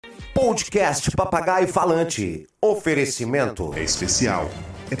Podcast Papagaio Falante. Oferecimento. É especial,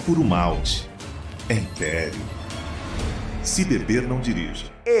 é puro malte, é império. Se beber, não dirija.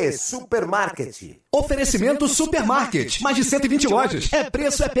 E Supermarket. Oferecimento Supermarket. Mais de 120 lojas. É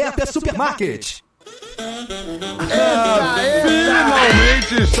preço, é perto, é Supermarket.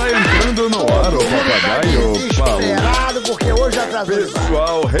 Finalmente está entrando no ar o Papagaio Desesperado, porque hoje atrasou.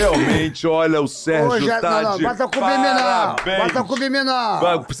 Pessoal, realmente, olha, o Sérgio Hoje, tá de bota com mim não. Bota com mim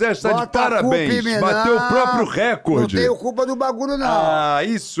não. O Sérgio tá de Bota parabéns, com mim, bateu não. o próprio recorde. Não tenho culpa do bagulho, não. Ah,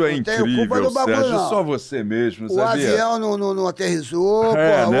 isso é Não tenho culpa incrível, do bagulho, Sérgio, não. só você mesmo, O sabia? avião não aterrissou,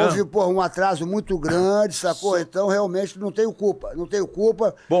 É, né? houve um atraso muito grande, sacou? Então, realmente, não tenho culpa. Não tenho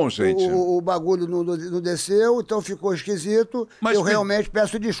culpa. Bom, gente. O bagulho não desceu, então ficou esquisito. Mas eu realmente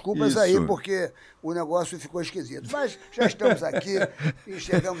peço desculpas aí, Isso. porque o negócio ficou esquisito. Mas já estamos aqui e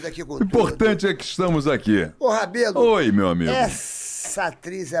chegamos aqui com O importante é que estamos aqui. Ô, Rabelo. Oi, meu amigo. Essa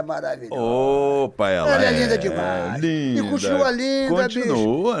atriz é maravilhosa. Opa, ela é linda demais. linda. E continua linda,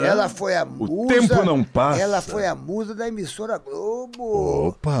 Continua, bicho. né? Ela foi a O musa. tempo não passa. Ela foi a musa da emissora Globo.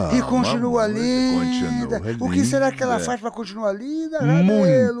 Opa, E continua uma musa, linda. continua O que será que ela linda. faz pra continuar linda,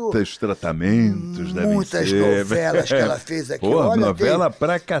 Rabelo? Muitos tratamentos devem Muitas ser. novelas que ela fez aqui. Pô, Olha, novela tem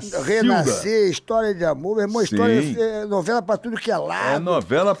pra cacilda. Renascer, História de Amor, meu irmão, Sim. novela pra tudo que é lado. É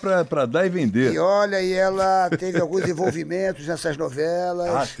novela pra dar e vender. E olha, e ela teve alguns envolvimentos nessas novelas.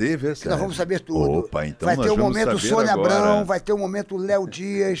 Ah, teve essa? Que nós vamos saber tudo. Opa, então vai nós ter um vamos momento saber Sônia agora. Abrão, vai ter um momento Léo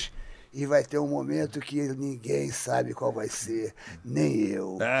Dias e vai ter um momento que ninguém sabe qual vai ser, nem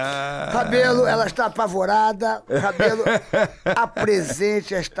eu. Ah. Rabelo, ela está apavorada. Rabelo,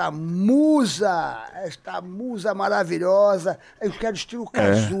 apresente esta musa maravilhosa. Eu quero estilo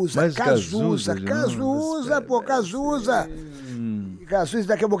Cazuza. mas Cazuza, pô, Cazuza. Cazuza,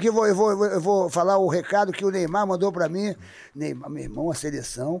 daqui a pouquinho eu vou falar o recado que o Neymar mandou pra mim. Neymar, meu irmão, a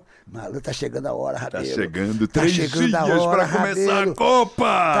seleção, malandro, tá chegando a hora, Rabelo. Tá chegando Tá 3 chegando a dias hora, pra começar Rabelo. a Copa.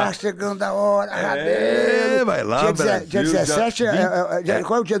 Tá chegando a hora, Rabelo. Vai lá, Brasil. Dia 17,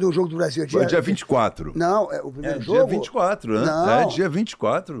 qual é o dia do jogo do Brasil? Dia 24. Não, é o primeiro Dia jogo? 24, né? Não. É dia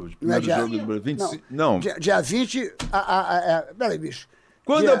 24. O Não é primeiro dia... jogo do Brasil. 25. Não. Dia 20... Peraí, bicho.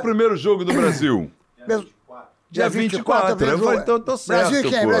 Quando é o primeiro jogo do Brasil? Dia 24. Eu falei, então tô certo. Brasil e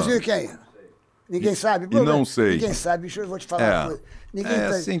quem? Pô. Brasil e quem? Ninguém sabe? E não sei. Ninguém sabe, bicho, eu vou te falar uma coisa. Ninguém É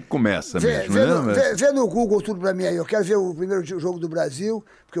tá... assim que começa mesmo, vê, né? vê no Google tudo pra mim aí. Eu quero ver o primeiro jogo do Brasil,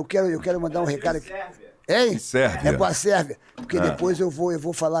 porque eu quero mandar um recado aqui. Hein? Sérvia. É com a Sérvia. Porque depois eu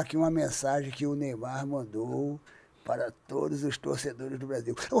vou falar aqui uma mensagem que o Neymar mandou para todos os torcedores do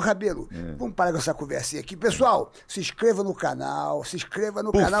Brasil. Ô, Rabelo, vamos parar com essa conversinha aqui. Pessoal, se inscreva no canal,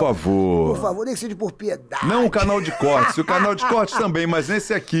 Por favor. Por favor, nem que seja por piedade. Não o canal de cortes, o canal de cortes também, mas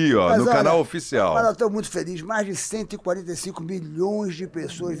nesse aqui, ó, Mas no olha, canal oficial. Olha, eu estou muito feliz. Mais de 145 milhões de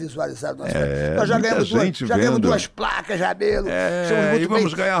pessoas visualizaram nosso É, Nós já muita ganhamos gente ganhamos vendo. 2 placas, Rabelo. E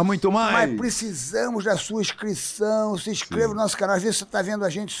vamos ganhar muito mais. Mas precisamos da sua inscrição. Se inscreva no nosso canal. Às vezes você está vendo a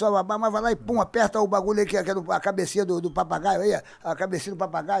gente só babá, mas vai lá e pum, aperta o bagulho aí, que é a cabecinha do papagaio aí, a cabecinha do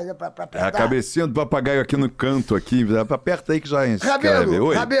papagaio, né, pra apertar. A cabecinha do papagaio aqui no canto, aqui. Aperta aí que já inscreve. Rabelo,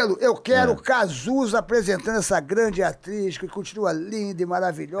 Oi? Rabelo, eu quero Cazuza apresentando essa grande atriz que continua linda e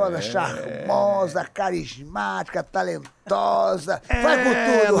maravilhosa, charmosa, carismática, talentosa. Vai com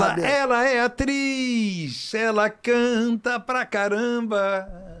tudo, Rabelo. Ela é atriz, ela canta pra caramba.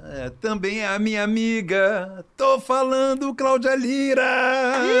 Também é a minha amiga. Tô falando Cláudia Lira.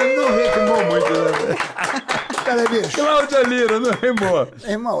 Não rimou muito, né? Peraí, bicho. Cláudia Lira, não rimou.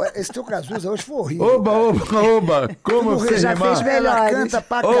 Irmão, esse teu Cazuza hoje foi horrível. Oba. Como eu sei já rimar? fez Ela melhores. canta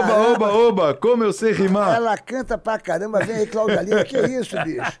pra caramba. Oba, como eu sei rimar? Ela canta pra caramba. Vem aí, Cláudia Lira. Que isso,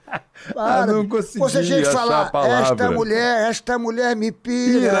 bicho? Para. não consegui Você tinha que achar falar, a palavra. esta mulher me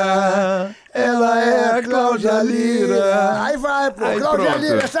pira. Ela é a Cláudia Lira. Aí vai, pô. Aí Cláudia pronto.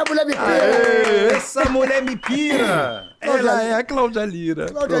 Lira, essa mulher me pira. Aê, essa mulher me pira. Cláudia Ela Lira. é a Cláudia Lira.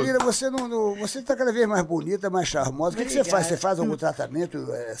 Cláudia Pronto. Lira, você tá cada vez mais bonita, mais charmosa. O que você faz? Você faz algum tratamento,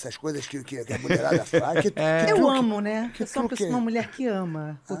 essas coisas que a mulherada faz? Que Eu truque? amo, né? Que Eu sou truque? uma mulher que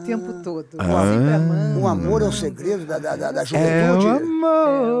ama o tempo todo. Sempre amando. O amor é o segredo da É o juventude.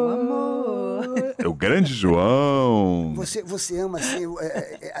 amor. É o grande João. Você ama assim.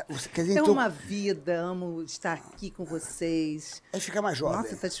 Quer dizer, Eu então, amo a vida, amo estar aqui com vocês. aí fica mais jovem.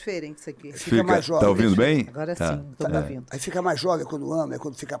 Nossa, tá diferente isso aqui. Fica mais jovem. Tá ouvindo bem? Agora Tá. sim, tô me ouvindo. Aí fica mais jovem quando ama, é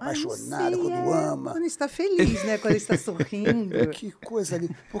quando fica apaixonada, quando ama. Quando está feliz, né? Quando está sorrindo. Que coisa ali.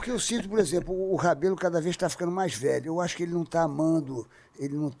 Porque eu sinto, por exemplo, o Rabelo cada vez está ficando mais velho. Eu acho que ele não está amando,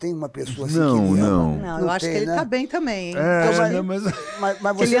 ele não tem uma pessoa assim Não, que ele ama. não. Não, eu acho tem, que ele né? tá bem também, hein? É, mas...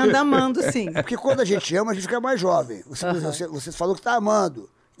 Mas Que ele anda amando, sim. Porque quando a gente ama, a gente fica mais jovem. Você falou que está amando.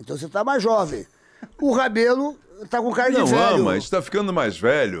 Então você tá mais jovem. O Rabelo tá com cara de Não velho. ama, está ficando mais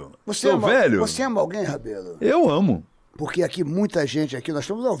velho. Você Sou ama, velho? Você ama alguém, Rabelo? Eu amo. Porque aqui, muita gente aqui, nós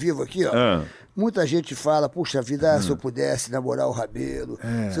estamos ao vivo aqui, ó. Muita gente fala, puxa vida, se eu pudesse namorar o Rabelo,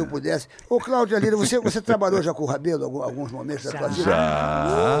 se eu pudesse... Ô, Cláudia Lira, você trabalhou já com o Rabelo alguns momentos da tua vida?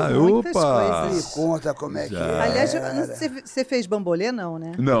 Já. Muitas Opa. Me coisas. conta como é que é. Aliás, cara. você fez Bambolê, não,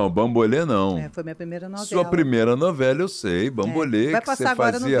 né? Não, Bambolê não. É, foi minha primeira novela. Sua primeira novela, eu sei, Bambolê, Vai que passar você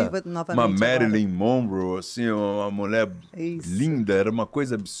agora no fazia Viva novamente uma agora. Marilyn Monroe, assim, uma mulher Isso. linda, era uma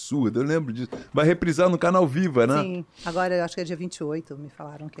coisa absurda, eu lembro disso. Vai reprisar no canal Viva, né? Sim, agora eu acho que é dia 28, me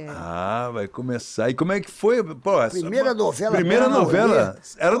falaram que é. Ah, vai começar. E como é que foi? Pô, Primeira novela Primeira dela, novela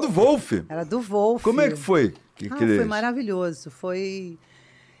era do Wolf. Era do Wolf. Como é que foi? Foi maravilhoso. Foi.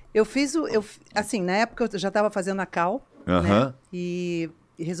 Eu fiz o. Assim, na época eu já estava fazendo a Cal, né? E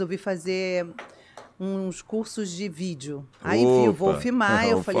resolvi fazer uns cursos de vídeo. Aí vi o Opa, Wolf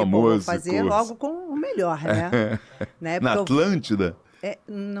Maia, eu o falei, pô, vou famoso fazer curso. logo com o melhor, né? Na época Na Atlântida?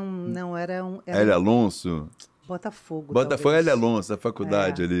 não, era um. Hélio Alonso? Botafogo. Botafogo, talvez. Hélio Alonso, a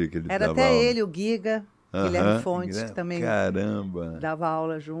faculdade ali que ele Era dava até aula. ele, o Guiga, Guilherme Fontes, que também Caramba. dava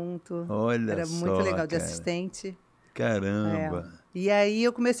aula junto. Olha Era muito só, legal, de cara. assistente. Caramba. E aí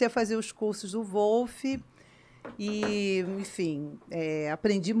eu comecei a fazer os cursos do Wolf e, enfim,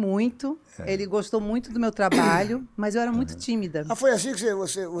 aprendi muito. Ele gostou muito do meu trabalho, mas eu era muito tímida. Ah, foi assim que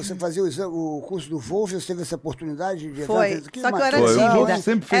você fazia o curso do Wolf, você teve essa oportunidade de Foi, entrar? só que eu era Foi, o tímida. Wolf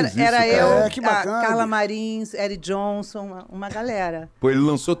sempre fez isso, Era cara. eu, Que a bacana. Carla Marins, Eric Johnson, uma galera. Pô, ele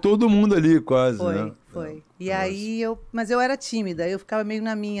lançou todo mundo ali quase, né? Foi. E aí mas eu era tímida, eu ficava meio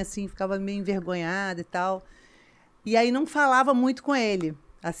na minha, assim, ficava meio envergonhada e tal. E aí não falava muito com ele.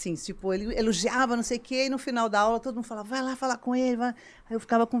 Assim, tipo, ele elogiava, não sei o quê, e no final da aula todo mundo falava, vai lá falar com ele, vai. Aí eu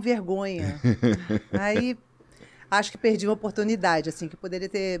ficava com vergonha. Aí acho que perdi uma oportunidade, assim, que poderia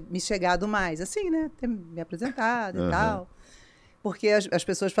ter me chegado mais, assim, né? Ter me apresentado e tal. Porque as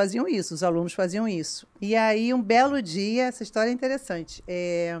pessoas faziam isso, os alunos faziam isso. E aí, um belo dia, essa história é interessante.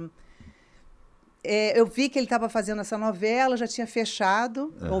 Eu vi que ele estava fazendo essa novela, já tinha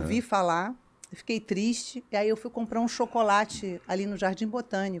fechado, ouvi falar. Fiquei triste, e aí eu fui comprar um chocolate ali no Jardim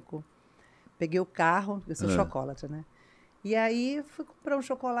Botânico. Peguei o carro, eu sou chocolate, né? E aí fui comprar um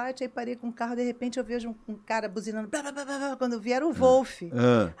chocolate, aí parei com o carro, de repente eu vejo um cara buzinando, blá, blá, blá, blá, quando eu vi era o Wolf.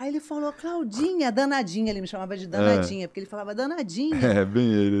 Aí ele falou, Claudinha, danadinha, ele me chamava de danadinha, porque ele falava danadinha. É,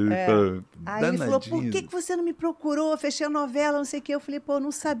 bem ele. Falou, Aí ele falou, por que você não me procurou? Eu fechei a novela, não sei o quê. Eu falei, pô, eu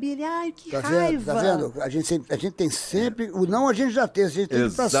não sabia. Ele, ai, que raiva. Tá vendo? A gente tem sempre... O não a gente já tem, a gente tem que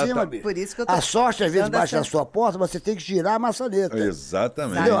ir pra Exatamente. cima, bicho. Por isso que eu tô A sorte, às vezes, dando bate na essa- sua porta, mas você tem que girar a maçaneta.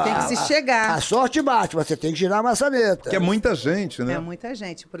 Exatamente. Sabe, tem que se chegar. A sorte bate, mas você tem que girar a maçaneta. Que é muita gente, né? É muita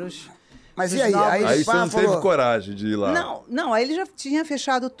gente. Mas pros e aí? novos- Aí, Aí pá, você não falou, teve coragem de ir lá. Não, aí ele já tinha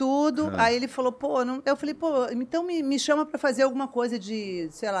fechado tudo. Aí ele falou, pô, não... eu falei, pô, então me chama pra fazer alguma coisa de,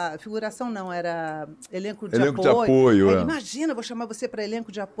 sei lá, figuração não, era elenco de Elenco de apoio. apoio, Aí é. ele, imagina, eu vou chamar você pra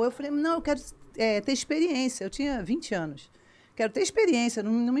elenco de apoio. Eu falei, não, eu quero ter experiência. Eu tinha 20 anos. Quero ter experiência,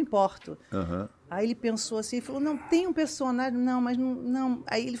 não me importo. Aí ele pensou assim, ele falou, não, tem um personagem, não, mas não.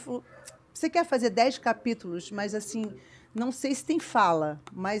 Aí ele falou, você quer fazer 10 capítulos, mas assim... Não sei se tem fala,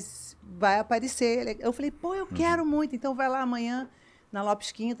 mas vai aparecer. Eu falei, pô, eu quero muito, então vai lá amanhã na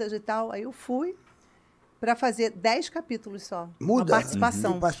Lopes Quintas e tal. Aí eu fui para fazer 10 capítulos só. Muda? Uma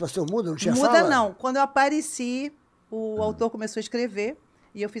participação. Participação muda? Não tinha Muda fala? não. Quando eu apareci, o autor começou a escrever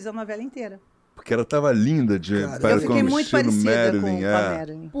e eu fiz a novela inteira. Porque ela tava linda de Eu fiquei muito estilo parecida Marilyn, com a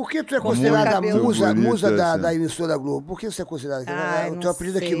Marilyn. Por que tu é Com considerada muito cabelo. musa Bonita, da, assim. da emissora Globo? Por que você é considerada? Ai, o não teu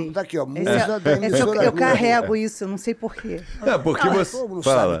apelido aqui, sei. tá aqui, ó. Esse Musa da esse emissora eu Globo. carrego isso, eu não sei porquê. É, porque você Como não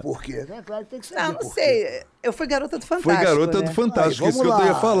fala. sabe por quê? É claro que tem que saber Não por quê. sei. Eu fui garota do Fantástico. Foi garota né? do Fantástico, Aí, isso que eu vamos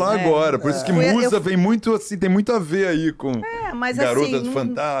ia lá. falar agora. Por isso que Foi- musa eu- vem muito assim, tem muito a ver aí com Mas garota assim, do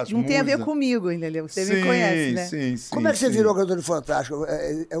Fantástico. não tem a ver musa. comigo, entendeu? Você sim, me conhece, né? Sim, sim. Como é que você sim. virou garota do Fantástico?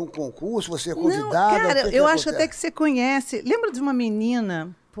 É um concurso? Você é Não, convidada? cara, O que eu que acho até acontece? que você conhece. Lembra de uma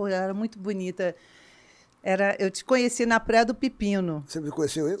menina? Pô, ela era muito bonita. Eu te conheci na Praia do Pepino. Você me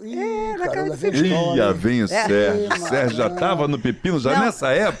conheceu? Ih, na cara, cara lá de vem Pepino. história. Ia, vem o Sérgio. Ih, O Sérgio já malandro. tava no pepino já Não. nessa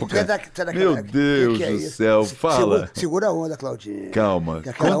época? Você é daquela Meu época. Deus Que é do isso? céu, fala. Segura a onda, Claudinha. Calma, Que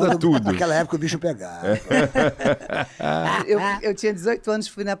aquela conta onda- tudo. Naquela época o bicho pegava. Eu tinha 18 anos,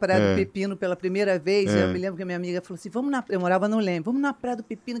 fui na Praia do Pepino pela primeira vez. E eu me lembro que a minha amiga falou assim: eu morava no Leme, vamos na Praia do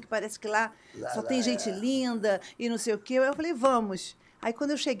Pepino, que parece que lá só tem gente linda e não sei o quê. Eu falei, vamos. Aí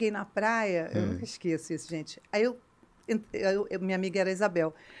quando eu cheguei na praia, eu nunca esqueço isso, gente. Aí minha amiga era a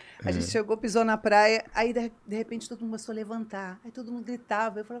Isabel. A gente chegou, pisou na praia, aí de repente todo mundo começou a levantar. Aí todo mundo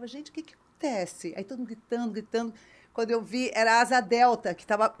gritava. Eu falava, gente, o que acontece? Aí todo mundo gritando. Quando eu vi, era a Asa Delta, que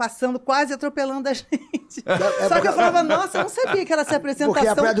estava passando, quase atropelando a gente. Só que eu falava, nossa, eu não sabia que era essa apresentação Porque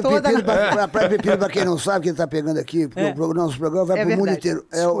a Praia do toda. Pepino, a Praia do Pepino, pra quem não sabe, quem tá pegando aqui, porque o nosso programa vai pro mundo verdade. inteiro.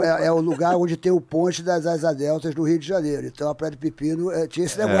 Desculpa. É o lugar onde tem o ponte das Asa Deltas do Rio de Janeiro. Então a Praia do Pepino tinha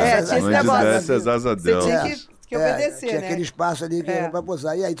esse negócio. tinha esse Onde negócio. desce as asas Você dela. tinha que obedecer, tinha né? aquele espaço ali que era pra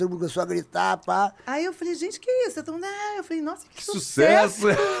posar. E aí todo mundo começou a gritar, pá. Aí eu falei, gente, que isso? Eu falei, nossa, que Sucesso!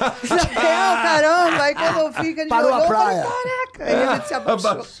 Caramba! Aí quando eu vi, que a gente Parou a olhou, praia. eu falei, caraca! Aí a gente se abaixou.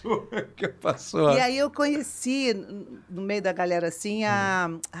 Abaixou. Que passou. E aí eu conheci, no meio da galera assim,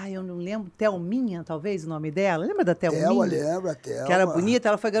 Ai, eu não lembro, Thelminha, talvez, o nome dela. Lembra da Thelminha? Thelma, lembra, Thelma. Que era bonita,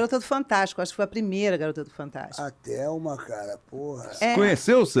 ela foi garota do Fantástico. Acho que foi a primeira garota do Fantástico. A Thelma, cara, porra.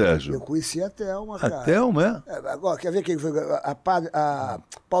 Conheceu, Sérgio? Eu conheci a Thelma, A cara. Thelma, é? Agora, quer ver quem foi? A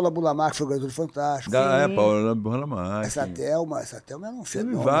Paula Bulamar, que foi garota do Fantástico. Paula Borlamar. Essa Thelma era um Teve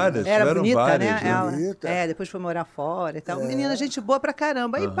fenômeno. várias, Era tiveram bonita, várias. né? Ela. bonita. Depois foi morar fora e tal. Menina, gente boa pra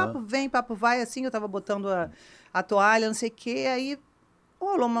caramba. Aí papo vem, papo vai, assim, eu tava botando a toalha, não sei o quê, aí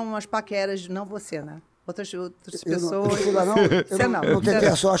rolou umas paqueras, não você, né? Outras pessoas. Eu não fui lá, não? Você não. Não tentei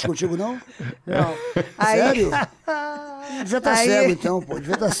a sorte contigo, não? Não. Aí, Sério? Devia estar Aí- cego, então, pô.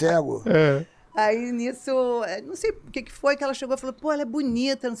 Devia estar cego. Aí nisso, não sei o que foi que ela chegou e falou, pô, ela é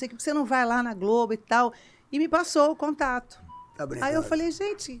bonita, não sei o que, você não vai lá na Globo e tal. E me passou o contato. Tá brincando. Aí eu falei,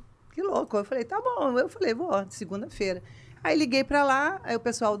 gente, que louco. Eu falei, tá bom. Eu falei, vou, segunda-feira. Aí liguei pra lá, aí o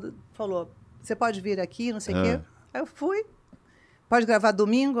pessoal falou, você pode vir aqui, não sei o quê. Aí eu fui, pode gravar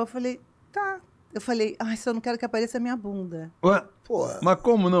domingo? Eu falei, tá. Eu falei, ai, só não quero que apareça a minha bunda. Ué? Porra. Mas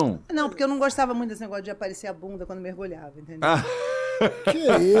como não? Não, porque eu não gostava muito desse negócio de aparecer a bunda quando mergulhava, entendeu? Que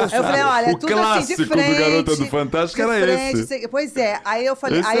isso? Aí eu falei, olha, O tudo assim de clássico do frente. Garota do Fantástico de era frente, esse. Pois é. Aí eu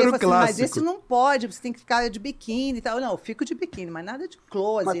falei, Esse aí eu era o falei assim, mas clássico. esse não pode, você tem que ficar de biquíni e tal. Não, eu fico de biquíni, mas nada de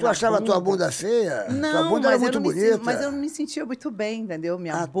close. Mas tu na achava a tua bunda feia? Não, tua bunda era mas muito eu não me bonita. mas eu não me sentia muito bem, entendeu?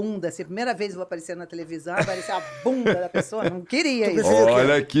 Minha bunda, assim, primeira vez eu vou aparecer na televisão, aparecer a bunda da pessoa, não queria isso. preferia o quê?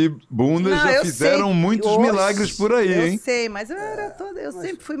 Olha que bundas Não, já eu fizeram sei. muitos Oxe, milagres por aí, eu hein? sei, mas eu era toda, eu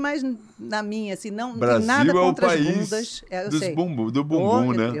sempre fui mais na minha, assim, não Brasil nada é o contra as país bundas. Eu dos sei. do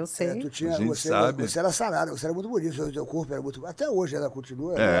bumbum, né? Eu sei. Tu tinha, A gente você, sabe. você era sarada, você era muito bonito, o teu corpo era muito. Até hoje ela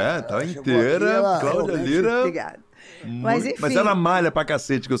continua. Tá ela chegou inteira. aqui, ela Cláudia realmente- Lira. Obrigada. Mas enfim. Mas ela malha pra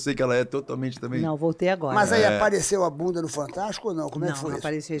cacete, que eu sei que ela é totalmente também. Não, voltei agora. Mas aí apareceu a bunda no Fantástico ou não? Como é que não, foi não isso?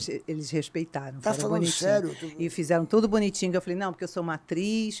 apareceu, eles respeitaram. Tá foram falando bonitinhos. sério? E fizeram tudo bonitinho. Eu falei, não, porque eu sou uma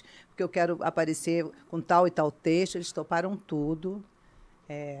atriz, porque eu quero aparecer com tal e tal texto. Eles toparam tudo.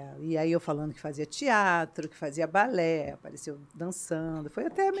 E aí eu falando que fazia teatro, que fazia balé, apareceu dançando. Foi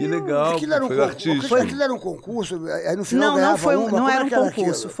até meio... Que legal, Aquilo era um foi concurso. artístico. Aquilo era um concurso, aí no final Não, ganhava não, foi uma. não Como era é um que era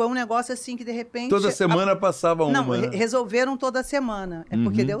concurso. aquilo? Foi um negócio assim que, de repente... Toda semana passava uma, Não, né? resolveram toda semana. É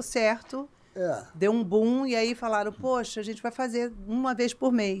porque deu certo. É. Deu um boom e aí falaram, poxa, a gente vai fazer uma vez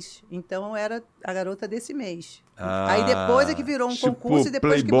por mês. Então eu era a garota desse mês. Aí depois é que virou um tipo concurso e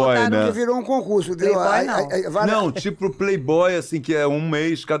depois Playboy, que botaram... né? Porque virou um concurso, viu? Playboy, não. Não, tipo Playboy, assim, que é um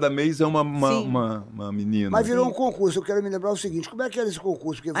mês, cada mês é Sim. uma menina. Mas virou um concurso. Eu quero me lembrar o seguinte: como é que era esse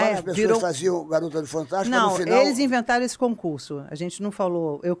concurso? Porque várias pessoas virou- faziam Garota do Fantástico, mas Não, no final. eles inventaram esse concurso. A gente não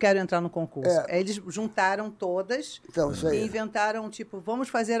falou, eu quero entrar no concurso. Eles juntaram todas Então, isso e aí. inventaram, tipo, vamos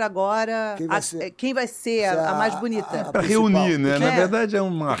fazer agora Quem vai ser a mais bonita. Pra reunir, né? Na É. verdade é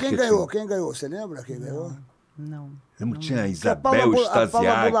um marketing. Quem ganhou? Quem ganhou? Você lembra quem ganhou? Não. Lembra que tinha a Porque a Paula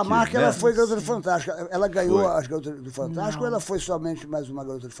Isabel Bulamar, Stasiak, ela né? foi Garota do Fantástico. Ela ganhou Foi. as Garotas do Fantástico ou ela foi somente mais uma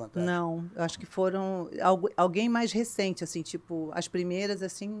Garota do Fantástico? Não, eu acho que foram alguém mais recente, assim, tipo, as primeiras,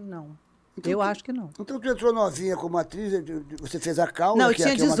 assim, não. Eu acho que não. Então tu entrou novinha como atriz, você fez a Caula, Não, eu que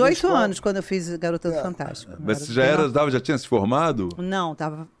tinha que é uma grande 18 escola. anos quando eu fiz Garota do Fantástico. Mas Era você já bem já tinha se formado? Não,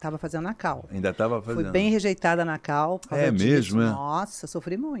 tava fazendo a Cal. Ainda tava fazendo. Fui bem rejeitada na Cal. por causa É disso. mesmo, é? Nossa,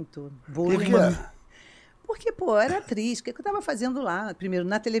 sofri muito. Por Bullying. quê? Porque, pô, eu era atriz. O que eu estava fazendo lá? Primeiro,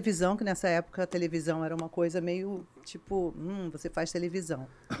 na televisão, que nessa época a televisão era uma coisa meio, tipo, você faz televisão.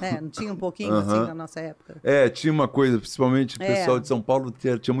 Não tinha um pouquinho assim na nossa época? Tinha uma coisa, principalmente o pessoal de São Paulo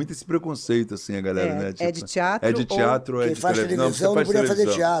tinha muito esse preconceito, assim, a galera, né? é de teatro É de teatro, é Quem de faz televisão. televisão não podia fazer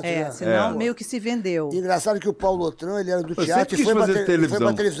teatro. né? Senão meio que se vendeu. E engraçado que o Paulo Otran, ele era do Eu teatro sempre e foi quis pra, fazer foi pra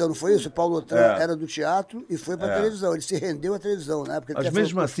televisão. televisão, não foi isso? O Paulo Otran era do teatro e foi pra televisão. Ele se rendeu à televisão, né? Porque ele Mas até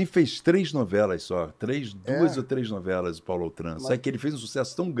mesmo falou, assim fez 3 novelas só. 2 ou 3 novelas, o Paulo Outram. Só que ele fez um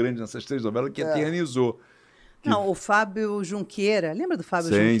sucesso tão grande nessas 3 novelas que eternizou. Não, o Fábio Junqueira, lembra do Fábio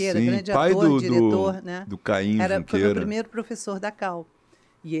Sim, Junqueira? sim. Grande Pai ator, do- diretor, né? do Caim Foi Junqueira. meu primeiro professor da Cal.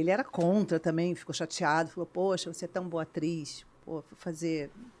 E ele era contra também, ficou chateado, falou, poxa, você é tão boa atriz, pô, fazer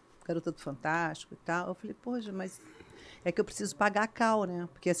Garota do Fantástico e tal. Eu falei, poxa, mas... é que eu preciso pagar a Cal, né?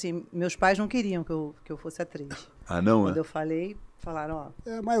 Porque, assim, meus pais não queriam que eu fosse atriz. Ah, não? Quando eu falei, falaram,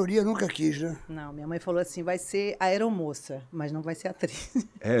 ó... A maioria nunca quis, né? Não, minha mãe falou assim, vai ser aeromoça, mas não vai ser atriz.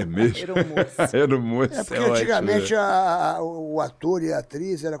 É mesmo? Aeromoça. Aeromoça. É porque antigamente o ator e a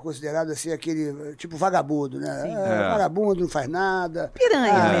atriz era considerado assim, aquele tipo vagabundo, né? Vagabundo, não faz nada.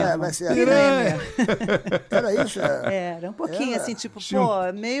 Piranha mesmo. Vai ser Piranha. Era isso? Era um pouquinho Era. assim, tipo,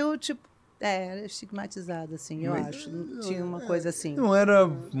 pô, meio tipo... era estigmatizado, assim, eu acho. Tinha uma coisa assim. Não era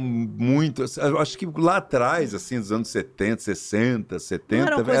muito... Eu acho que lá atrás, assim, dos anos 70, 60, 70, não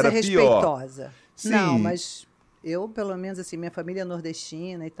era uma coisa era respeitosa. pior. Sim. Não, mas eu, pelo menos, assim, minha família é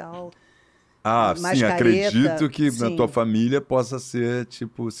nordestina e tal. Ah, mais sim, careta, acredito que na sim. tua família possa ser,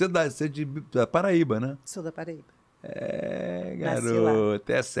 tipo... Você é de Paraíba, né? Sou da Paraíba. É, Nasci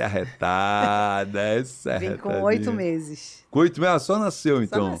garoto, essa é arretada, essa é Vim arretadinha. com 8 meses. Com 8 meses? Ah, só nasceu,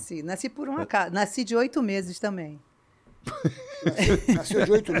 então. Só nasci. Nasci por um acaso. Nasci de 8 meses também. Nasceu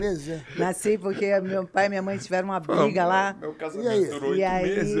de 8 meses, é? Nasci porque meu pai e minha mãe tiveram uma briga lá. Meu E casamento aí? durou E 8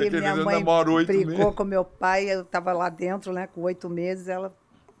 aí meses, aquele minha eu mãe namoro 8 brigou meses. com meu pai, eu estava lá dentro, né, com 8 meses, ela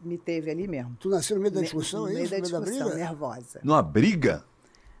me teve ali mesmo. Tu nasceu no meio da discussão, No é meio isso? da No meio da discussão, briga? nervosa. Numa briga?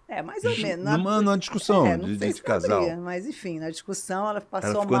 É, mais ou menos. Numa discussão não de sei se casal. briga, mas enfim, na discussão ela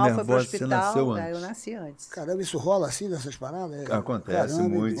passou ficou mal, foi pro nervosa, você hospital. nasceu Aí eu antes. nasci antes. Caramba, isso rola assim nessas paradas? É? Acontece Caramba,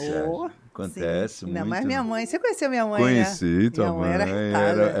 muito, bicho. Sérgio. Acontece Sim. muito. Ainda mais minha mãe. Você conheceu minha mãe, Conheci, né? tua minha mãe. era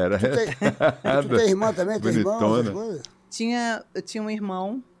retada. Era Tu tem irmã também? Tem irmão? Essas bonitona. coisas? Eu tinha um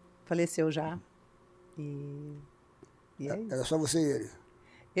irmão, faleceu já. E é isso. Era só você e ele.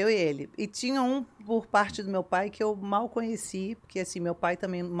 Eu e ele. E tinha um por parte do meu pai que eu mal conheci, porque assim, meu pai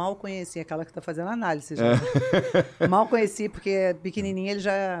também mal conhecia, aquela que está fazendo análise já. Mal conheci, porque pequenininho ele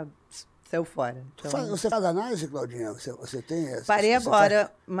já saiu fora. Então, Você faz análise, Claudinha? Você tem... parei você agora,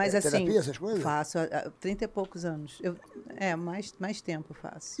 faz, mas assim... terapia, essas coisas? Faço há 30 e poucos anos. Mais tempo eu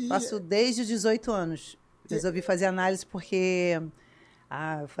faço. E- Faço desde os 18 anos. Resolvi fazer análise porque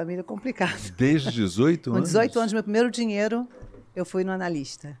a família é complicada. Desde 18 Com anos? 18 anos, meu primeiro dinheiro, eu fui no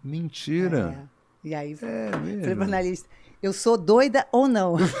analista. Mentira. É. E aí, mesmo? falei pro analista, eu sou doida ou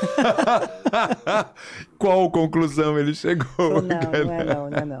não? Qual conclusão ele chegou? Não,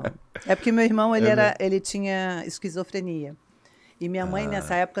 não é não. É porque meu irmão, ele tinha esquizofrenia. E minha mãe,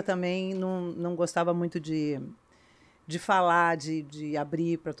 nessa época, também não gostava muito de falar, de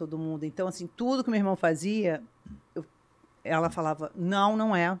abrir para todo mundo. Então, assim, tudo que meu irmão fazia, ela falava,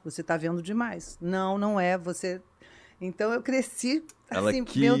 não é, você está vendo demais. Não é, você... Então, eu cresci, Ela assim,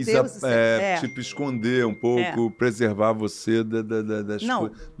 quis, meu Deus do céu. tipo, esconder um pouco, preservar você das Não,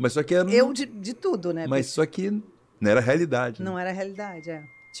 coisas. Mas só que era... Eu de tudo, né? Mas só que não era realidade. Não né? era a realidade, é.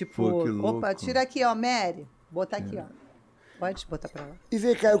 Tipo, Pô, que louco. opa, tira aqui, ó, Mary. Botar aqui, ó. Pode botar pra lá. E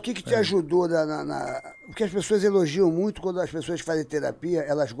vem cá, o que te ajudou Porque as pessoas elogiam muito quando as pessoas fazem terapia,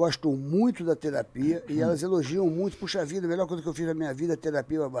 elas gostam muito da terapia e elas elogiam muito. Puxa vida, a melhor coisa que eu fiz na minha vida é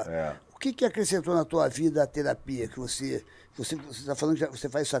terapia. Babá. O que acrescentou na tua vida a terapia? Que você está falando que você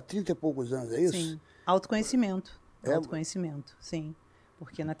faz isso há 30 e poucos anos, é isso? Sim. Autoconhecimento. É? Autoconhecimento, sim.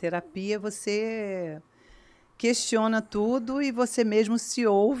 Porque na terapia você questiona tudo e você mesmo se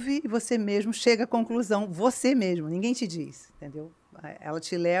ouve e você mesmo chega à conclusão, você mesmo, ninguém te diz, entendeu? Ela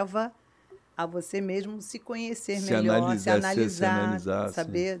te leva a você mesmo se conhecer melhor, se analisar,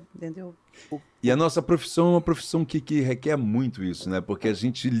 saber, sim. entendeu? E a nossa profissão é uma profissão que requer muito isso, né? Porque a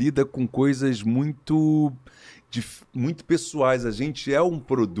gente lida com coisas muito pessoais, a gente é um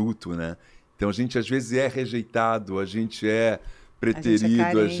produto, né? Então a gente às vezes é rejeitado, a gente é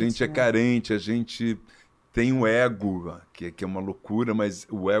preterido, a gente é carente, a gente tem um ego, que é uma loucura, mas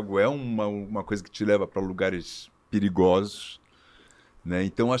o ego é uma coisa que te leva para lugares perigosos, né?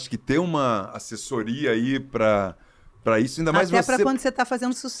 Então acho que ter uma assessoria aí para isso, ainda mais até você... para quando você está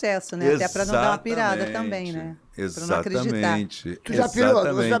fazendo sucesso, né? Até para não dar uma pirada também, né? Para não acreditar.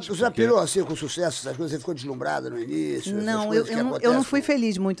 Tu já pirou assim com sucesso? Essas coisas, você ficou deslumbrada no início? Não, eu não fui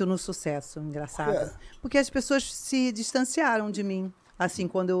feliz muito no sucesso, engraçado. Por quê? Porque as pessoas se distanciaram de mim. Assim,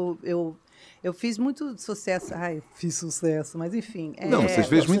 quando eu fiz muito sucesso. Ai, fiz sucesso, mas enfim. Não, você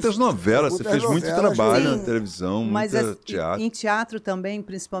fez muitas novelas, você fez muito trabalho na televisão, mas muito teatro. Em teatro também,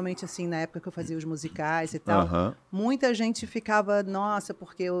 principalmente assim, na época que eu fazia os musicais e tal, muita gente ficava, nossa,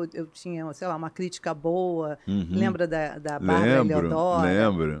 porque eu tinha, sei lá, uma crítica boa. Lembra da Bárbara Eleodora?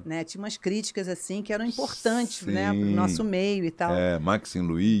 Lembro. Né? Tinha umas críticas assim que eram importantes, né, pro nosso meio e tal. Maxim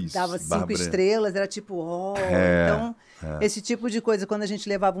Luiz, dava 5 Bárbara... estrelas, era tipo, então, esse tipo de coisa, quando a gente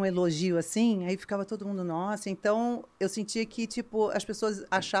levava um elogio assim, aí ficava todo mundo, nossa, então eu sentia que, tipo, as pessoas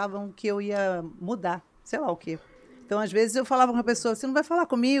achavam que eu ia mudar, sei lá o quê. Então, às vezes, eu falava com a pessoa, você não vai falar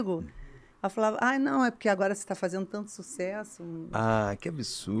comigo? Ela falava, ai, não, é porque agora você está fazendo tanto sucesso. Ah, que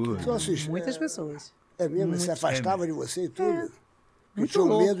absurdo. Então, assim, Muitas pessoas. É mesmo? Se afastava de você e tudo? Eu muito tinha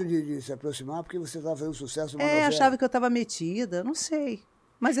louco. medo de se aproximar porque você estava fazendo sucesso numa É, novela. achava que eu estava metida, não sei.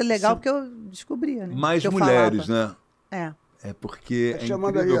 Mas é legal porque eu descobria, né? Mais Que eu mulheres, falava. né? É. É porque Tá é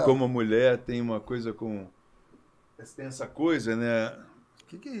chamando incrível ali, ó. como a mulher tem uma coisa com... Tem essa coisa, né? O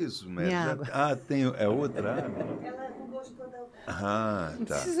que é isso, Mary? Minha Já- água. Ah, tem... É outra água? Ela não gostou da outra. Ah, Não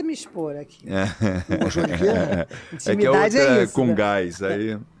tá. precisa me expor aqui. Não gostou de quê? É que a Intimidade outra é isso, com né? gás,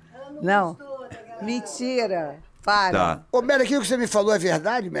 aí... Não. Mentira. Para. Tá. Ô, Mary, aquilo que você me falou é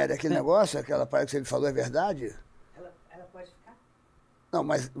verdade, Mary? Aquele negócio, aquela parada que você me falou é verdade? Ela pode ficar? Não,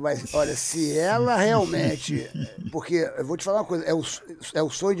 mas olha, se ela realmente... Porque, eu vou te falar uma coisa, é o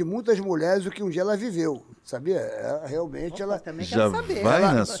sonho de muitas mulheres o que um dia ela viveu, sabia? Ela, realmente, ela... Também Já quero saber. vai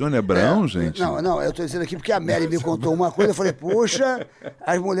Ela- na Sônia Abrão, gente? Não, eu estou dizendo aqui porque a Mary me contou uma coisa, eu falei, poxa,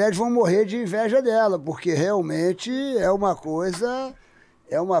 as mulheres vão morrer de inveja dela, porque realmente é uma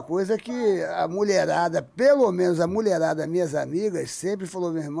coisa que a mulherada, pelo menos a mulherada, minhas amigas, sempre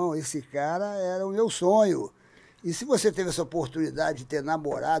falou, meu irmão, esse cara era o meu sonho. E se você teve essa oportunidade de ter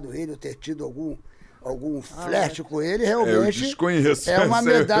namorado ele, ou ter tido algum flerte com ele, realmente... Eu desconheço. É uma essa,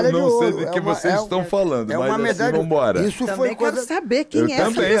 eu medalha de não ouro. sei do que vocês estão falando, É mas uma assim, medalha. vambora. Isso Também foi quero coisa... saber quem Eu é essa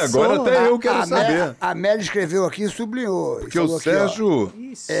também, pessoa. agora até eu quero saber. A Mary escreveu aqui e sublinhou. Porque falou o aqui, ó, Sérgio...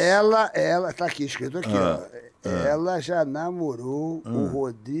 Isso. ela tá aqui, escrito aqui, ó. Ela já namorou o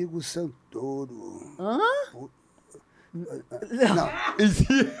Rodrigo Santoro.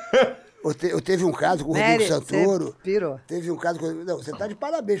 Eu teve um caso com o Rodrigo Mary, Santoro. você pirou. Teve um caso com. Não, você tá de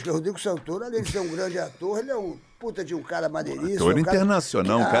parabéns, porque o Rodrigo Santoro, além de ser um grande ator, ele é um puta de um cara maneiríssimo. Ator um cara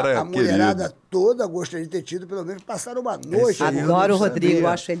internacional, que um cara a mulherada querido. toda gostaria de ter tido, pelo menos, passar uma noite. com Adoro o Rodrigo, Santoro.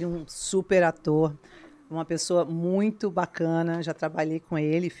 eu acho ele um super ator. Uma pessoa muito bacana. Já trabalhei com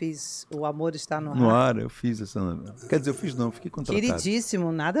ele, fiz O Amor Está no Ar. No ar, eu fiz essa... Quer dizer, eu fiz não, fiquei contratado.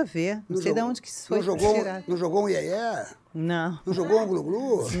 Queridíssimo, nada a ver. Não sei de onde que isso foi tirado. Não jogou um iê Não. Não jogou um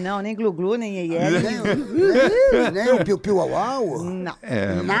glu-glu? Não, nem glu-glu, nem iê. Nem o piu-piu-au-au? Não.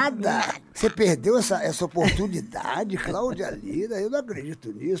 Nada. Você perdeu essa oportunidade, Cláudia Lira. Eu não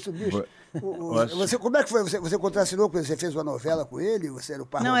acredito nisso, bicho. Você, como é que foi? Você contracenou com ele? Você fez uma novela com ele? Você era o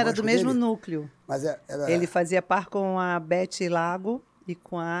par Não, era do romântico mesmo dele? núcleo. Mas era... Ele fazia par com a Beth Lago e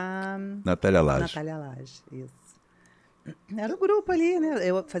com a Natália Laje. Natália Laje. Isso. Era o grupo ali, né?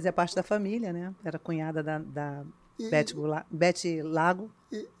 Eu fazia parte da família, né? Era cunhada da Beth Lago.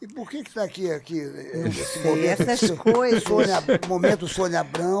 E por que está aqui esse sei, essas coisas. Momento Sônia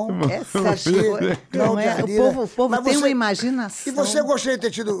Abrão. Essas aqui, coisas. Não Cláudia é? Lira. O povo Mas tem você- uma imaginação. E você gostaria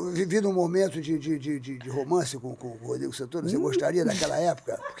de ter vivido um momento de romance com o Rodrigo Santoro? Você gostaria daquela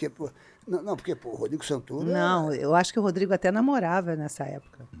época? Porque, o Rodrigo Santoro Não, eu acho que o Rodrigo até namorava nessa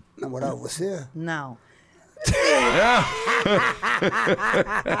época. namorava você? Não.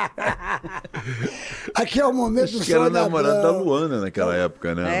 Aqui é o momento Acho do que era Sônia namorado da Abrão. Luana naquela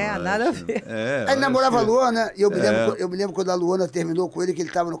época, né? É, nada a ver. Ele namorava a Luana, e eu me lembro quando a Luana terminou com ele, que ele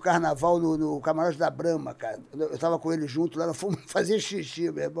estava no carnaval, no camarote da Brahma, cara. Eu estava com ele junto lá, nós fomos fazer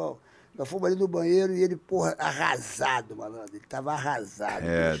xixi, meu irmão. Nós fomos ali no banheiro e ele, porra, arrasado, malandro. Ele estava arrasado.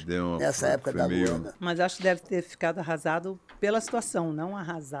 É, bicho, deu uma- nessa época foi da meio- Luana. Mas acho que deve ter ficado arrasado pela situação, não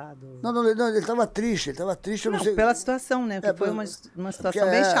arrasado. Não, ele estava triste, eu não, Não, sei. pela situação, né? Porque É, foi pela- uma situação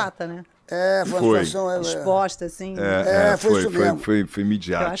bem chata, né? Foi uma Foi. situação... Exposta, assim. foi isso mesmo. Foi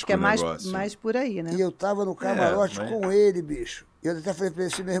midiático Eu acho que é o mais, negócio. mais por aí, né? E eu tava no camarote mas- com ele, bicho. E eu até falei pra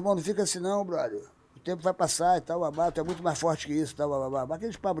ele assim, meu irmão, não fica assim não, brother. O tempo vai passar e tal, babá, tu é muito mais forte que isso, tal, babá.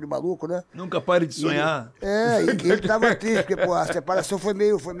 Aqueles papos de maluco, né? Nunca pare de sonhar. E ele tava triste, porque, pô, a separação foi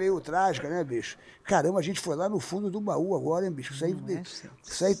meio trágica, né, bicho? Caramba, a gente foi lá no fundo do baú agora, hein, bicho? Isso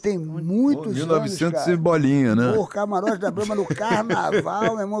aí tem muitos 1900 anos, cara. e bolinha, né? Pô, camarote da Brahma no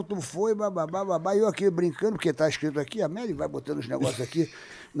carnaval, meu irmão, tu foi, babá. E eu aqui brincando, porque tá escrito aqui, a Mary vai botando os negócios aqui,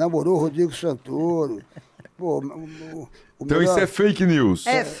 namorou o Rodrigo Santoro. Pô, o Então melhor- isso é fake news.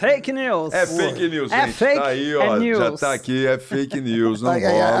 É fake news. É fake news, É gente. fake, Tá aí, é ó. news. Já tá aqui, é fake news, não Aí,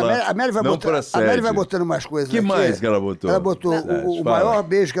 rola. a Mary vai não botando, procede. a Mary vai botando umas coisas Que aqui. mais que ela botou? Ela botou o Fala. maior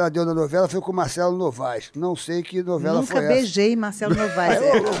beijo que ela deu na novela foi com o Marcelo Novaes. Não sei que novela Nunca foi essa. beijei Marcelo Novaes.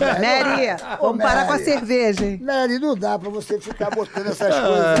 Ô, Mary, vamos parar com a Mary. cerveja, hein? Mary, não dá pra você ficar botando essas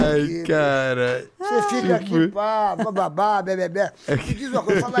coisas Ai, aqui. cara. Você fica aqui, pá, babá, bebê. Me diz uma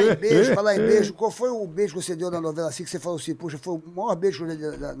coisa, falar em beijo. Qual foi o beijo que você deu na novela assim, que você falou assim, puxa, foi o maior beijo que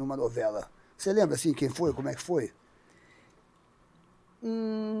eu dei numa novela? Você lembra assim quem foi, como é que foi?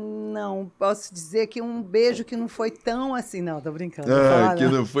 Não, posso dizer que um beijo que não foi tão assim. Não, tô brincando. Ah, Fala. que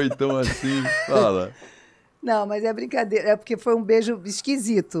não foi tão assim. Fala. Não, mas é brincadeira. É porque foi um beijo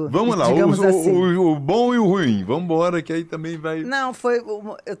esquisito. Vamos lá, digamos assim. o bom e o ruim. Vamos embora, que aí também vai... Não,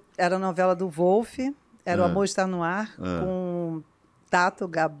 era a novela do Wolf, era O Amor Está no Ar, Ah. com Tato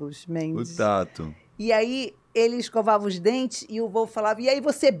Gabos O Mendes. Tato. E aí ele escovava os dentes e o Wolf falava, e aí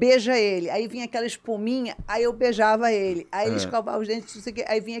você beija ele. Aí vinha aquela espuminha, aí eu beijava ele. Aí ele escovava os dentes, não sei o quê,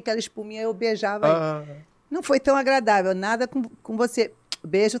 aí vinha aquela espuminha, aí eu beijava ele. Não foi tão agradável, nada com você.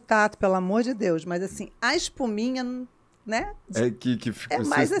 Beijo, Tato, pelo amor de Deus. Mas assim, a espuminha, né? É que É você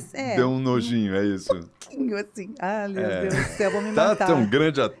mais assim, deu um nojinho, é isso? pouquinho, assim. Ah, meu Deus do céu, vou me Tato matar. é um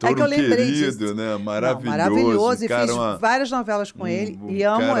grande ator, É que eu um lembrei querido, disso. né? Não, Maravilhoso. maravilhoso. E cara, fiz várias novelas com ele. um E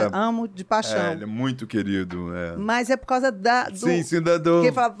amo, cara- amo de paixão. ele é muito querido. É. Mas é por causa do... Sim, do... Porque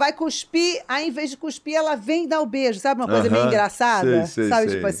ele fala, vai cuspir, aí em vez de cuspir, ela vem dar o beijo. Sabe uma coisa meio Aham, engraçada? sei, Sabe,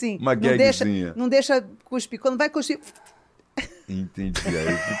 sei. tipo assim? Uma não deixa, gagzinha. não deixa cuspir. Quando vai cuspir... Entendi.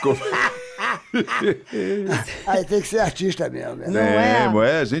 Aí ficou... Aí tem que ser artista mesmo, né? Não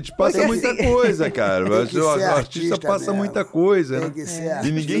é? A gente passa Porque muita assim- coisa, cara. Tem que O ser artista artista passa mesmo. muita coisa, Tem né? que ser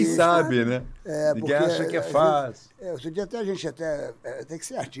E ninguém artista. sabe, né? É, Ninguém porque, acha que é às vezes, fácil. Outro dia até a gente tem que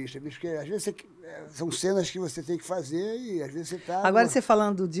ser artista, bicho, porque às vezes são cenas que você tem que fazer e às vezes você tá... Agora, você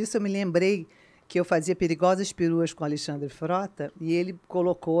falando disso, eu me lembrei que eu fazia Perigosas Peruas com Alexandre Frota e ele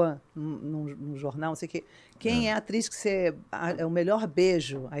colocou num jornal, não sei o quê, quem é a atriz que você... É o melhor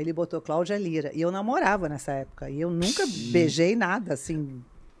beijo. Aí ele botou Cláudia Lira. E eu namorava nessa época. E eu nunca beijei nada, assim...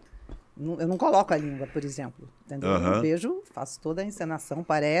 Eu não coloco a língua, por exemplo. Entendeu? Aham. Eu beijo, faço toda a encenação,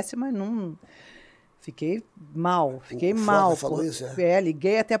 parece, mas não... Fiquei mal, fiquei O Frota mal. falou isso, é?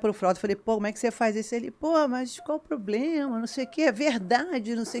 Liguei até pro Frota, falei, pô, como é que você faz isso? Ele, pô, mas qual o problema? Não sei o quê, é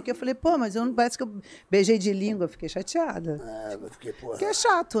verdade, não sei o quê. Eu falei, pô, mas eu não parece que eu beijei de língua. Fiquei chateada. Eu fiquei, porra. Porque é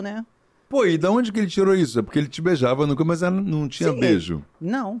chato, né? Pô, e da onde que ele tirou isso? É porque ele te beijava nunca, mas ela não tinha Sim, beijo.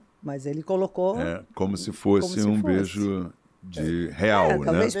 Não, mas ele colocou... É, como se fosse Como se um fosse. beijo de real, né?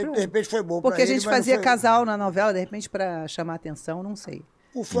 talvez- De repente foi bom Porque pra a gente ele, mas não fazia foi- casal na novela, de repente, para chamar atenção, não sei.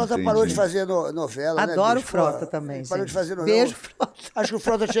 O Frota Entendi. parou de fazer novela, né? Adoro o bicho? Frota Pô, também, ele Parou gente. de fazer novela. Beijo, Frota. Acho que o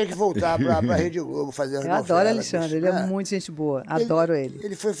Frota tinha que voltar pra Rede Globo fazer as Eu novelas. adoro Alexandre, bicho, ele é né? muito gente boa. Adoro ele.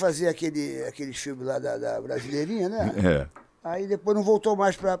 Ele foi fazer aqueles filmes lá da Brasileirinha, né? É. Aí depois não voltou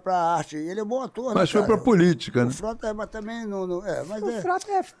mais pra arte. Ele é bom ator, Mas né, foi cara? pra política, O né? Frota, mas também não mas O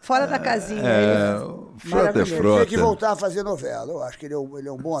Frota é fora da casinha. O Frota é Maravilhoso. Ele tinha que Frota. voltar a fazer novela. Eu acho que ele é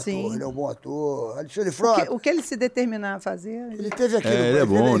um bom ator. Sim. Ele é um bom ator. Alexandre O Frota. que ele se determinar a fazer... Ele teve aqui ele é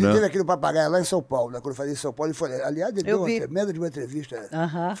bom, ele né? teve aqui no Papagaio, lá em São Paulo, né? Quando eu fazia em São Paulo, ele foi. Aliás, ele Eu deu uma vi. tremenda de uma entrevista.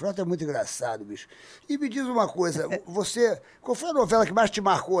 Aham. O Frota é muito engraçado, bicho. E me diz uma coisa, qual foi a novela que mais te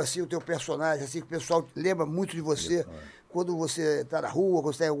marcou, assim, o teu personagem, assim, que o pessoal lembra muito de você? Quando você está na rua,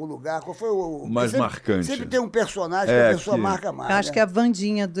 quando você está em algum lugar, qual foi o Mais sempre, marcante. Sempre tem um personagem É, que a pessoa que- marca mais. Eu acho né? que é a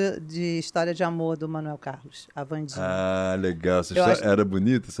Vandinha de História de Amor do Manuel Carlos. A Vandinha. Ah, legal. Essa Eu história- acho- Era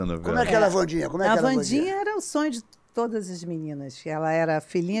bonita essa novela. Como é que era a Vandinha? Como é que A era a Vandinha era o sonho de todas as meninas. Ela era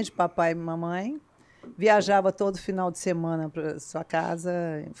filhinha de papai e mamãe, viajava todo final de semana para sua casa,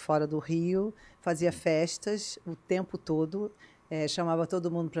 fora do Rio, fazia festas o tempo todo, chamava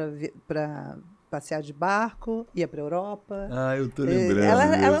todo mundo para passear de barco, ia para a Europa. Ah, eu tô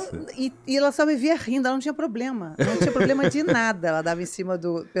lembrando disso. E ela só vivia rindo, ela não tinha problema. Não tinha problema de nada. Ela dava em cima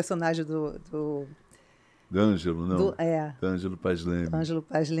do personagem do D'Ângelo, não. D'Ângelo Paz Leme. Ângelo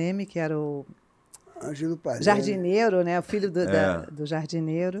Paz Leme, que era o Ângelo Paz. jardineiro, né? O filho do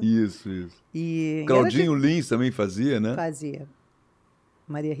jardineiro. Isso. E Claudinho Lins também fazia, né? fazia.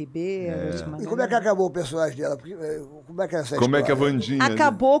 Maria Ribeiro. tinha uma E como é que galera. acabou o personagem dela? Porque, como é que é essa Como é que a história? Vandinha... né?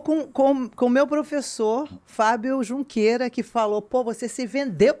 Acabou com o meu professor, Fábio Junqueira, que falou, pô, você se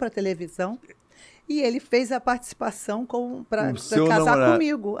vendeu para televisão. E ele fez a participação para O seu casar namorado.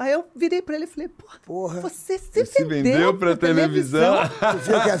 comigo. Aí eu virei para ele e falei, Porra. você se Se vendeu pra televisão. Tu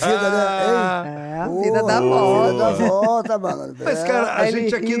viu que a vida, né? Hein? É, a vida dá Vida volta. dá volta, mano. Mas, cara, a Aí ele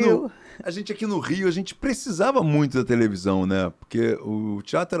gente aqui riu. no Rio, a gente precisava muito da televisão, né? Porque o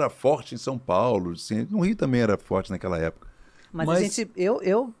teatro era forte em São Paulo, assim, no Rio também era forte naquela época. Mas a gente,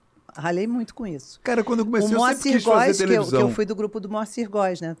 eu ralei muito com isso. Cara, quando eu comecei, O eu sempre Moacir quis fazer Góes, que televisão. eu fui do grupo do Moacir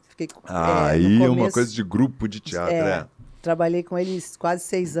Góes, né? Fiquei, Aí no é uma começo, coisa de grupo de teatro, né? Trabalhei com eles quase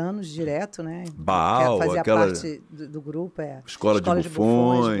 6 anos direto, né? Baal, Que fazia aquela- parte do grupo, Escola de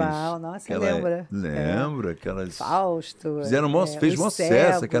Bufões. Baal, nossa, aquela- lembra? Lembro, aquelas... Fausto. Fez Os maior Cegos.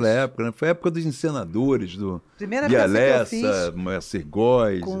 sucesso naquela época, né? Foi a época dos encenadores, do Primeira peça que eu Bialessa, fiz Moacir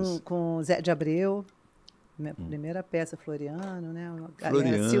Góes. com Zé de Abreu. Minha primeira peça, Floriano, né? Uma galera,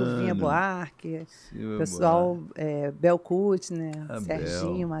 Floriano. Silvinha Buarque, Silvia pessoal, Bel Kutner, A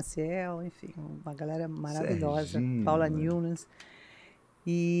Serginho, Bel. Maciel, enfim, uma galera maravilhosa. Serginho, Paula né? Newlands.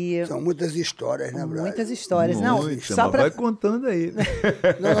 E São muitas histórias, né, Brasil? muitas histórias. Não, Muita, só mas para vai contando aí.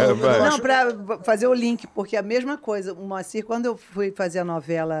 Não, não, para fazer o link, porque a mesma coisa, o Moacir, quando eu fui fazer a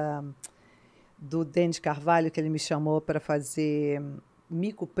novela do Denis Carvalho, que ele me chamou para fazer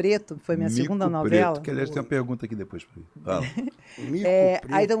Mico Preto, foi minha segunda Mico novela. Preto, que aliás tem uma pergunta aqui depois pra ele. Fala. Mico Aí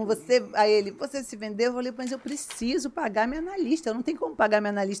preto. então você se vendeu, eu falei, mas eu preciso pagar minha analista, eu não tenho como pagar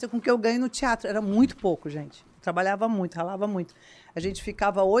minha analista com o que eu ganho no teatro. Era muito pouco, gente. Trabalhava muito, ralava muito. A gente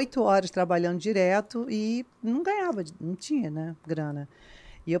ficava 8 horas trabalhando direto e não ganhava, não tinha, né, grana.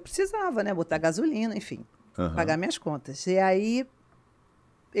 E eu precisava, né, botar gasolina, enfim, pagar minhas contas. E aí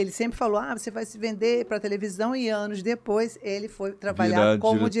ele sempre falou, você vai se vender para televisão, e anos depois ele foi trabalhar Virar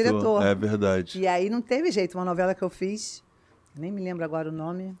como diretor. É verdade. E aí não teve jeito, uma novela que eu fiz, nem me lembro agora o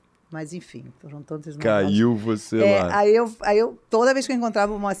nome, mas enfim, foram todas novelas. Caiu você lá. Aí eu, toda vez que eu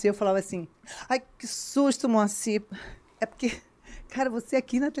encontrava o Moacir, eu falava assim, ai, que susto, Moacir. É porque, cara, você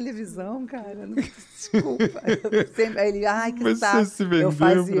aqui na televisão, cara, não, desculpa. Aí ele, ai, que Você saco. se vendeu Eu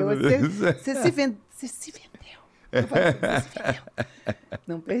fazia, pra você se vendeu. Você se vendeu. Eu fazia, você se vendeu.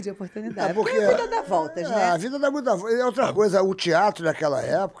 Não perdi a oportunidade. Porque a vida dá voltas, né? A vida dá muita volta. E outra coisa, o teatro naquela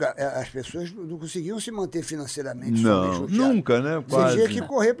época, as pessoas não conseguiam se manter financeiramente. Não, somente no teatro. nunca, né? Você Quase. tinha que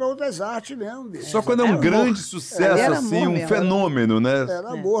correr para outras artes mesmo, bicho. Só quando é um Era grande amor. sucesso, Era assim, amor um mesmo. fenômeno, né? Era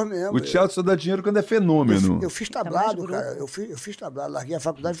amor mesmo. O teatro só dá dinheiro quando é fenômeno. Eu fiz mais tablado, bruto. cara. Eu fiz tablado. Larguei a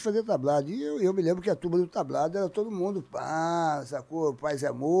faculdade de fazer tablado. E eu me lembro que a turma do tablado era todo mundo, sacou? Paz e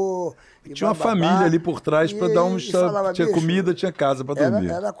amor. E Tinha uma bababá. família ali por trás para dar um... E falava, Tinha bicho, comida, tinha casa para dormir.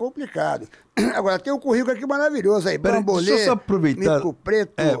 Era complicado. Agora, tem um currículo aqui maravilhoso aí. Peraí, Bambolê, deixa eu só aproveitar. Mico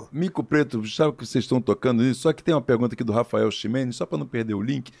Preto. Mico Preto, sabe que vocês estão tocando nisso? Só que tem uma pergunta aqui do Rafael Ximenes, só para não perder o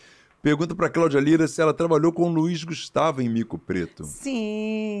link. Pergunta para Cláudia Lira se ela trabalhou com o Luiz Gustavo em Mico Preto.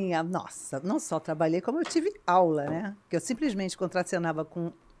 Sim, nossa, não só trabalhei, como eu tive aula, né? Que eu simplesmente contracenava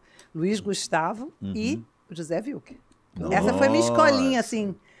com Luiz Gustavo e José Wilker. Essa foi minha escolinha,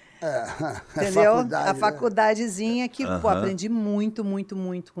 assim, entendeu? A né? faculdadezinha que, pô, aprendi muito, muito,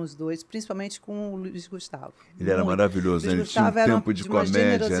 muito com os dois, principalmente com o Luiz Gustavo. Ele era Muito. maravilhoso, né? Luiz Ele tinha um Gustavo era tempo de uma comédia,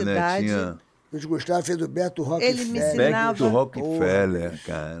 né? generosidade. Tinha Luiz Gustavo fez o Beto Rockefeller. Ele me ensinava- Beck do Rockefeller,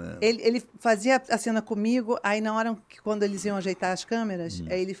 cara. Ele fazia a cena comigo, aí na hora que quando eles iam ajeitar as câmeras,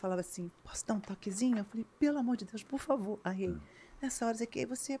 aí ele falava assim, posso dar um toquezinho? Eu falei, pelo amor de Deus, por favor. Aí, nessa hora,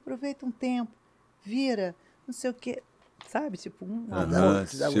 você aproveita um tempo, vira, não sei o quê, sabe? Tipo, amor.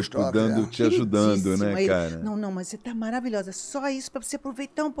 te dá Tipo, gostosa, dando, né? te ajudando, Queridíssimo. né, Aí ele, cara? não, mas você tá maravilhosa, só isso para você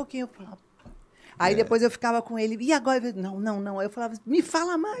aproveitar um pouquinho. Eu falava, aí depois eu ficava com ele, e agora? Não. Aí eu falava, me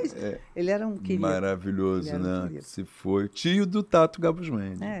fala mais. Ele era um querido. Maravilhoso, Ele era um né? querido. Se foi. Tio do Tato Gabos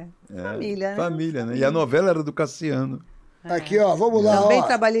Mendes. Família, né? Família, né? E a novela era do Cassiano. Aqui, ó, vamos lá. Também ó.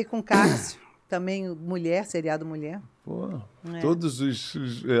 trabalhei com Cássio, também Mulher, seriado Mulher. Pô, todos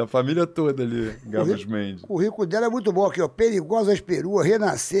a família toda ali, Gabos Mendes. O currículo dela é muito bom aqui, ó. Perigosas Perua,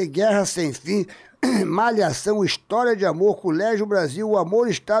 Renascer, Guerra Sem Fim, Malhação, História de Amor, Colégio Brasil, O Amor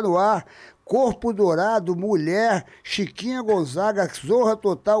Está no Ar, Corpo Dourado, Mulher, Chiquinha Gonzaga, Zorra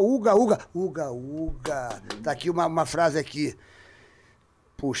Total, Uga Uga. Uga Uga. Tá aqui uma frase aqui.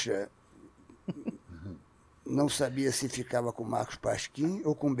 Puxa, não sabia se ficava com Marcos Pasquim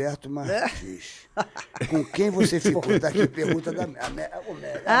ou com Humberto Martins. Com quem você ficou? Tá aqui, pergunta da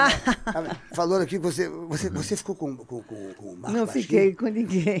falando aqui que você ficou com o Marcos Não Pasquim? fiquei com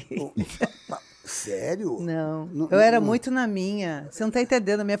ninguém. Sério? Não. Eu era muito na minha. Você não tá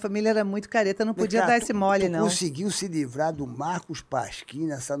entendendo, minha família era muito careta, eu não podia dar esse mole, tu não. conseguiu se livrar do Marcos Pasquim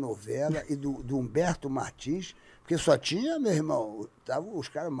nessa novela e do Humberto Martins, porque só tinha, meu irmão, tava os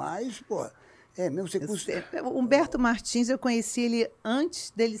caras mais, pô. É mesmo, você conseguiu. O Humberto Martins, eu conheci ele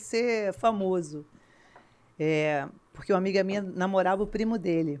antes dele ser famoso. Porque uma amiga minha namorava o primo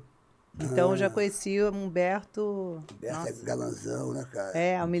dele. Então eu já conheci o Humberto. Humberto é galanzão, né, cara?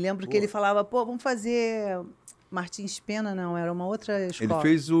 Eu me lembro que ele falava, pô, vamos fazer Martins Pena, não, era uma outra escola. Ele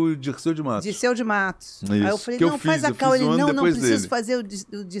fez o Dirceu de Matos. Dirceu de Matos. Isso, Aí eu falei, que eu não, faz fiz, a eu Cal. fiz Ele, um ano não depois preciso dele. fazer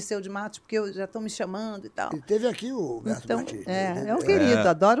o Dirceu de Matos, porque já estão me chamando e tal. Ele teve aqui o Humberto Então, Martins. é um querido,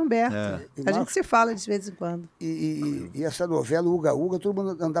 adoro Humberto. E A Marcos- gente se fala de vez em quando. E essa novela, Uga Uga, todo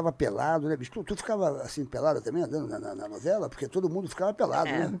mundo andava pelado, né, bicho? Tu ficava assim, pelado também, andando na novela? Porque todo mundo ficava pelado,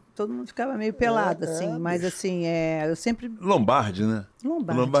 né? Todo mundo ficava meio pelado, assim, mas bicho. assim, eu sempre... Lombardi, né?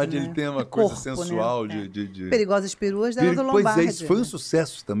 Lombardi, ele né? tem uma O coisa corpo, sensual né? de... Perigosas Peruas era do Pois Lombardi. é, isso foi um né?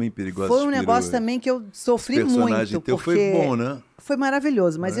 sucesso também, Perigosas Foi um Peruas. negócio também que eu sofri Esse personagem muito, teu porque... foi bom, né? Foi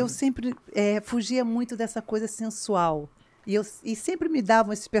maravilhoso, mas eu sempre fugia muito dessa coisa sensual. E sempre me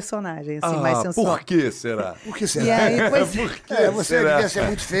davam esses personagens, assim, mais sensual. Por que será? Por que E será? aí, pois, Você será? devia ser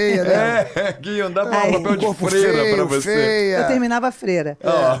muito feia, né? Que iam dar Ai, papel de Corpo freira feio, pra você. feia. eu terminava a freira.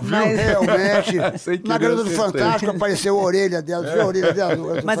 Mas, Realmente. Sem Na querer Garota do acertei. Fantástico apareceu a orelha dela. Viu a orelha dela? no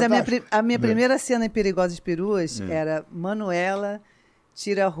Garota do mas Fantástico? a minha primeira cena em Perigosas Peruas era Manuela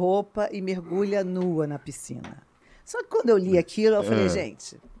tira a roupa e mergulha nua na piscina. Só que quando eu li aquilo, eu falei,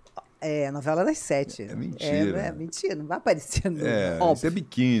 gente, é novela das 7. É mentira. É mentira, não vai aparecer nua. Isso é Óbvio.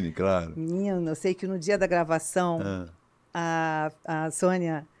 biquíni, claro. Menino, eu sei que no dia da gravação, a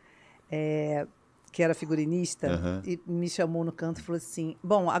Sônia, que era figurinista, e me chamou no canto e falou assim,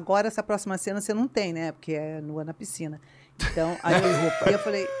 bom, agora essa próxima cena você não tem, né? Porque é nua na piscina. Então, aí eu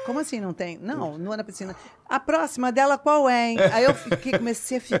falei, como assim não tem? Não, nua na piscina. A próxima dela qual é, hein? Aí eu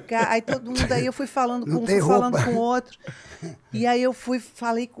comecei a ficar, aí todo mundo, aí eu fui falando com um, fui falando com outro. E aí eu fui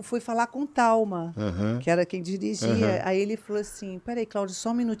falar com o Talma, que era quem dirigia. Aí ele falou assim, peraí, Cláudio,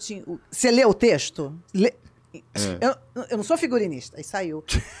 só um minutinho. Você leu o texto? Eu não sou figurinista. Aí saiu.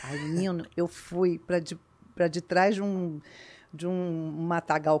 Aí, menino, eu fui para de trás de um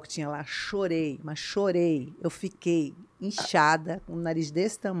matagal que tinha lá. Chorei, mas chorei. Eu fiquei inchada, com o nariz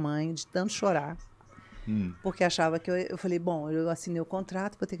desse tamanho, de tanto chorar. Porque achava que eu falei, bom, eu assinei o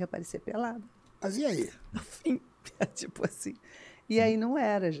contrato, vou ter que aparecer pelada. Mas e aí? Enfim, tipo assim. E aí não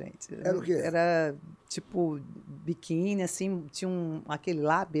era, gente. Era o quê? Era, tipo, biquíni, assim, tinha aquele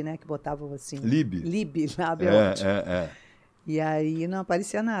lab, né, que botavam assim. Lib, lab é ótimo. é. E aí não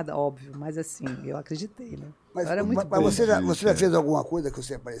aparecia nada, óbvio, mas assim, eu acreditei, né? Mas, Eu era muito mas você boa. já fez alguma coisa que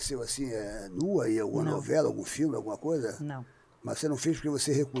você apareceu assim, nua, em alguma novela, algum filme, alguma coisa? Não. Mas você não fez porque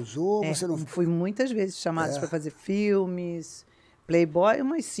você recusou? Você não... Fui muitas vezes chamadas para fazer filmes, Playboy,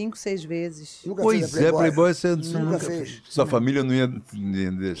 umas 5, 6 vezes. Nunca Pois fez a é, Playboy, você Nunca fez. sua família não ia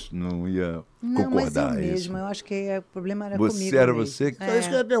Não, mas concordar eu a isso. mesma, eu acho que o problema era Você comigo era mesmo. você que- Então, isso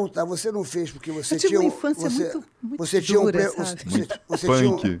que eu ia perguntar. Você não fez porque você Eu tive tinha uma infância muito você tinha dura, você, sabe? você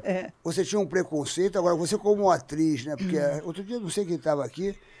Punk. tinha, você tinha um preconceito. Agora, você como atriz, né? Porque outro dia, não sei quem estava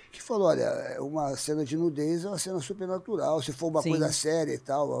aqui, que falou, olha, uma cena de nudez é uma cena supernatural. Se for uma Sim. coisa séria e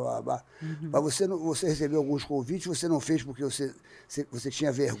tal, blá, blá, blá. Mas você recebeu alguns convites, você não fez porque você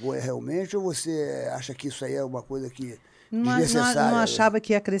tinha vergonha realmente, ou você acha que isso aí é uma coisa que desnecessária? Não achava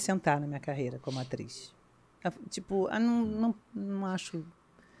que ia acrescentar na minha carreira como atriz. Tipo, não acho...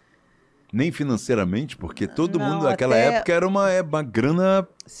 Nem financeiramente, porque todo Não, mundo naquela até- época era uma grana.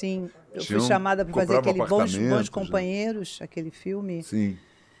 Sim, eu Tinha fui chamada para fazer comprava aquele Bons apartamentos, Companheiros, aquele filme. Sim.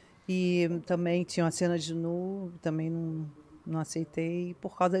 E também tinha uma cena de nu, também não aceitei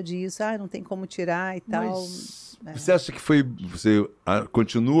por causa disso. Não tem como tirar e tal. Mas você acha que foi. Você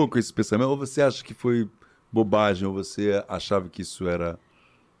continua com esse pensamento? Ou você acha que foi bobagem? Ou você achava que isso era.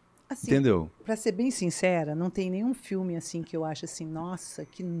 Assim, Entendeu? Pra ser bem sincera, não tem nenhum filme assim que eu acho assim, nossa,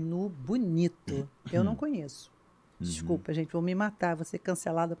 que nu bonito. Eu não conheço. Desculpa, gente, vou me matar, vou ser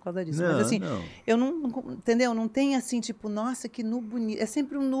cancelada por causa disso. Não, Mas assim, não. eu não, entendeu? Não tem assim, tipo, nossa, que nu bonito. É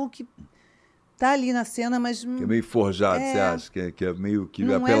sempre um nu que tá ali na cena, mas Que é meio forjado, É. você acha? Que é meio que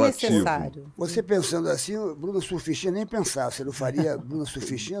não é apelativo. necessário. Você pensando assim, Bruna Surfistinha nem pensava, você não faria Bruna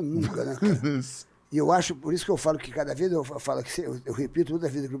Surfistinha nunca, né, cara? E eu acho, por isso que eu falo que cada vez eu falo que eu repito toda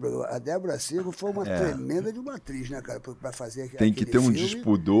vez aqui no programa, a Débora Seco foi uma tremenda de uma atriz, né, cara, para fazer aquele Tem que ter um filme,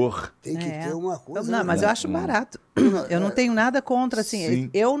 despudor. Tem que ter uma coisa. Não, mas eu acho barato. Eu não tenho nada contra, assim. Sim.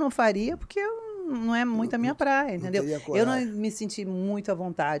 Eu não faria porque não é muito a minha praia, entendeu? teria Eu não coragem. me senti muito à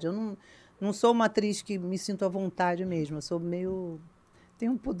vontade. Eu não sou uma atriz que me sinto à vontade mesmo. Eu sou meio...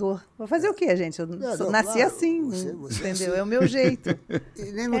 Tenho um pudor. Vou fazer o quê, gente? Eu nasci claro, assim, você entendeu? assim. É o meu jeito.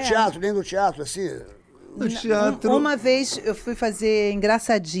 E nem no teatro, assim. No teatro. Uma vez eu fui fazer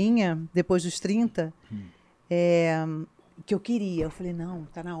Engraçadinha, depois dos 30, que eu queria. Eu falei, não,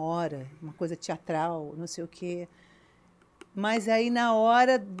 tá na hora. Uma coisa teatral, não sei o quê. Mas aí, na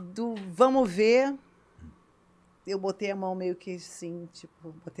hora do vamos ver, eu botei a mão meio que assim,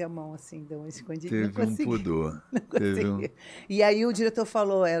 tipo, botei a mão assim, deu uma escondidinha. Teve um pudor. Não Teve um... consegui. E aí o diretor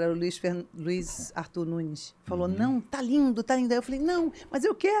falou, era o Luiz Arthur Nunes, falou, não, tá lindo, tá lindo. Aí eu falei, não, mas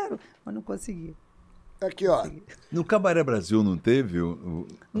eu quero. Mas não consegui. Aqui, ó. No Cabaré Brasil não teve?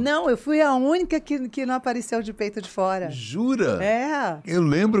 Não, eu fui a única que não apareceu de peito de fora. Jura? É. Eu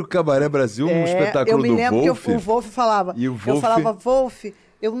lembro que o Cabaré Brasil, um espetáculo eu me do lembro Wolf. que o Wolf falava. E o Eu Wolf- falava, Wolf,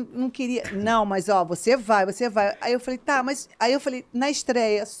 eu não queria. Não, mas ó, você vai. Aí eu falei, tá, mas. Aí eu falei, na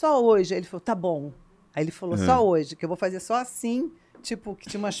estreia, só hoje. Aí ele falou, tá bom. Aí ele falou, só hoje, que eu vou fazer só assim, tipo, que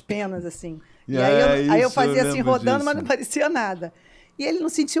tinha umas penas assim. E aí eu isso, fazia eu assim, lembro rodando, disso. mas não parecia nada. E ele não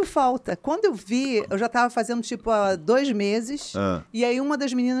sentiu falta. Quando eu vi, eu já estava fazendo, tipo, há 2 meses. Ah. E aí uma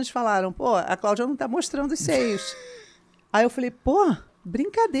das meninas falaram, pô, a Cláudia não está mostrando os seios. Aí eu falei, pô,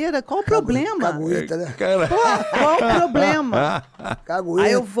 brincadeira, qual o problema? Cagueta, né? Cara, Pô, qual o problema? Cagueta.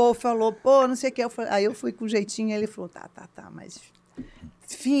 Aí o vô falou, pô, não sei o que. Aí eu fui com jeitinho, ele falou, tá, mas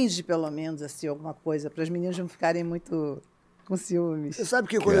finge pelo menos assim alguma coisa, para as meninas não ficarem muito com ciúmes. Você sabe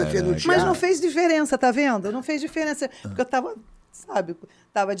que quando eu entrei no teatro... Mas não fez diferença, tá vendo? Não fez diferença, porque eu tava, sabe,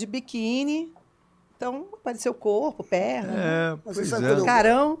 tava de biquíni, então apareceu corpo, perna, Você pois sabe é. quando eu-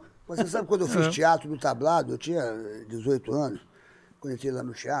 carão. Você sabe quando eu fiz teatro no Tablado, eu tinha 18 anos, quando eu entrei lá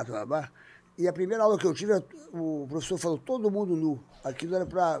no teatro, na Barra, e a primeira aula que eu tive, o professor falou, todo mundo nu. Aquilo era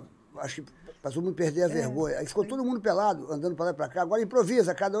para, acho que, para todo mundo perder a vergonha. Aí ficou todo mundo pelado, andando para lá e para cá. Agora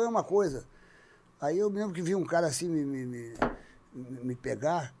improvisa, cada um é uma coisa. Aí eu me lembro que vi um cara assim me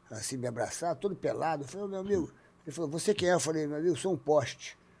pegar, assim, me abraçar, todo pelado. Eu falei, meu amigo, ele falou, você quem é? Eu falei, meu amigo, sou um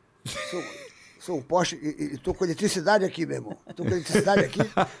poste. Sou um poste e tô com eletricidade aqui, meu irmão. Tô com eletricidade aqui.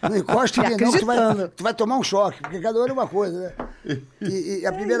 Não encoste em mim, não, que tu vai tomar um choque, porque cada um é uma coisa, né? E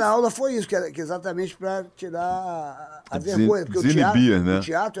a primeira aula foi isso, que era exatamente para tirar a vergonha. Porque desinibir, né?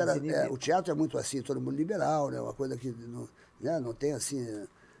 o teatro é muito assim, todo mundo liberal, né? Uma coisa que não tem assim.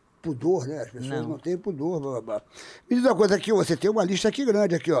 Pudor, né? As pessoas não têm pudor. Blá, blá, blá. Me diz uma coisa aqui, você tem uma lista aqui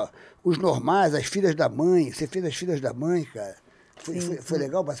grande aqui, ó. Os normais, as filhas da mãe. Você fez as filhas da mãe, cara. Foi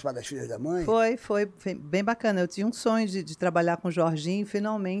legal participar das filhas da mãe? Foi bem bacana. Eu tinha um sonho de trabalhar com o Jorginho,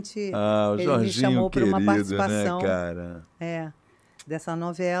 finalmente o ele Jorginho me chamou para uma querido, participação. né, cara? Dessa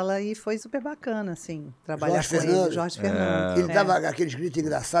novela e foi super bacana, assim, trabalhar Jorge com Fernando. ele, Jorge Fernando. Ele dava aqueles gritos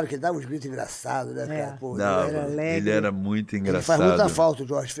engraçados, que ele dava uns gritos engraçados, né, cara? Pô, Não, era alegre. ele era muito ele engraçado. faz muita falta, o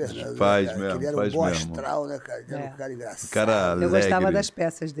Jorge Fernando. Faz né, cara? mesmo, Ele era faz um bom mesmo. astral, né, cara? Ele era um cara engraçado. Cara Eu alegre. gostava das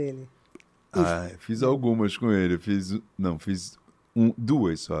peças dele. Fiz algumas com ele. Fiz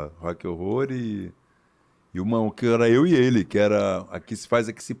duas só. Rock Horror e uma que era eu e ele, que era Aqui se faz,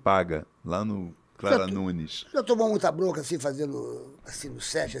 aqui se paga, lá no Clara Nunes. Já tomou muita bronca, assim, fazendo, assim, no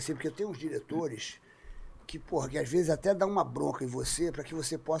set, assim, porque tem uns diretores que, porra, que às vezes até dá uma bronca em você para que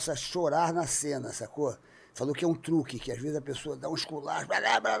você possa chorar na cena, sacou? Falou que é um truque, que às vezes a pessoa dá um esculacho,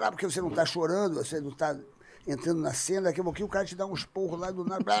 porque você não tá chorando, você não tá entrando na cena, daqui a pouquinho o cara te dá um esporro lá do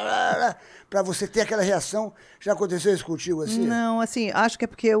nada, para você ter aquela reação. Já aconteceu isso contigo, assim? Não, assim, acho que é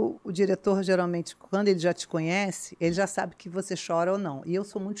porque o diretor, geralmente, quando ele já te conhece, ele já sabe que você chora ou não. E eu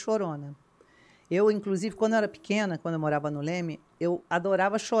sou muito chorona. Eu, inclusive, quando eu era pequena, quando eu morava no Leme, eu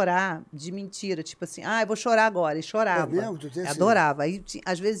adorava chorar de mentira. Tipo assim, eu vou chorar agora. E chorava. É mesmo? Tu tem esse- Adorava. Aí,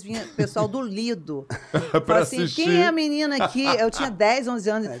 às vezes, vinha o pessoal do Lido. Pra Falava assim, assistir. quem é a menina aqui? Eu tinha 10, 11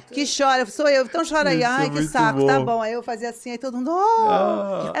 anos. Que chora. Sou eu. Então chora aí. Isso é Ai, que muito saco. bom. Tá bom. Aí eu fazia assim. Aí todo mundo...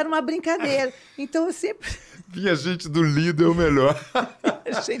 Oh! Era uma brincadeira. Então, eu sempre... Vinha gente do Lido, é o melhor.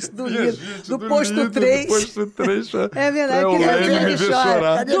 Gente do Vinha Lido. gente Do posto 3. Do posto 3. É verdade, Pra aquele Helene menino me que ver chora.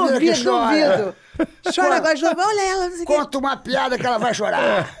 chorar. Cadê a menina que chora? Duvido. Chora agora de novo. Olha ela, não sei o quê. Conta uma piada que ela vai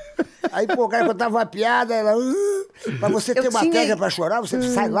chorar. Aí, pô, o cara contava uma piada, ela... Mas você tem uma tinha- técnica pra chorar? Você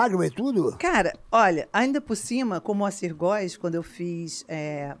sai lágrima e tudo? Cara, olha, ainda por cima, como o Moacir Góes, quando eu fiz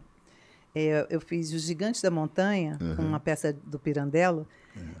Os Gigantes da Montanha, uma peça do Pirandello,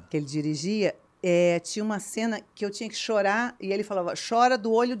 que ele dirigia, tinha uma cena que eu tinha que chorar, e ele falava, chora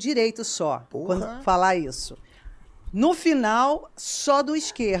do olho direito só, Porra. quando falar isso. No final, só do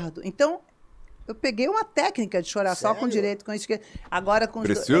esquerdo. Então, eu peguei uma técnica de chorar só com o Sério? direito, com o esquerdo. Agora com os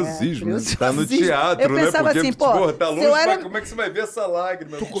Preciosismo, né? preciosismo. Tá no teatro, Eu pensava né? Porque, assim, pô, tá se longe, eu era- como é que você vai ver essa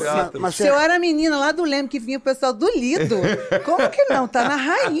lágrima no teatro? Mas Se eu era menina lá do Leme, que vinha o pessoal do Lido, como que não? Tá na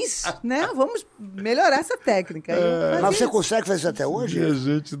raiz, né? Vamos melhorar essa técnica. Eu Mas fazia você isso. consegue fazer isso até hoje? Vinha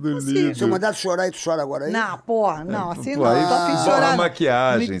gente do Se eu Lido. mandar tu chorar e tu chora agora aí? Não, porra, não, assim Pô, não. aí Tô a fim de borra chorar. a não.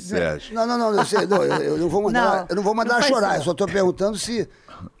 maquiagem, Me- Sérgio. Não, eu sei, não, eu não vou mandar, Não, eu não vou mandar não ela faz chorar. isso. Eu só estou perguntando se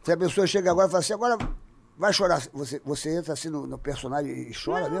a pessoa chega agora e fala assim, agora vai chorar. Você entra assim no personagem e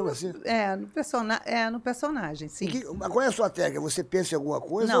chora mesmo assim? No personagem, sim. Mas qual é a sua técnica? Você pensa em alguma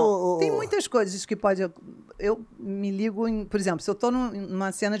coisa? Não, ou... tem muitas coisas que pode... Eu me ligo em... Por exemplo, se eu estou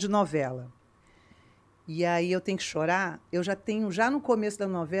numa cena de novela e aí eu tenho que chorar, eu já no começo da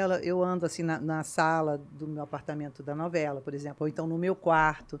novela, eu ando assim na sala do meu apartamento da novela, por exemplo, ou então no meu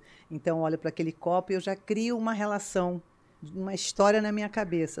quarto. Então, eu olho para aquele copo e eu já crio uma relação, uma história na minha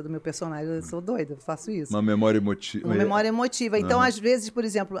cabeça do meu personagem. Eu sou doida, eu faço isso. Uma memória emotiva. Uma memória emotiva. Então, às vezes, por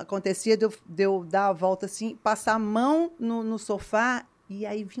exemplo, acontecia de eu dar a volta assim, passar a mão no sofá e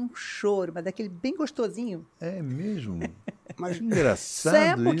aí vinha um choro, mas daquele bem gostosinho. É mesmo? Mas Que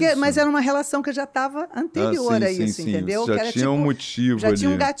engraçado Porque, isso. mas era uma relação que já estava anterior sim, a sim, isso, sim. entendeu? Já Que era, tinha um motivo já tinha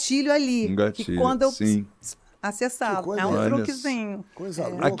um ali. gatilho ali. Um gatilho, que quando eu sim. acessava. Que coisa- É um Olha truquezinho. coisa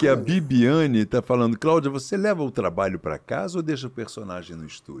louca. Aqui, a né? Bibiane está falando, Cláudia, você leva o trabalho para casa ou deixa o personagem no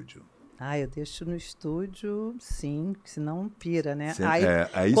estúdio? Eu deixo no estúdio, sim, senão pira, né? Sim,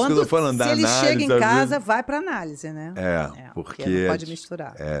 é isso que eu tô falando, da se ele análise, chega em às casa, vezes- vai pra análise, né? porque não pode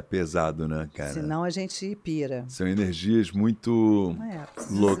misturar. É pesado, né, cara? Senão a gente pira. São energias muito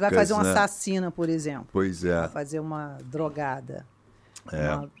Você loucas, vai fazer uma né? assassina, por exemplo. Pois é. Vai fazer uma drogada.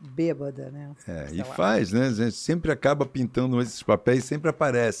 Uma bêbada, né? Sei E lá. faz, né? A gente sempre acaba pintando esses papéis, sempre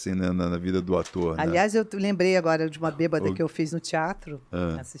aparecem, né, na vida do ator. Né? Aliás, eu lembrei agora de uma bêbada que eu fiz no teatro.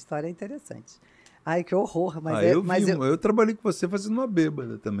 Essa história é interessante. Ai, que horror. Eu trabalhei com você fazendo uma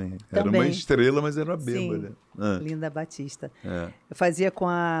bêbada também. Era uma Também. estrela, mas era uma bêbada. Sim, Linda Batista. Eu fazia com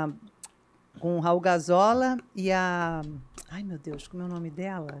o Raul Gazola e a... Ai, meu Deus, como é o nome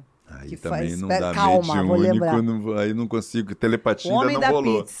dela? Aí que também faz... não dá Calma, vou lembrar. mediúnico, aí não consigo, telepatia O Homem ainda da não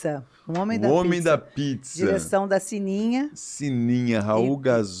rolou. Pizza. O O Homem da Pizza. Direção da Sininha. Sininha, Raul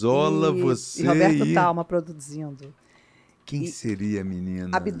Gazola, você e Roberto Talma produzindo. Quem seria a menina?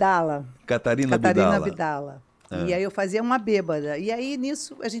 Abdala. Catarina Abdala. E aí eu fazia uma bêbada. E aí,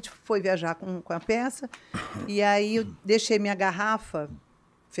 nisso, a gente foi viajar com a peça. E aí eu deixei minha garrafa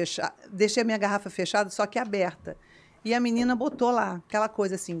fechada, só que aberta. E a menina botou lá, aquela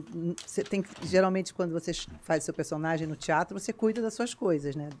coisa assim, geralmente quando você faz seu personagem no teatro, você cuida das suas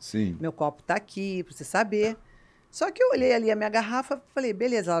coisas, né? Sim. Meu copo tá aqui, pra você saber. Só que eu olhei ali a minha garrafa, falei,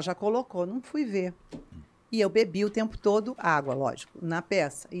 beleza, ela já colocou, não fui ver. E eu bebi o tempo todo água, lógico, na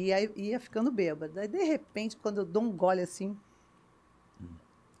peça. E aí ia ficando bêbada. Daí, de repente, quando eu dou um gole assim,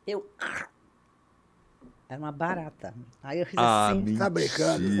 era uma barata. Aí eu fiz assim. Tá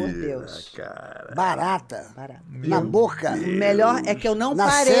brincando? Por Deus. Cara. Barata. Barata. Na boca. O melhor é que eu não Na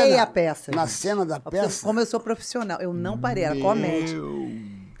parei cena- a peça. Na gente. cena da peça. Como eu sou profissional, eu não parei, era comédia.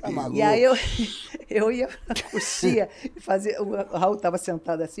 Tá maluco. E aí eu ia pra coxia e fazia. O Raul estava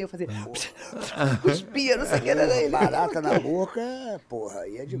sentado assim, eu fazia. Cuspia, não sei o que era ele. Barata na boca, porra,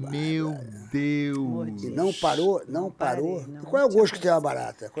 aí é demais. Meu Deus. E não parou, não parei, parou. não. E qual é o gosto que tem uma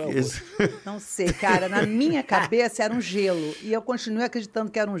barata? Qual é o gosto? Não sei, cara, na minha cabeça era um gelo. E eu continuei acreditando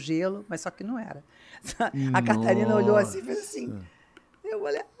que era um gelo, mas só que não era. A Catarina olhou assim e fez assim. Eu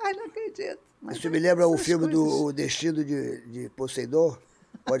olhei, ai, não acredito. Mas Isso me lembra o essas filme do coisas. O Destino de Poseidon.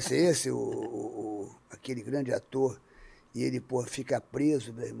 Pode ser esse, aquele grande ator. E ele, pô, fica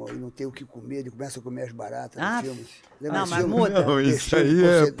preso, meu irmão, e não tem o que comer, ele começa a comer as baratas no filme. Lembra não, desse mas filme? muda. Não, isso Destino aí de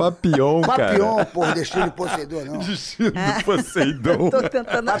é Poseidon. Papillon, cara. Papillon, porra, Destino de Poseidon, não. Destino do Poseidon. Tô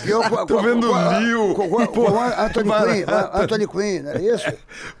tentando Papillon achar. Tô vendo Lil. com Anthony Quinn, não é isso?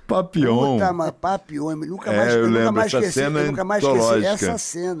 Papillon. Puta, mas Papillon, nunca É, mais, eu nunca lembro, mais essa esqueci, cena eu nunca mais esqueci antológica. essa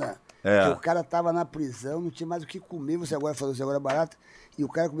cena. É. Que o cara tava na prisão, não tinha mais o que comer, você agora falou, você agora é barato, e o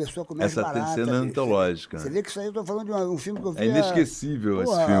cara começou a comer Essa as baratas. cena bicho. antológica. Você vê que isso aí eu tô falando de um filme que eu vi É inesquecível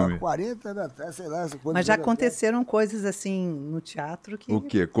esse filme. 40 anos atrás, sei lá. Mas já aconteceram coisas assim no teatro que, O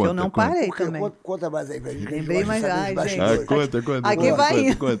quê? que Conta, eu não conta. parei também. Conta mais aí pra gente. Lembrei, mas, ai, gente. Ah, conta. Aqui vai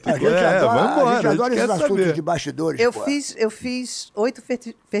indo. A gente vambora, adora a gente esses quer assuntos saber. de bastidores, Eu pô. fiz 8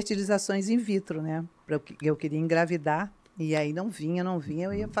 fertilizações in vitro, né? Eu queria engravidar. E aí não vinha,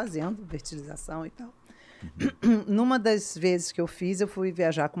 eu ia fazendo fertilização e tal. Numa das vezes que eu fiz, eu fui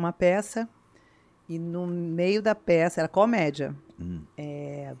viajar com uma peça. E no meio da peça, era comédia.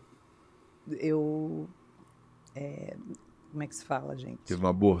 Como é que se fala, gente? Teve um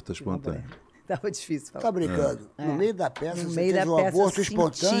aborto espontâneo. Tava difícil falar. Tá brincando. No meio da peça, No você meio teve da um peça, aborto eu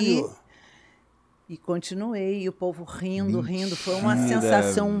espontâneo? senti. E continuei, e o povo rindo. Foi uma Mentira,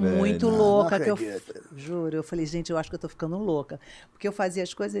 sensação muito velho. louca. Não Que eu acredito. juro, eu falei, gente, eu acho que eu tô ficando louca. Porque eu fazia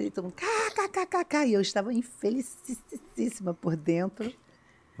as coisas e todo mundo, e eu estava infelicíssima por dentro.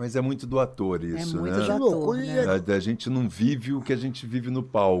 Mas é muito do ator isso, muito né? do ator, loucura, né? A gente não vive o que a gente vive no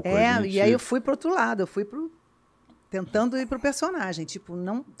palco. a gente... E aí eu fui pro outro lado, tentando ir pro personagem. Tipo,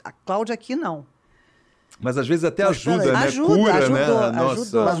 não, a Cláudia aqui não. Mas às vezes até Mas ajuda, peraí. né? Ajuda, Cura, ajudou, né? Nossa.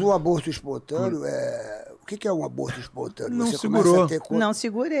 ajudou. Mas o aborto espontâneo o que é um aborto espontâneo? Não você segurou. começa a ter Não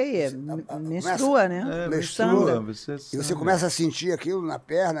segurei, menstrua, né? Menstrua, você E você começa a sentir aquilo na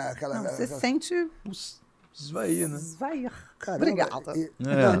perna, aquela... Não, você aquela- sente esvair, né? esvair. Caramba,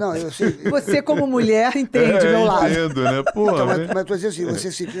 Obrigada. Não, eu sei. Você, como mulher, entende meu lado. Entendo, né? Porra, Mas tô dizendo assim,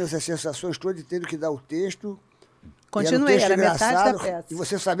 você sentiu essas sensações todas e tendo que dar o texto. Continuei, e era um texto era metade da engraçado, peça. E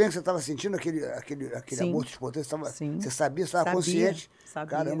você sabendo que você estava sentindo aquele Sim. aborto espontâneo, Sim. você sabia, você estava Sabia, consciente.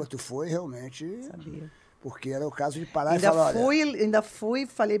 sabia. Caramba, tu foi realmente... Sabia. Porque era o caso de parar e falar, olha... Ainda fui,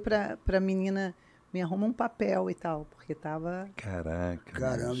 falei pra menina, me arruma um papel e tal, porque tava... Caraca.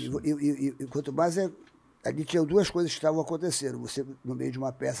 Caramba, bicho. e quanto mais ali tinham duas coisas que estavam acontecendo. Você, no meio de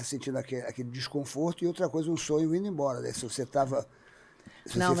uma peça, sentindo aquele desconforto, e outra coisa, um sonho indo embora. Né? Se você estava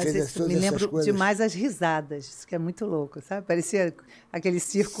Se Não, você mas fez todas me essas lembro coisas- demais as risadas, isso que é muito louco, sabe? Parecia aquele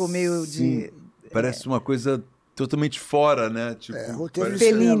circo meio de... Parece uma coisa totalmente fora, né? Tipo, roteiro de parece-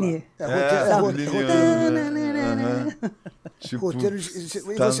 Fellini. Tipo, Roteiro de-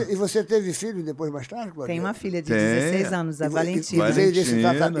 tá- e você teve filho depois, mais tarde, Claudinha? Tem uma filha de Tem. 16 anos, a Valentina. Veio desse,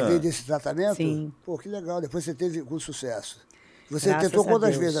 Valentina. veio desse tratamento? Sim. Pô, que legal. Depois você teve com sucesso. Você Graças tentou a quantas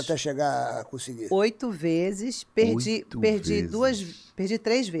Deus. vezes até chegar a conseguir? 8 vezes, perdi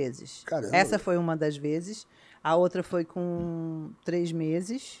 3 vezes. Caramba. Essa foi uma das vezes, a outra foi com 3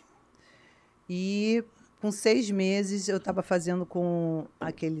 meses e com 6 meses eu estava fazendo com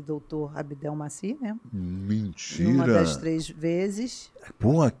aquele doutor Abdel Maci, né? Mentira. Numa das 3 vezes.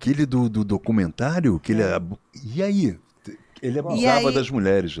 Pô, aquele do documentário, que ele... E aí? Ele abusava aí- das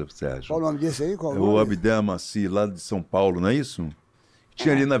mulheres, você acha? Qual o nome desse aí? Qual É o o nome? Abdel Maci, lá de São Paulo, não é isso?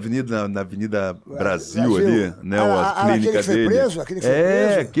 Tinha ali na Avenida Brasil, ali, né? A aquele clínica que foi dele. preso? Aquele que foi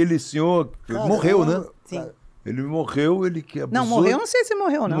preso? Aquele senhor que Caramba. morreu, né? Sim. Ele morreu, ele que abusou. Não, morreu, não sei se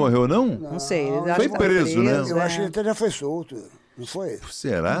morreu, não. Não morreu, não? Não sei. eu Foi acho que tá preso, né? Eu acho que ele é. até já foi solto. Não foi?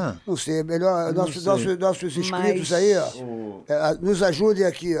 Será? Não sei, é melhor nossos inscritos Mas- aí, ó, nos ajudem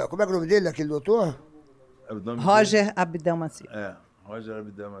aqui, ó. Como é que é o nome dele, aquele doutor? É o nome dele? Roger Abdel Maci. Roger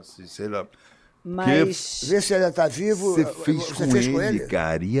Abdel Maci, sei lá. Mas... Vê se ele está vivo. Você fez Você com fez ele, com ele?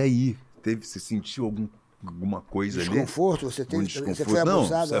 cara, e aí? Você sentiu alguma coisa ali? Desconforto? Você teve, Um você desconforto? foi Não,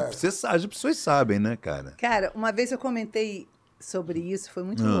 abusado? você sabe, as pessoas sabem, né, cara? Cara, uma vez eu comentei sobre isso, foi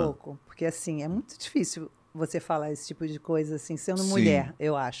muito louco. Porque, assim, é muito difícil você falar esse tipo de coisa, assim, sendo Sim. mulher,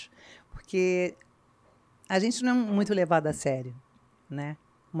 eu acho. Porque a gente não é muito levado a sério, né?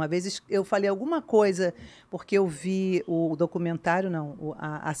 Uma vez eu falei alguma coisa, porque eu vi o documentário, não,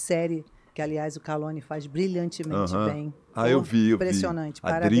 a série, que, aliás, o Calone faz brilhantemente bem. Eu vi. Impressionante. A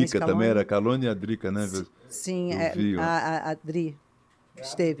Parabéns, Drica Calone. também, era a Calone e a Drica, né? Sim, Eu vi, ó. a Dri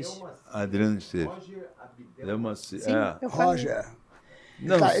Esteves. A Adriana Esteves. Sim, eu falei. Roger.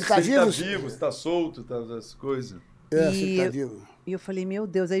 Não, Ele tá se vivo? tá vivo, se tá solto, tá as coisas. Você E está eu- vivo. E eu falei, meu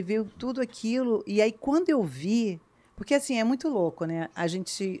Deus, aí veio tudo aquilo. E aí, quando eu vi... Porque, assim, é muito louco, né?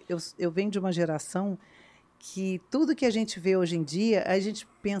 Eu venho de uma geração que tudo que a gente vê hoje em dia, a gente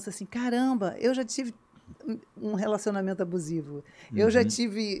pensa assim, caramba, eu já tive um relacionamento abusivo. Eu já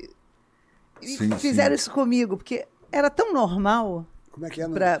tive... E Sim, fizeram sim. isso comigo, porque era tão normal Como é que é?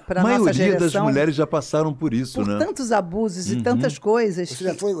 para A a nossa maioria das geração. mulheres já passaram por isso, Por né? tantos abusos e tantas coisas.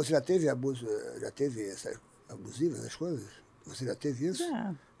 Você já teve abuso, já teve essa abusiva, essas coisas? Você já teve isso?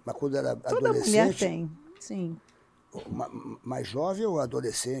 Já. Mas quando era Toda adolescente? mulher tem, sim. Mais jovem ou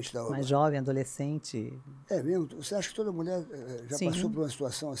adolescente? Mais jovem, adolescente. É mesmo? Você acha que toda mulher já Sim. passou por uma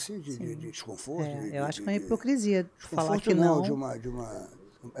situação assim de desconforto? Eu acho que é uma hipocrisia falar Desconforto que não.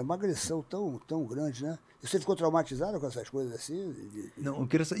 é uma agressão tão grande, né? Você ficou traumatizado com essas coisas assim? Não, eu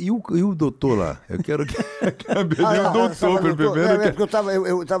queria saber. E o doutor lá? Eu quero que saber Ah, o doutor primeiro. porque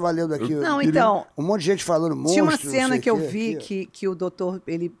eu tava lendo aqui. Não, então, Um monte de gente falando monstro. tinha uma não sei cena o que eu quê, vi aqui. que o doutor,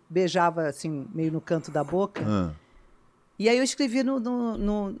 ele beijava, assim, meio no canto da boca. Ah, E aí eu escrevi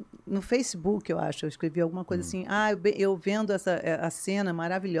no Facebook, eu acho. Eu escrevi alguma coisa assim. Eu vendo a cena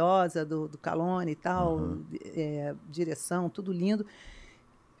maravilhosa do Calone e tal, direção, tudo lindo.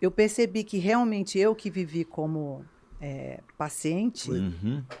 Eu percebi que realmente eu que vivi como paciente,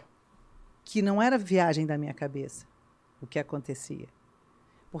 que não era viagem da minha cabeça o que acontecia.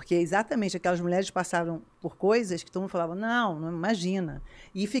 Porque exatamente aquelas mulheres passaram por coisas que todo mundo falava, não imagina.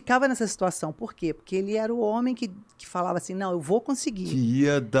 E ficava nessa situação. Por quê? Porque ele era o homem que falava assim, não, eu vou conseguir. que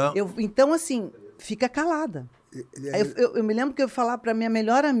ia dar. Então, assim, fica calada. Aí eu me lembro que eu ia falar para minha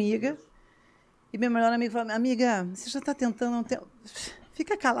melhor amiga, e minha melhor amiga falava, amiga, você já está tentando... Não tem...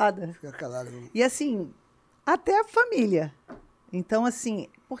 Fica calada. Fica calado. E assim, até a família. Então, assim,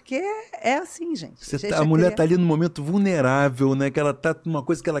 porque é assim, gente. A mulher tá ali num momento vulnerável, né? Que ela tá numa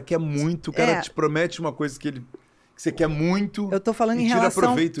coisa que ela quer muito, o cara te promete uma coisa que você quer muito. Eu tô falando e em tira relação,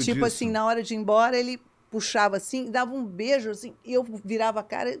 proveito tipo disso. assim, na hora de ir embora, ele puxava assim, dava um beijo, assim, e eu virava a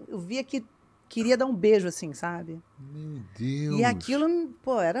cara, eu via que queria dar um beijo, assim, sabe? Meu Deus. E aquilo,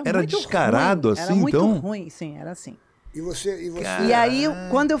 pô, era Era muito descarado, ruim. assim, Era muito então? ruim, sim, era assim. E você... E aí,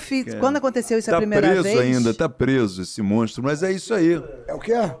 quando aconteceu isso a primeira preso vez... ainda, tá preso esse monstro, mas é isso aí. É o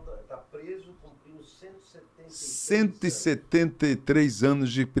quê? Tá preso, cumprindo 173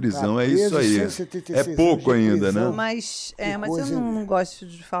 anos de prisão, Tá é isso preso, aí. 176 É pouco anos de ainda, prisão. né? Mas eu coisa, hein? não gosto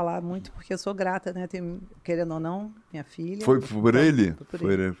de falar muito, porque eu sou grata, né? Querendo ou não, minha filha. Foi por ele? Foi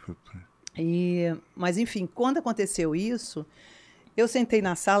por ele. Foi por ele. Mas, enfim, quando aconteceu isso, eu sentei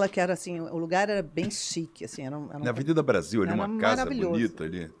na sala, que era assim, o lugar era bem chique, assim, era Na Avenida Brasil, ali, era uma casa maravilhoso. bonita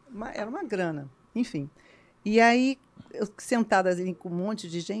ali. Era uma grana, enfim. E aí, eu sentada ali com um monte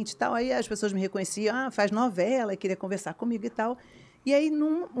de gente e tal, aí as pessoas me reconheciam, faz novela, queria conversar comigo e tal. E aí,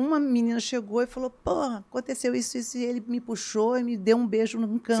 uma menina chegou e falou, pô, aconteceu isso, e ele me puxou e me deu um beijo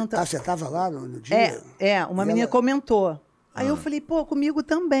no canto. Você estava lá no dia? Uma menina comentou. Aí eu falei, pô, comigo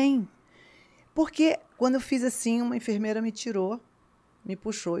também. Porque quando eu fiz assim, uma enfermeira me tirou, me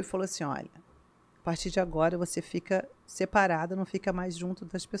puxou e falou assim, olha, a partir de agora você fica separada, não fica mais junto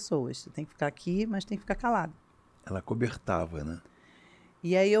das pessoas. Você tem que ficar aqui, mas tem que ficar calada. Ela cobertava, né?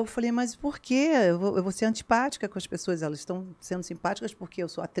 E aí eu falei, mas por quê? Eu vou ser antipática com as pessoas. Elas estão sendo simpáticas porque eu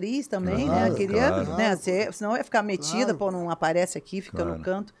sou atriz também, né? Eu queria, né? Senão eu ia ficar metida, pô, não aparece aqui, fica no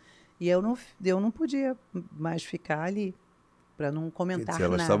canto. E eu não podia mais ficar ali, para não comentar nada.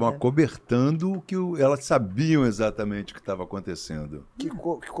 Elas estavam acobertando o que elas sabiam exatamente o que estava acontecendo. Que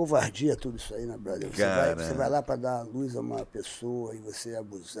covardia tudo isso aí, né, brother? Você vai lá para dar luz a uma pessoa e você é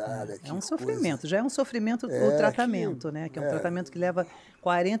abusada. É um sofrimento, já é um sofrimento o tratamento, né? Que é um tratamento que leva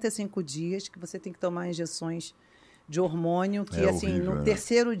 45 dias, que você tem que tomar injeções de hormônio, que assim, horrível, no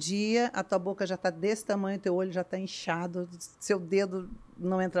terceiro dia, a tua boca já está desse tamanho, teu olho já está inchado, seu dedo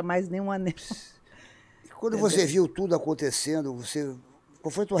não entra mais nenhum anel. Quando você viu tudo acontecendo,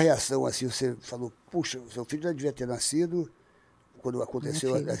 qual foi a tua reação? Assim, você falou, puxa, seu filho já devia ter nascido, quando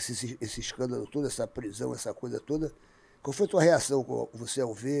aconteceu esse escândalo todo, essa prisão, essa coisa toda. Qual foi a tua reação você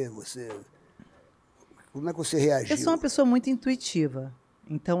ao ver? Como é que você reagiu? Eu sou uma pessoa muito intuitiva.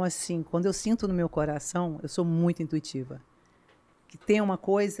 Então, assim, quando eu sinto no meu coração, eu sou muito intuitiva. Que tem uma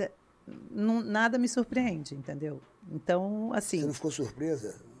coisa, nada me surpreende, entendeu? Então, assim... Você não ficou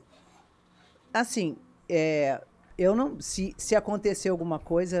surpresa? Assim... eu não, se aconteceu alguma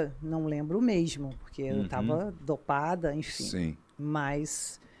coisa, não lembro mesmo, porque eu estava dopada, enfim. Sim.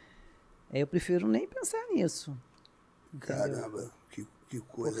 Mas eu prefiro nem pensar nisso. Entendeu? Caramba, que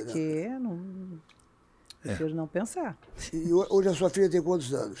coisa, porque né? Prefiro não pensar. E hoje a sua filha tem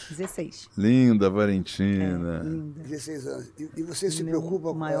quantos anos? 16. Linda, Valentina. Linda. 16 anos. E você se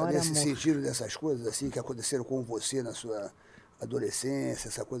preocupa nesse sentido dessas coisas assim que aconteceram com você na sua adolescência,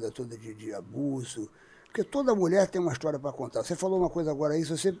 essa coisa toda de abuso? Porque toda mulher tem uma história para contar. Você falou uma coisa agora aí, se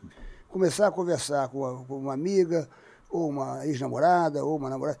você começar a conversar com uma amiga, ou uma ex-namorada, ou uma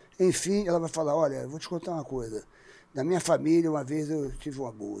namorada, enfim, ela vai falar, olha, eu vou te contar uma coisa. Na minha família, uma vez eu tive um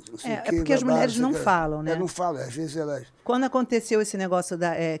abuso. Não sei porque as mulheres não falam, né? Não falam, às vezes elas... Quando aconteceu esse negócio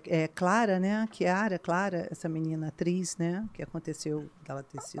da Clara, né? Clara, essa menina atriz, né? Que aconteceu dela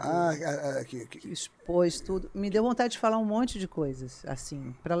ter sido... que expôs tudo. Me deu vontade de falar um monte de coisas,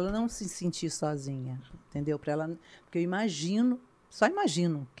 assim, para ela não se sentir sozinha, entendeu? Porque eu só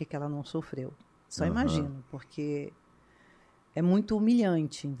imagino o que ela não sofreu. Só imagino, porque é muito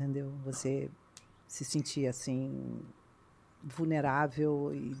humilhante, entendeu? Você se sentir assim,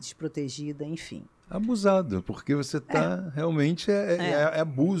 vulnerável e desprotegida, enfim. Abusado, porque você está realmente é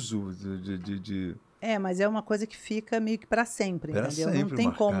abuso de... mas é uma coisa que fica meio que para sempre, entendeu? Sempre não tem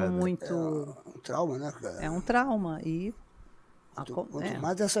marcada. como muito... É um trauma, né, cara? É um trauma e... Quanto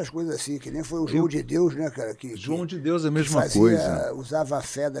mais dessas coisas assim, que nem foi o João de Deus, né, cara? João de Deus é a mesma coisa. Usava a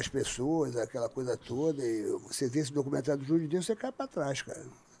fé das pessoas, aquela coisa toda, e você vê esse documentário do João de Deus, você cai para trás, cara.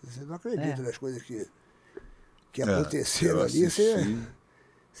 Você não acredita nas coisas que aconteceram ali.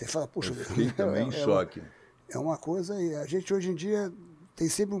 Você fala, puxa... Eu fiquei também em choque. É uma coisa... E a gente, hoje em dia, tem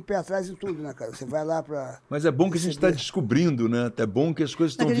sempre um pé atrás em tudo, né, cara? Você vai lá para... Mas é bom que a gente está descobrindo, né? É bom que as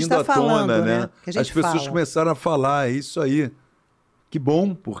coisas estão vindo à falando, tona, né? As pessoas começaram a falar, é isso aí. Que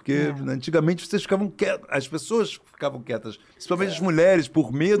bom, porque antigamente vocês ficavam quietos, as pessoas ficavam quietas, principalmente as mulheres,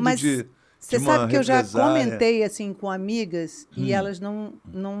 por medo de... Você sabe que eu já comentei assim com amigas e elas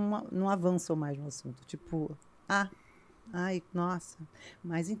não avançam mais no assunto. Tipo, ai, nossa.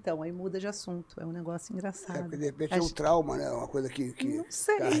 Mas então, aí muda de assunto. É um negócio engraçado. Porque de repente é um trauma, né? Uma coisa que não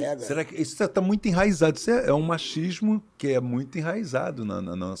sei. Carrega. Será que isso está muito enraizado? Isso é um machismo que é muito enraizado na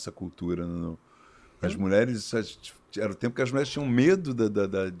nossa cultura. As mulheres... Era o tempo que as mulheres tinham medo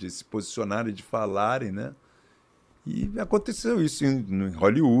de se posicionarem, de falarem, né? E aconteceu isso em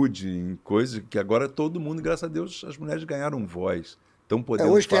Hollywood, em coisas que agora todo mundo, graças a Deus, as mulheres ganharam voz. Estão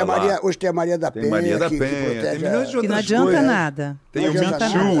podendo hoje falar. Hoje tem a Maria da Penha. Tem Maria da Penha, tem milhões de outras coisas. Que não adianta nada. Tem o Me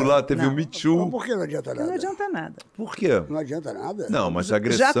Too lá, teve o Me Too. Por que não adianta nada? Não adianta nada. Por quê? Não adianta nada? Não, mas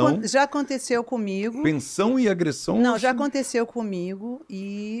agressão... Já aconteceu comigo. Pensão e agressão... Não, já aconteceu comigo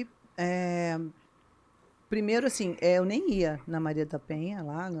e... Primeiro, assim, eu nem ia na Maria da Penha,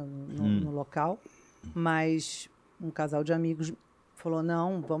 lá no local, mas um casal de amigos falou,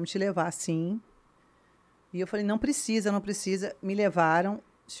 não, vamos te levar sim. E eu falei, não precisa. Me levaram,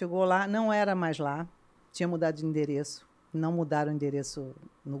 chegou lá, não era mais lá, tinha mudado de endereço, não mudaram o endereço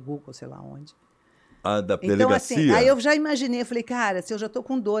no Google, sei lá onde. Da Então, delegacia? assim, aí eu já imaginei, eu falei, cara, se eu já tô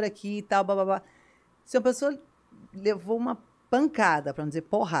com dor aqui e tal, bababá. Se a pessoa levou uma pancada, para não dizer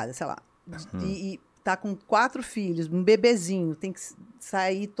porrada, sei lá, e tá com 4 filhos, um bebezinho, tem que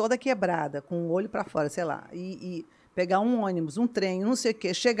sair toda quebrada, com o olho para fora, sei lá, e pegar um ônibus, um trem, não sei o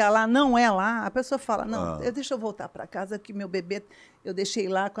quê, chegar lá, não é lá, a pessoa fala, não, deixa eu voltar para casa que meu bebê eu deixei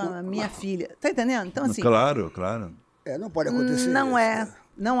lá com a minha filha. Tá entendendo? Então, assim... Claro. Não pode acontecer Não isso, é, né?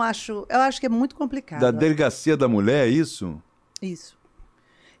 não acho, eu acho que é muito complicado. Da delegacia da mulher, é isso? Isso.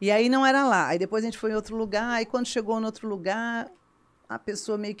 E aí não era lá. Aí depois a gente foi em outro lugar. Aí quando chegou no outro lugar, a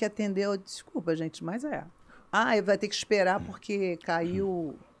pessoa meio que atendeu. Desculpa, gente, mas é. Vai ter que esperar porque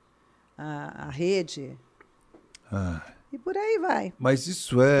caiu a rede. E por aí vai. Mas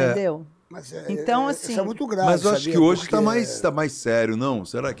isso é... Entendeu? Mas Então, assim... Isso é muito grave, Mas eu acho sabia? que hoje Porque- está mais sério, não?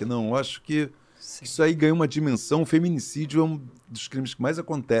 Será que não? Eu acho que isso aí ganha uma dimensão. O feminicídio é um dos crimes que mais Que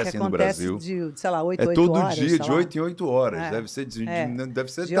acontecem no acontece Brasil. de, sei lá, 8 É todo horas. dia, sei de lá. 8 em 8 horas. É. Deve ser,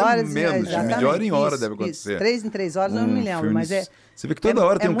 deve ser De até horas, menos, de hora em hora deve acontecer. 3 em 3 horas, eu não me lembro, mas é... Você vê que toda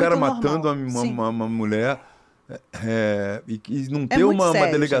hora tem um cara muito matando normal. Sim. uma mulher e não É ter muito uma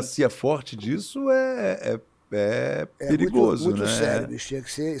sério, delegacia forte disso é perigoso, muito né? sério, bicho.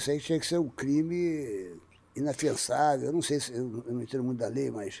 Isso aí tinha que ser um crime inafiançável. Eu não sei se eu não entendo muito da lei,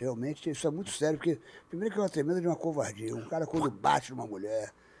 mas realmente isso é muito sério, porque primeiro que é uma tremenda de uma covardia. Um cara quando bate numa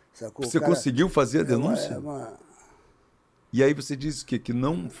mulher, sacou? Você O cara- conseguiu fazer a denúncia? É uma- E aí você disse que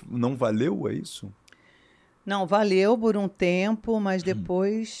não valeu, é isso? Não, valeu por um tempo, mas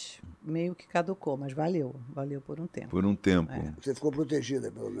depois meio que caducou, mas valeu por um tempo. Por um tempo. Você ficou protegida,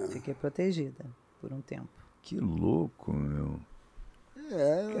 pelo menos. Fiquei protegida por um tempo. Que louco, meu.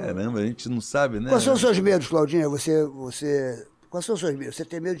 É. Caramba, a gente não sabe, né? Quais são os seus medos, Claudinha? Quais são os seus medos? Você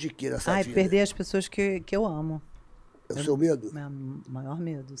tem medo de quê nessa vida? Perder as pessoas que eu amo. É o seu medo? Meu maior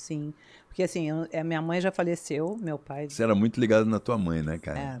medo, sim. Porque assim, minha mãe já faleceu, meu pai... Você era muito ligado na tua mãe, né,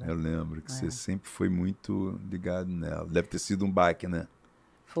 cara? Era. Eu lembro que você sempre foi muito ligado nela. Deve ter sido um baque, né?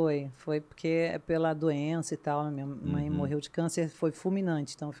 Foi porque é pela doença e tal. Minha mãe morreu de câncer, foi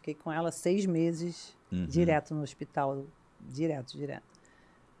fulminante. Então, eu fiquei com ela 6 meses direto no hospital. Direto.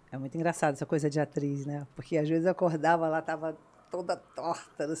 É muito engraçado essa coisa de atriz, né? Porque às vezes eu acordava lá, tava toda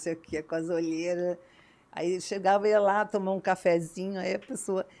torta, não sei o quê, com as olheiras. Aí chegava, ia lá tomar um cafezinho, aí a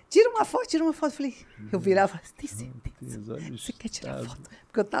pessoa, tira uma foto. Eu falei, eu virava e falava, tem certeza? Olha o Você quer tirar estado. foto?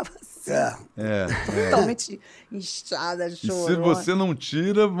 Porque eu tava assim, totalmente inchada, E chorando. se você não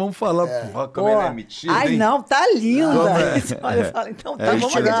tira, vão falar, pô, a Pô, câmera é mentira, ai, hein? não, tá linda. Não, Olha, eu falo, então tá, Tem que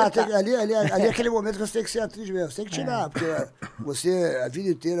vamos tirar, acreditar. ali é aquele momento que você tem que ser atriz mesmo. Você tem que tirar, porque você, a vida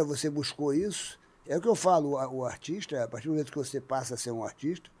inteira você buscou isso. É o que eu falo, o artista, a partir do momento que você passa a ser um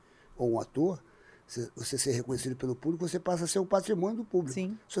artista ou um ator, você ser reconhecido pelo público, você passa a ser um patrimônio do público.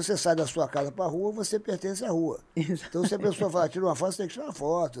 Sim. Se você sai da sua casa para a rua, você pertence à rua. Exatamente. Então, se a pessoa fala, tira uma foto, você tem que tirar uma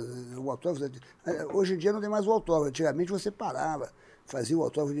foto. O autógrafo, hoje em dia não tem mais o autógrafo. Antigamente você parava, fazia o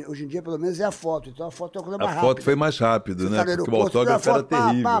autógrafo. Hoje em dia, pelo menos, é a foto. Então, a foto é a coisa mais A rápida. foto foi mais rápido, Você né? tá no Porque o aeroporto, autógrafo tira a era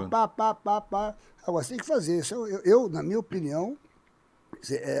foto, terrível. pá. Agora, você tem que fazer isso. Eu, na minha opinião,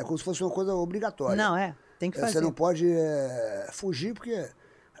 é como se fosse uma coisa obrigatória. Não, tem que fazer. Você não pode fugir, porque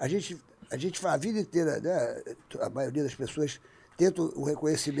a gente faz a vida inteira, né? A maioria das pessoas tenta o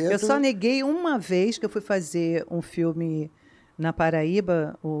reconhecimento. Eu só neguei uma vez que eu fui fazer um filme na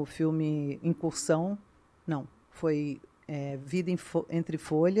Paraíba, o filme Incursão. Não, foi Vida Entre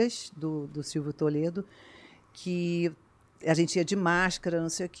Folhas, do Silvio Toledo, que a gente ia de máscara, não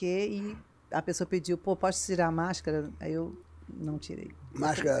sei o quê, e a pessoa pediu, pode tirar a máscara? Aí eu não tirei.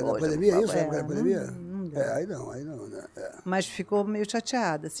 Máscara Eu da falei, pandemia, "Poxa, isso? Na época da pandemia? Não deu." Aí não. Né? Mas ficou meio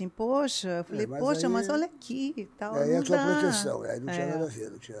chateada, assim, poxa. Eu falei, mas poxa, aí- mas olha aqui e tal. Aí é não a sua dá. proteção, aí não tinha nada a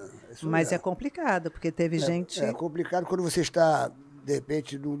ver. Não tinha, isso Mas não é complicado, porque teve gente... É complicado quando você está, de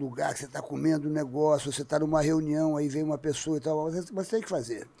repente, num lugar que você está comendo um negócio, você está numa reunião, aí vem uma pessoa e tal, mas você tem que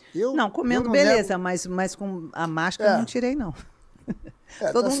fazer. Não, comendo eu não beleza, nego- mas com a máscara eu não tirei, não.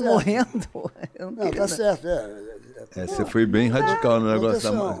 Todo tá mundo certo. morrendo. Eu não Não, queria, tá não. certo. Você foi bem radical no negócio da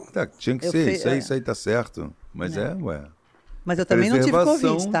proteção. máscara. Tinha que Eu ser, fei- isso aí tá certo. Mas ué. Mas eu também não tive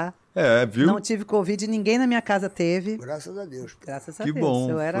Preservação. Covid, tá? Viu? Não tive Covid, ninguém na minha casa teve. Graças a Deus. Graças a Que Deus. bom,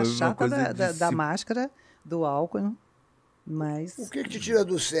 Eu era foi uma chata coisa da máscara, do álcool, mas... O que te tira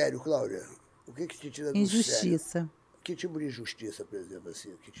do sério, Cláudia? O que te tira do sério? Injustiça. Que tipo de injustiça, por exemplo, assim?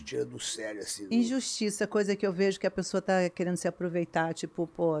 O que te tira do sério, assim? Injustiça, coisa que eu vejo que a pessoa está querendo se aproveitar, tipo,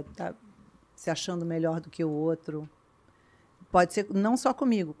 tá se achando melhor do que o outro. Pode ser não só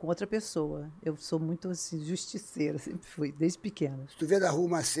comigo, com outra pessoa. Eu sou muito assim, justiceira, sempre fui, desde pequena. Se tu vê na rua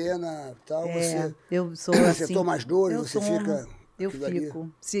uma cena tal, você Eu sou você assim... toma as dores, eu você tomo. fica... Eu aquilo ali.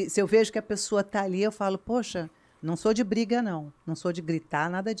 fico. Se eu vejo que a pessoa tá ali, eu falo, poxa, não sou de briga, não. Não sou de gritar,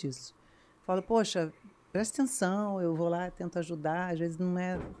 nada disso. Falo, poxa, presta atenção, eu vou lá, tento ajudar. Às vezes não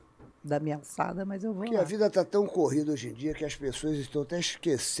é da minha alçada, mas eu vou Porque lá. a vida está tão corrida hoje em dia que as pessoas estão até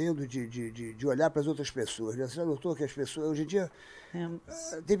esquecendo de olhar para as outras pessoas. Né? Você já notou que as pessoas, hoje em dia,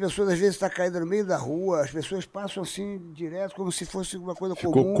 tem pessoas, às vezes, que estão caindo no meio da rua, as pessoas passam assim, direto, como se fosse uma coisa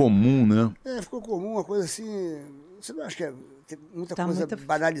comum. Ficou comum, né? Ficou comum, uma coisa assim. Você não acha que tem muita Tá coisa muita-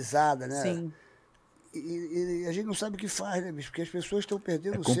 banalizada, né? Sim. E a gente não sabe o que faz, né, bicho? Porque as pessoas estão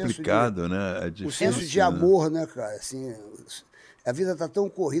perdendo É o senso de. complicado, né? É O difícil, senso de né? amor, né, cara? Assim, a vida está tão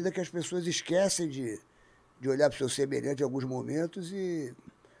corrida que as pessoas esquecem de olhar para o seu semelhante em alguns momentos e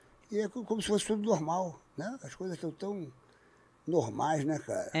é como se fosse tudo normal, né? As coisas estão tão normais, né,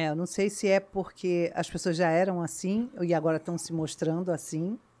 cara? Eu não sei se é porque as pessoas já eram assim e agora estão se mostrando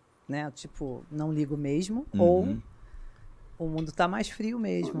assim, né? Tipo, não ligo mesmo, ou o mundo está mais frio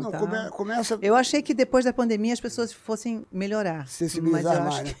mesmo. Não, tá? começa Eu achei que depois da pandemia as pessoas fossem melhorar. a sensibilizar mas eu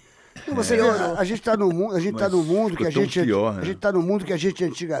mais, acho né? que Não, você vê, a gente está no mundo, Mas no mundo que ficou a tão gente, pior, né? a gente tá no mundo que a gente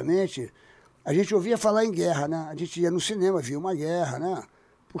antigamente, a gente ouvia falar em guerra, né? A gente ia no cinema, via uma guerra, né?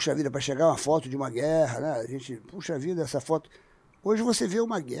 Puxa vida, para chegar uma foto de uma guerra, né? A gente, puxa vida, essa foto. Hoje você vê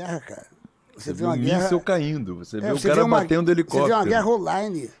uma guerra, cara. Você vê uma um guerra. míssil caindo, você vê o você cara vê uma- batendo helicóptero. Você vê uma guerra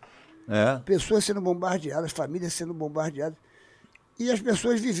online. É. Pessoas sendo bombardeadas, famílias sendo bombardeadas. E as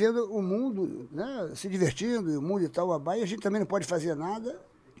pessoas vivendo o mundo, né? Se divertindo, e o mundo e tal, e a gente também não pode fazer nada.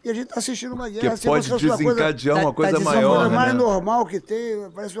 E a gente está assistindo uma guerra. Que pode como se fosse desencadear uma coisa tá uma maior, coisa né? mais normal que tem,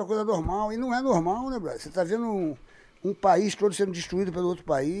 parece uma coisa normal. E não é normal, né, brother? Você está vendo um país todo sendo destruído pelo outro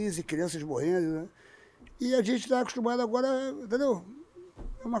país e crianças morrendo, né? E a gente está acostumado agora, entendeu?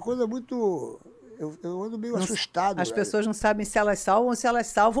 É uma coisa muito. Eu ando meio assustado. as brother. pessoas não sabem se elas salvam ou se elas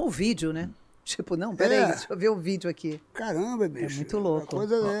salvam o vídeo, né? Tipo, não, peraí, deixa eu ver o vídeo aqui. Caramba, bicho. muito louco. A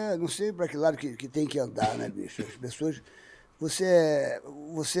coisa não sei para que lado que tem que andar, né, bicho? As pessoas. Você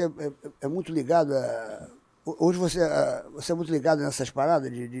é muito ligado a. Hoje você é muito ligado nessas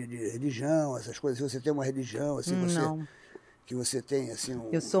paradas de religião, essas coisas. Se você tem uma religião, assim, Não. que você tem, assim,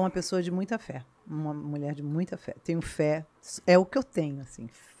 Eu sou uma pessoa de muita fé. Uma mulher de muita fé. Tenho fé. É o que eu tenho, assim.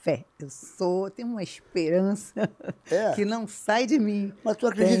 Fé. Tenho uma esperança que não sai de mim. Mas tu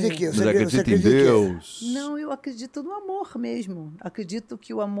acredita em Tenho. quê? Mas acredita em Deus. Não, eu acredito no amor mesmo. Acredito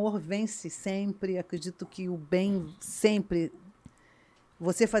que o amor vence sempre. Acredito que o bem sempre.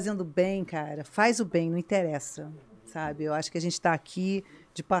 Você fazendo bem, cara, faz o bem, não interessa, sabe? Eu acho que a gente está aqui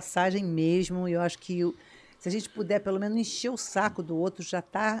de passagem mesmo. E eu acho que se a gente puder pelo menos encher o saco do outro, já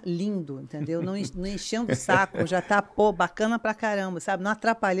tá lindo, entendeu? Não enchendo o saco, já tá, bacana pra caramba, sabe? Não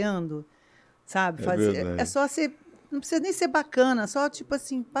atrapalhando, sabe? verdade. É só ser. Não precisa nem ser bacana, só tipo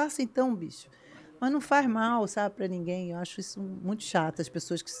assim, passa então, bicho. Mas não faz mal, sabe, pra ninguém. Eu acho isso muito chato, as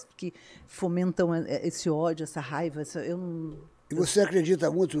pessoas que fomentam esse ódio, essa raiva. Eu não. E você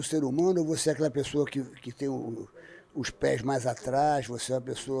acredita muito no ser humano ou você é aquela pessoa que tem os pés mais atrás, você é uma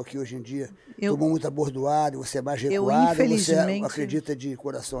pessoa que hoje em dia tomou muita bordoada, você é mais recuada, ou você infelizmente, acredita de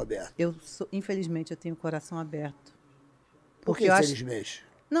coração aberto? Infelizmente, eu tenho o coração aberto. Por que eu infelizmente?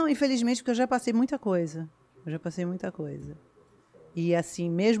 Não, infelizmente, porque eu já passei muita coisa. E assim,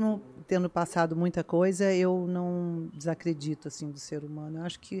 mesmo tendo passado muita coisa, eu não desacredito assim do ser humano. Eu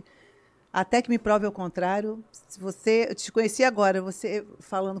acho que até que me prove ao contrário, eu te conheci agora, você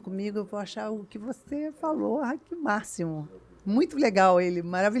falando comigo, eu vou achar o que você falou, que máximo. Muito legal ele,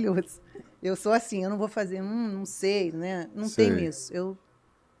 maravilhoso. Eu sou assim, eu não vou fazer, não sei, né? Não Sei. tem isso. Eu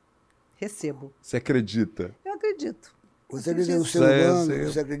recebo. Você acredita? Eu acredito. Você acredita no ser Sei, humano, sei.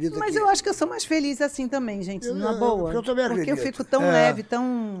 você acredita Mas que... eu acho que eu sou mais feliz assim também, gente, na boa. porque eu também Porque eu acredito. fico tão leve,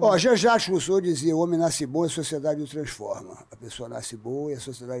 tão... Ó, Jean-Jacques Rousseau dizia, o homem nasce bom e a sociedade o transforma. A pessoa nasce boa e a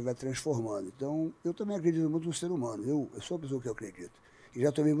sociedade vai transformando. Então, eu também acredito muito no ser humano. Eu sou a pessoa que eu acredito. E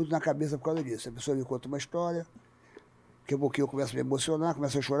já tomei muito na cabeça por causa disso. A pessoa me conta uma história, daqui a pouquinho eu começo a me emocionar,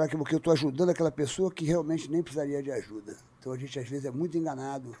 começo a chorar, daqui a pouquinho eu estou ajudando aquela pessoa que realmente nem precisaria de ajuda. Então, a gente, às vezes, é muito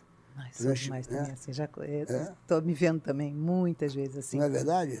enganado. Sou demais também, assim, estou me vendo também, muitas vezes assim. Não é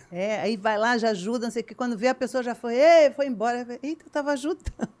verdade? Aí vai lá, já ajuda, não sei o que, quando vê a pessoa já foi embora. Eita, eu estava ajudando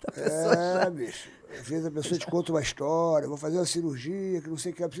a pessoa Bicho. Às vezes a pessoa te conta uma história, vou fazer uma cirurgia, que não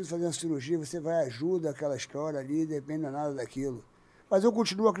sei o que, eu preciso fazer uma cirurgia, você vai ajuda aquela história ali, depende de nada daquilo. Mas eu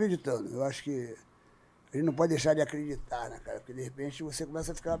continuo acreditando, eu acho que a gente não pode deixar de acreditar, né, cara? Porque de repente você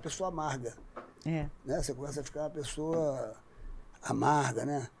começa a ficar uma pessoa amarga. Né? Você começa a ficar uma pessoa amarga,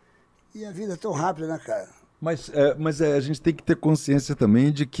 né? E a vida é tão rápida, né, cara? Mas a gente tem que ter consciência também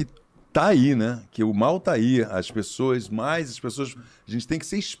de que tá aí, né? Que o mal tá aí. As pessoas, a gente tem que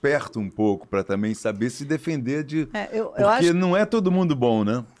ser esperto um pouco para também saber se defender de... Porque não é todo mundo bom,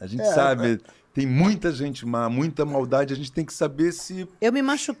 né? A gente sabe... Tem muita gente má, muita maldade, a gente tem que saber se... Eu me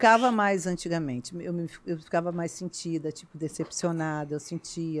machucava mais antigamente, eu ficava mais sentida, tipo, decepcionada, eu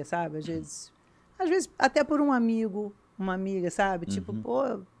sentia, sabe? Às vezes até por um amigo, uma amiga, sabe? Tipo, pô,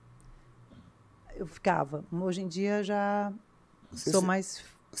 eu ficava. Hoje em dia já sou mais...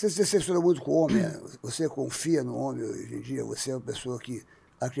 Você se decepciona muito com o homem, você confia no homem hoje em dia, você é uma pessoa que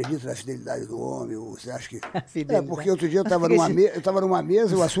acredita na fidelidade do homem, ou você acha que... Porque outro dia eu estava numa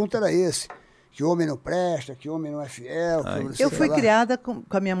mesa e o assunto era esse. Que homem não presta, que homem não é fiel. Eu fui criada com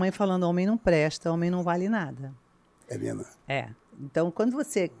a minha mãe falando homem não presta, homem não vale nada. É mesmo? É. Então, quando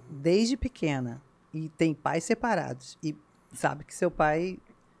você, desde pequena, e tem pais separados, e sabe que seu pai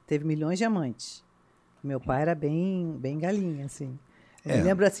teve milhões de amantes. Meu pai era bem galinha, assim. Eu me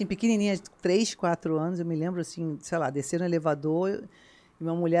lembro, assim, pequenininha, de 3, 4 anos, eu me lembro, assim, sei lá, descer no elevador, e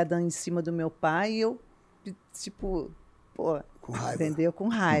uma mulher dando em cima do meu pai, e eu, tipo, pô... Com raiva. Entendeu? Com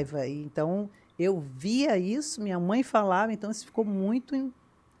raiva. E, então... Eu via isso, minha mãe falava, então isso ficou muito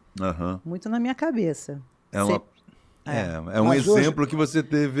na minha cabeça. É um exemplo que você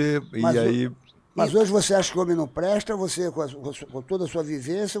teve Mas hoje você acha que o homem não presta? Você, com toda a sua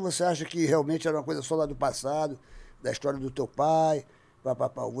vivência, você acha que realmente era uma coisa só lá do passado, da história do teu pai?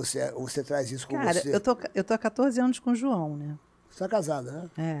 Você traz isso com você? Cara, eu tô há 14 anos com o João, né? Você está casada,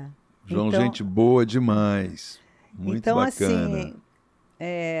 né? João, então, gente boa demais. Muito então, bacana. Assim,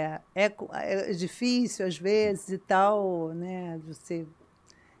 é difícil às vezes e tal, né? Você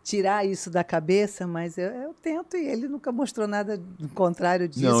tirar isso da cabeça, mas eu tento e ele nunca mostrou nada do contrário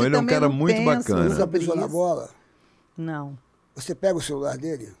disso. Não, ele é um cara muito bacana. Você já pensou na bola? Não. Você pega o celular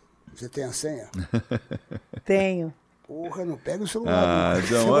dele? Você tem a senha? Tenho. Porra, não pega o celular.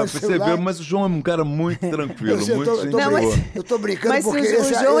 João, você vê, mas o João é um cara muito tranquilo, eu tô brincando mas porque... o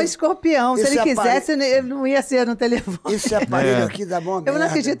João é escorpião. Se ele quisesse, ele não ia ser no telefone. Esse aparelho aqui dá mó merda, eu não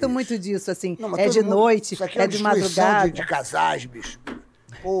acredito muito disso, assim. É de noite, isso aqui é de madrugada. De casais, bicho.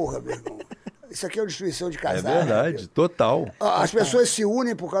 Porra, meu irmão. Isso aqui é uma destruição de casais. É verdade, total. As pessoas se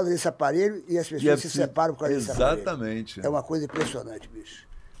unem por causa desse aparelho e as pessoas se separam por causa desse aparelho. Exatamente. É uma coisa impressionante, bicho.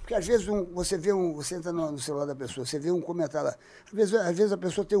 Porque às vezes você entra no celular da pessoa, você vê um comentário lá. Às vezes a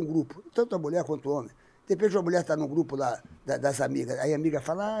pessoa tem um grupo, tanto a mulher quanto o homem. De repente uma mulher está no grupo lá das amigas. Aí a amiga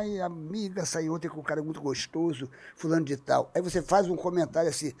fala, ai, amiga, saiu ontem com um cara muito gostoso, fulano de tal. Aí você faz um comentário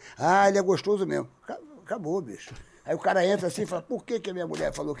assim, ele é gostoso mesmo. Acabou, bicho. Aí o cara entra assim e fala, por que a minha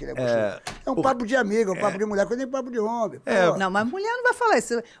mulher falou que ele é gostoso? É um papo de amiga, um papo de mulher, nem papo de homem. Não, mas mulher não vai falar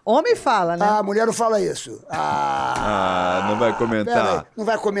isso. Homem fala, né? A mulher não fala isso. Não vai comentar. Aí, não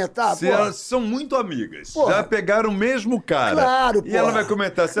vai comentar? Se elas são muito amigas, já pegaram o mesmo cara. Claro, E ela vai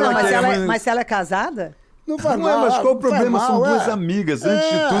comentar. Mas se ela é casada... Não faz mal. Mas qual o problema? São duas amigas. Antes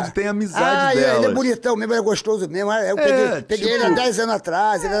de tudo, tem a amizade delas. Ele é bonitão mesmo, ele é gostoso mesmo. Eu peguei ele há 10 anos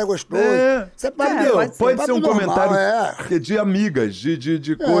atrás, ele era gostoso. Você pode ser um comentário de amigas,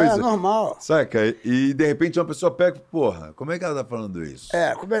 de coisa. É normal. Saca? E de repente uma pessoa pega, porra, como é que ela tá falando isso?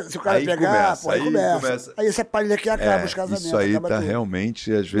 Se o cara aí pegar, começa. Aí essa palha aqui acaba os casamentos. Isso aí tá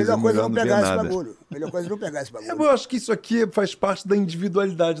realmente, às vezes, melhor não ver nada. Melhor coisa é não pegar esse bagulho. Eu acho que isso aqui faz parte da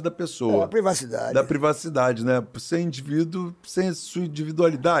individualidade da pessoa. A privacidade. Da privacidade, né? Ser indivíduo sem sua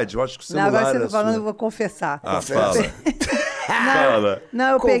individualidade. Eu acho que o celular agora você tá falando, eu vou confessar. Fala.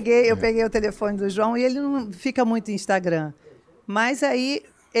 Não, eu peguei o telefone do João e ele não fica muito em Instagram. Mas aí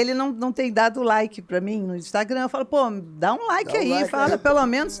ele não tem dado like pra mim no Instagram. Eu falo, pô, dá um like aí, fala, pelo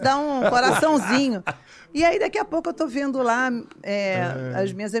menos dá um coraçãozinho. E aí, daqui a pouco, eu tô vendo lá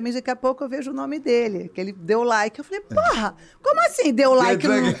as minhas amigas, daqui a pouco eu vejo o nome dele, que ele deu like. Eu falei, porra, como assim deu like?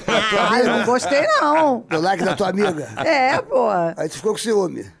 Eu não gostei, não. Deu like da tua amiga? Pô. Aí tu ficou com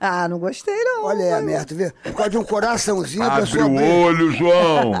ciúme? Não gostei, não. Olha aí a merda, tu vê? Por causa de um coraçãozinho, a pessoa... Abre o olho,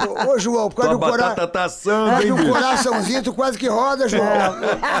 João. Ô, João, por causa de um batata tá assando, hein, um coraçãozinho, tu quase que roda, João.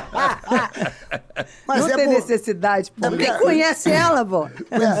 Mas não tem necessidade, pô. Ninguém conhece ela, pô.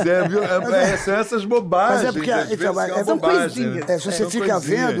 Pois viu? São essas bobagens. Mas é porque são coisinhas. Se você fica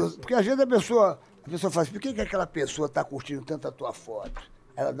vendo, porque às vezes a pessoa fala assim, por que aquela pessoa está curtindo tanto a tua foto?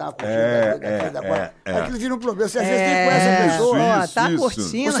 Ela dá uma curtida da foto. Aquilo vira um problema. Você às vezes nem conhece a pessoa. Tá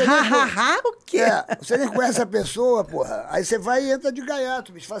curtindo, o quê? Você nem conhece a pessoa, porra. Aí você vai e entra de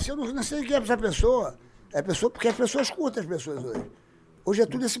gaiato, bicho. Fala assim, eu não sei quem é essa pessoa. Porque as pessoas curtem as pessoas hoje. Hoje é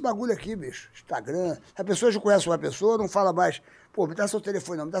tudo esse bagulho aqui, bicho. Instagram. A pessoa já conhece uma pessoa, não fala mais, pô, me dá seu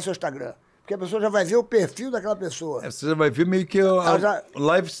telefone, não, me dá seu Instagram. Porque a pessoa já vai ver o perfil daquela pessoa. Você já vai ver meio que o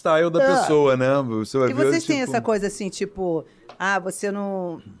lifestyle da É. pessoa, né? Você vai E ver, vocês têm tipo, essa coisa assim, tipo, você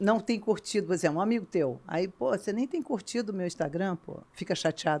não tem curtido, por exemplo, um amigo teu. Aí, pô, você nem tem curtido o meu Instagram, pô. Fica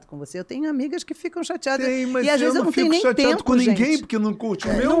chateado com você. Eu tenho amigas que ficam chateadas. Tem, mas e às vezes eu não tenho fico nem chateado tempo, com ninguém, gente. porque não curte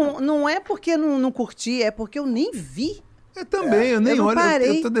o meu. Não é porque não curti, é porque eu nem vi. Eu também, eu nem não olho.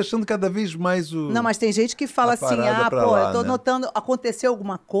 parei. Eu tô deixando cada vez mais o... Não, mas tem gente que fala a assim, parada pra pô, lá, eu tô né? notando, aconteceu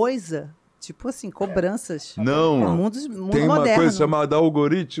alguma coisa, tipo assim, cobranças. Não, É mundo tem uma moderno. coisa chamada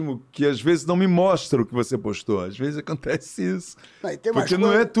algoritmo que às vezes não me mostra o que você postou. Às vezes acontece isso. Não, e tem umas Porque não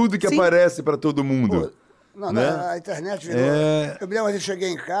coisas- é tudo que Sim. aparece para todo mundo. Pô, não, né? a internet virou. É. Eu me lembro, eu cheguei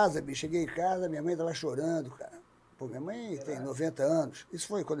em casa, bicho, minha mãe tava chorando, cara. Pô, minha mãe tem 90 anos. Isso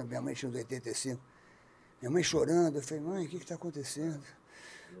foi quando minha mãe tinha uns 85. Minha mãe chorando, eu falei, mãe, o que está acontecendo?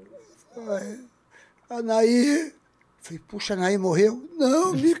 A Nair. Falei, puxa, a Nair morreu?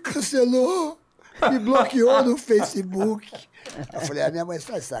 Não, me cancelou. Me bloqueou no Facebook. Eu falei, minha mãe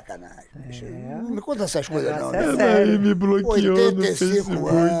está de sacanagem. Bicho. Não me conta essas coisas, não. É Né? sério. Aí me bloqueou no 85 Facebook.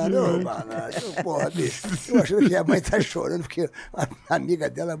 anos, porra, bicho. Eu achando que minha mãe tá chorando porque a amiga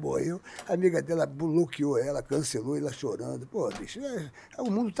dela morreu, a amiga dela bloqueou ela, cancelou ela chorando. Pô, bicho, o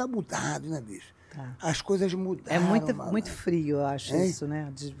mundo tá mudado, né, bicho? Tá. As coisas mudaram. É muito malandro. frio, eu acho, Hein? isso, né?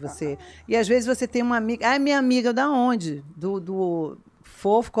 De você. E às vezes você tem uma amiga. Ah, minha amiga da onde? Do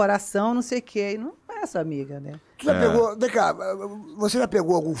fofo, coração, não sei o quê. E não é sua amiga, né? Tu já pegou, vem cá, você já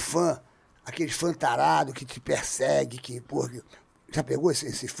pegou algum fã, aquele fã tarado que te persegue, que, porra, já pegou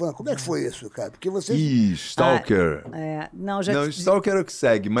esse fã? Como é que foi isso, cara? Porque você... Ih, Stalker. Não, já Não, Stalker é o que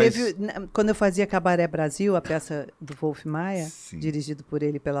segue, mas... quando eu fazia Cabaré Brasil, a peça do Wolf Maia, Sim. dirigido por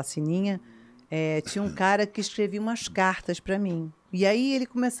ele pela Sininha, tinha um cara que escrevia umas cartas para mim. E aí ele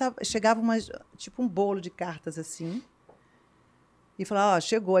chegava tipo um bolo de cartas assim, e falava,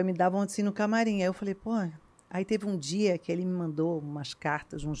 chegou, aí me davam assim no camarim. Aí eu falei, pô... Aí teve um dia que ele me mandou umas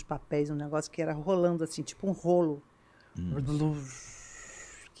cartas, uns papéis, um negócio que era rolando assim, tipo um rolo.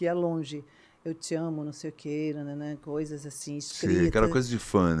 Que ia longe. Eu te amo, não sei o quê, nananã, coisas assim, escritas. Sim, aquela coisa de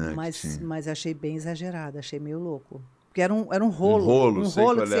fã, né? Mas achei bem exagerado, achei meio louco. Porque era um rolo. rolo, sei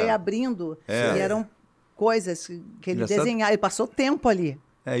rolo qual que você é. ia abrindo. É. E eram coisas que ele Engraçado. desenhava. Ele passou tempo ali.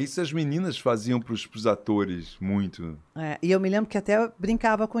 Isso as meninas faziam pros atores, muito. E eu me lembro que até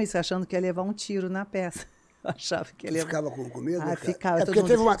brincava com isso, achando que ia levar um tiro na peça. Eu achava que ia Você levar... ficava com medo? Ah, cara? ficava, É todo porque mundo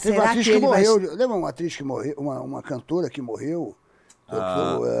teve uma dizia, será atriz que que ele vai- morreu. Lembra uma atriz que morreu, uma cantora que morreu?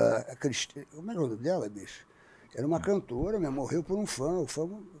 A como é que é o nome dela, bicho? Era uma cantora, mesmo, morreu por um fã.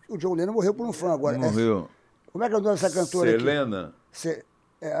 O John Lennon morreu por um fã agora. Morreu. Como é que é o nome dessa cantora Selena. aqui?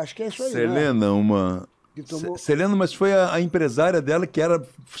 Acho que é isso aí. Né? Selena, uma... Que tomou- Selena, mas foi a empresária dela, que era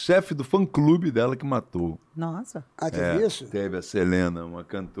chefe do fã-clube dela, que matou. Nossa. Ah, teve isso? Teve a Selena, uma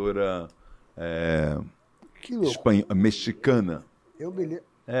cantora Que louco. mexicana. Eu me lembro.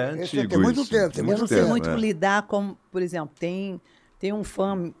 É Esse antigo tem muito isso. tempo, tem Eu muito não sei tempo, muito é. lidar com, por exemplo, tem um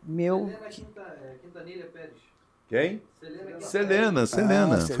fã meu... Quintanilha Pérez. Quem? Selena.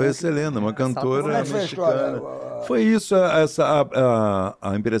 Selena. Ah, Foi a Selena, uma Como cantora é que foi a mexicana. história? Foi isso,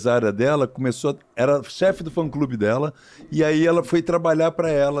 a empresária dela começou, era chefe do fã-clube dela, e aí ela foi trabalhar para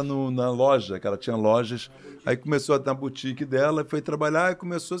ela na loja, que ela tinha lojas, aí começou a ter a boutique dela, foi trabalhar, e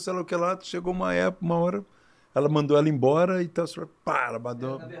começou, sei lá o que lá, chegou uma hora, ela mandou ela embora, e então, ela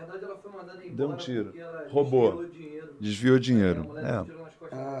mandou, Na verdade, ela foi mandada embora deu um tiro, porque ela roubou, desviou dinheiro. desviou dinheiro. A mulher deu um tiro nas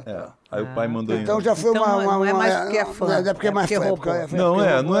costas dela. Aí o pai mandou Então embora. já foi Então uma... não é mais porque é fã, Não é porque é é mais porque fã. roubou. Não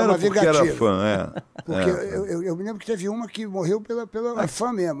era uma porque era vingativa. fã, Porque eu me lembro que teve uma que morreu pela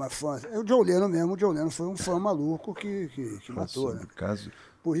fã mesmo, a fã. O John Lennon mesmo, o John Lennon foi um fã maluco que matou, né? Caso...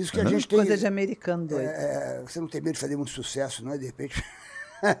 Por isso que a gente tem... Coisa de americano doido. Você não tem medo de fazer muito sucesso, não é? De repente,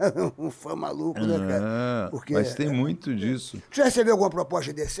 um fã maluco, né, cara? Porque, mas tem muito disso. Já recebeu alguma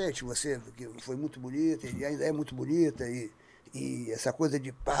proposta decente? Você, que foi muito bonita, e ainda é muito bonita, e essa coisa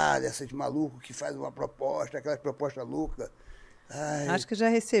de essa de maluco que faz uma proposta, aquela proposta louca. Ai, Acho que já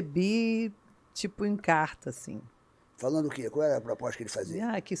recebi, tipo, em carta, assim. falando o quê? Qual era a proposta que ele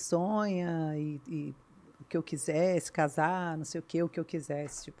fazia? Que sonha e o que eu quisesse, casar, não sei o que eu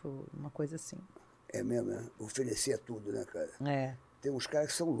quisesse, tipo, uma coisa assim. É mesmo, né? Oferecer tudo, né, cara? É. Tem uns caras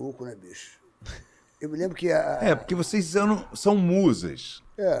que são loucos, né, bicho? Eu me lembro que Porque vocês são musas.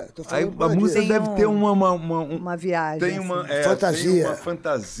 tô Aí falando a por musa disso. Tem deve ter uma viagem. tem assim. uma Fantasia. tem uma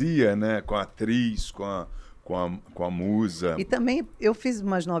fantasia, né, com a atriz, com a musa. E também eu fiz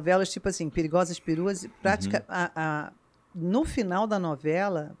umas novelas, tipo assim, Perigosas Peruas, Uhum. no final da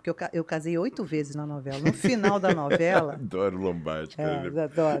novela, porque eu casei 8 vezes na novela, no final da novela. Adoro Lombardi, cara.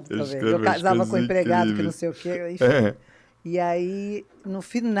 Adoro Ele também. escreve Eu umas casava com coisas empregado, que não incríveis. sei o quê, enfim. É. E aí, no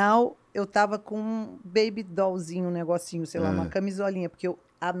final, eu tava com um baby dollzinho, um negocinho, sei lá, uma camisolinha, porque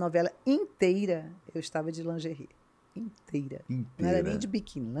a novela inteira eu estava de lingerie. Inteira. Não era nem de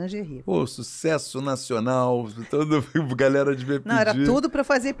biquíni, lingerie. Pô, sucesso nacional, toda galera devia pedir. Não, era tudo pra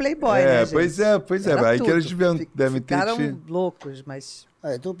fazer Playboy, né, gente? Pois é. Era Aí que eles tudo. devem ter Ficaram tido. loucos, mas...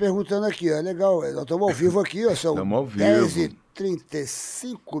 Estão perguntando aqui, ó, legal, nós estamos ao vivo aqui, ó, são Estamos ao vivo. 10h35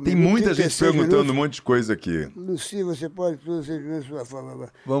 minutos. Tem muita gente 36 perguntando um minutos. monte de coisa aqui. Luci, você pode tudo, você vê a sua forma.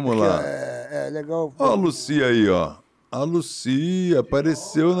 Vamos Aqui, lá. ó, legal. Ó a Lucia aí, ó. A Lucia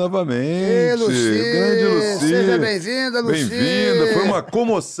apareceu novamente. Ei, Luci, Grande Lucia. seja bem-vinda, Luci. Bem-vinda. Foi uma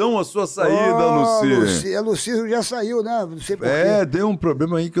comoção a sua saída, Lucia. A Luci já saiu, né? Não sei porquê. Deu um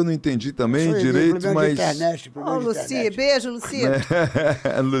problema aí que eu não entendi também Foi direito, problema de mas... internet, Ó, problema de Luci, internet. beijo, Luci.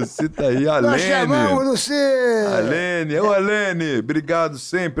 A Luci tá aí, a Nós chamamos, Lene. Luci. Alene, ô Alene, obrigado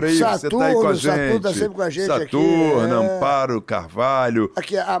sempre aí, você tá aí com a gente. Saturno tá sempre com a gente aqui, Saturno, é. Amparo Carvalho.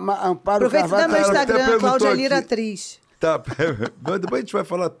 Aqui, a Amparo Aproveita e dá Carvalho. meu até Instagram, perguntou Cláudia Lira aqui. Atriz. Tá, depois a gente vai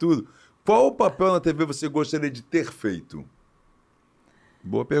falar tudo. Qual papel na TV você gostaria de ter feito?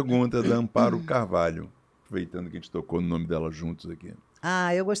 Boa pergunta da Amparo Carvalho. Aproveitando que a gente tocou no nome dela juntos aqui.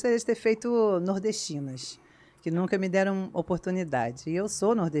 Eu gostaria de ter feito nordestinas, que nunca me deram oportunidade. E eu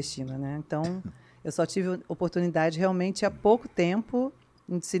sou nordestina, né? Então, eu só tive oportunidade realmente há pouco tempo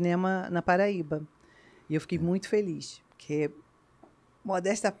no cinema na Paraíba. E eu fiquei muito feliz, porque,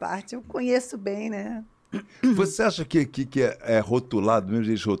 modesta à parte, eu conheço bem, né? Você acha que é rotulado mesmo?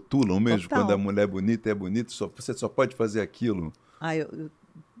 Eles rotulam mesmo? Total. Quando a mulher é bonita, você só pode fazer aquilo? Eu Não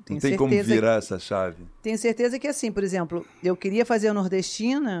tenho tem como certeza virar essa chave? Tenho certeza que assim, por exemplo, eu queria fazer a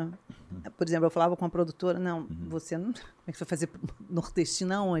nordestina, por exemplo, eu falava com a produtora, não, você não... Como é que você vai fazer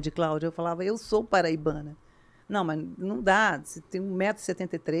nordestina onde, Cláudia? Eu falava, eu sou paraibana. Não, mas não dá, você tem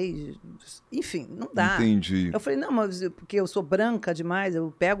 1,73 m, enfim, não dá. Entendi. Eu falei, não, mas porque eu sou branca demais,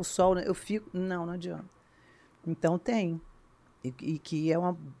 eu pego o sol, eu fico... Não adianta. Então tem. E que é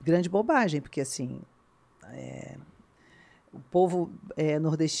uma grande bobagem, porque assim... O povo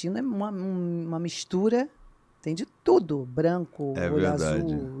nordestino é uma mistura, tem de tudo. Branco, É olho verdade.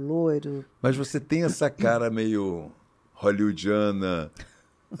 azul, loiro. Mas você tem essa cara meio hollywoodiana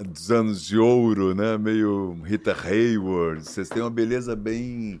dos anos de ouro, né? Meio Rita Hayworth. Vocês têm uma beleza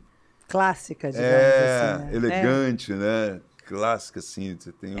bem... Clássica, digamos assim. Né? elegante, né? Clássica, assim.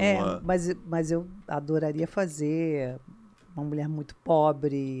 Você tem uma... Mas eu adoraria fazer uma mulher muito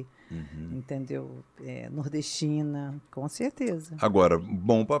pobre... Entendeu? Nordestina, com certeza. Agora,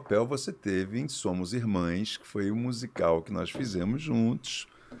 bom papel você teve em Somos Irmãs, que foi um musical que nós fizemos juntos.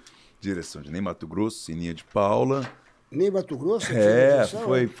 Direção de Ney Matogrosso, Sininha de Paula. Ney Matogrosso?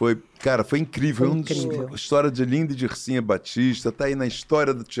 Cara, foi incrível. Foi incrível. História de Linda e Dircinha Batista, tá aí na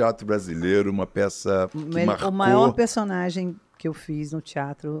história do teatro brasileiro, uma peça que marcou. O maior personagem que eu fiz no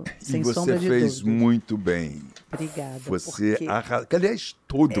teatro, sem sombra de E você fez dúvida. muito bem. Obrigada. Você porque arrasou. Aliás,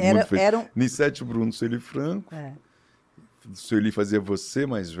 todo mundo fez. Nissete Bruno, Sueli Franco. Sueli fazia você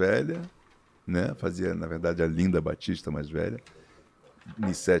mais velha, né? Fazia, na verdade, a Linda Batista mais velha.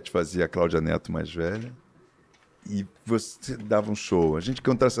 Nissete fazia a Cláudia Neto mais velha. E você dava um show. A gente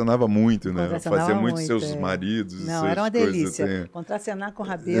contracenava muito, né? Contracenava Fazia muito muito, seus maridos. Não, suas era uma coisas, delícia. assim. Contracenar com o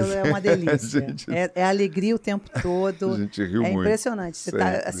Rabelo é uma delícia. Gente- É alegria o tempo todo. A gente riu É muito. impressionante. Você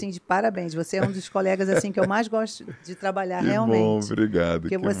está Sempre. assim de parabéns. Você é um dos colegas assim que eu mais gosto de trabalhar Que realmente. bom, obrigado.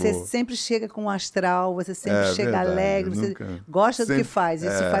 Porque que você bom. sempre chega com um astral, você sempre chega verdade, alegre, você nunca- gosta do sempre- que faz.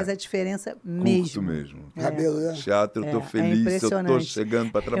 Isso faz a diferença mesmo. Curto mesmo. Rabelo, né? Teatro, eu tô feliz, eu tô impressionante.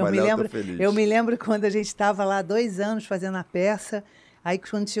 chegando para Eu trabalhar, me lembro, eu tô feliz. eu me lembro quando a gente estava lá 2 anos fazendo a peça, aí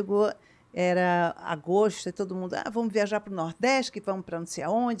quando chegou, era agosto, e todo mundo, vamos viajar para o Nordeste, que vamos para não sei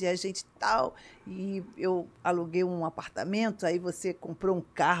aonde, e a gente tal, e eu aluguei um apartamento, aí você comprou um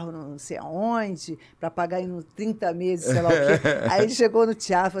carro não sei aonde, para pagar em 30 meses, sei lá o quê. Aí ele chegou no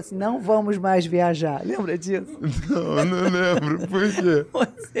teatro e falou assim, não vamos mais viajar. Lembra disso? Não lembro, por quê?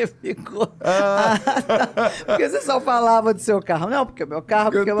 Você ficou. Tá. Porque você só falava do seu carro. Não, porque o meu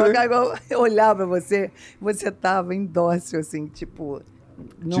carro, porque o meu carro. Eu olhava você estava em dócil, assim, tipo.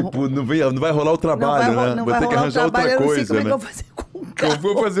 Tipo, não vai rolar o trabalho, né? Não Vou vai ter que rolar o arranjar trabalho, outra eu não sei coisa, como é né? que eu vou fazer com o carro. Eu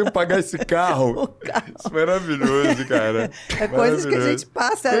vou fazer pagar esse carro. O carro. Isso é maravilhoso, cara. É coisas que a gente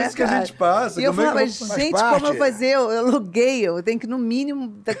passa, né, Coisas que a cara? gente passa. E eu como é que falava, eu faço? gente, Faz como eu parte. fazer? Eu aluguei, eu tenho que, no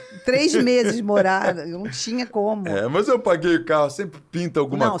mínimo, 3 meses morar. Eu não tinha como. Mas eu paguei o carro, sempre pinta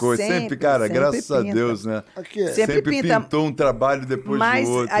alguma Não, coisa. Sempre, cara, sempre graças a pinta. Deus, né? Aqui. Sempre pinta. pintou um trabalho depois Mas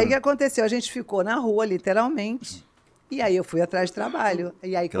do outro. aí o que aconteceu? A gente ficou na rua, literalmente. E aí eu fui atrás de trabalho.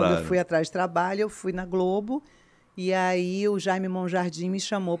 E aí, quando Claro. eu fui atrás de trabalho, eu fui na Globo. E aí o Jaime Monjardim me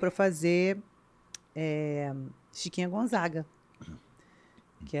chamou para fazer Chiquinha Gonzaga.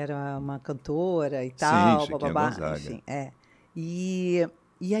 que era uma cantora e tal, Chiquinha bababá, Gonzaga. enfim,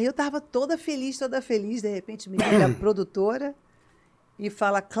 E aí eu estava toda feliz, de repente me liga a produtora e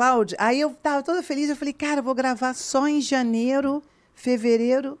fala, Cláudia, aí eu estava toda feliz, eu falei, cara, eu vou gravar só em janeiro,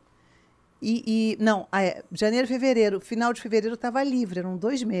 fevereiro, janeiro, fevereiro, final de fevereiro eu estava livre, eram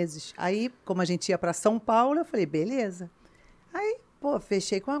 2 meses. Aí, como a gente ia para São Paulo, eu falei, beleza. Aí,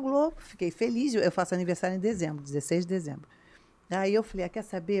 fechei com a Globo, fiquei feliz, eu faço aniversário em dezembro, 16 de dezembro. Aí eu falei, quer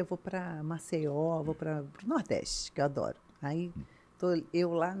saber, eu vou para Maceió, vou para o Nordeste, que eu adoro. Aí, tô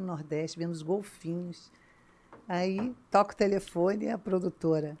eu lá no Nordeste, vendo os golfinhos. Aí, toco o telefone e a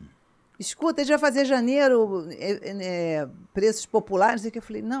produtora. Escuta, a gente vai fazer janeiro, preços populares. E que eu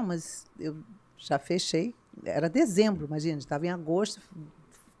falei, não, mas eu já fechei. Era dezembro, imagina, estava em agosto,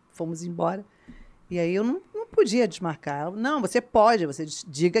 fomos embora. E aí eu não podia desmarcar. Não, você pode, você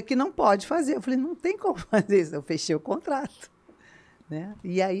diga que não pode fazer. Eu falei, não tem como fazer isso. Eu fechei o contrato. Né?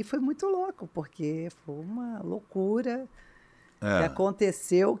 E aí foi muito louco, porque foi uma loucura que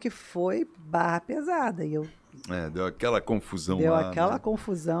aconteceu, que foi barra pesada. E eu deu aquela confusão Deu lá. aquela né?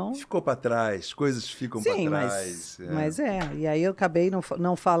 confusão. Ficou para trás, coisas ficam para Sim, trás. mas E aí eu acabei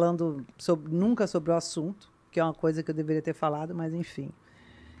não falando nunca sobre o assunto, que é uma coisa que eu deveria ter falado, mas enfim.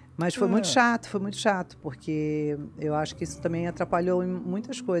 Mas foi muito chato, porque eu acho que isso também atrapalhou em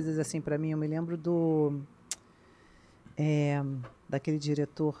muitas coisas, assim, para mim. Eu me lembro daquele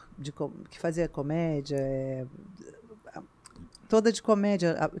diretor que fazia comédia, toda de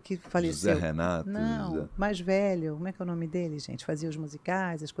comédia, que faleceu. José Renato. Não, mais velho. Como é que é o nome dele, gente? Fazia os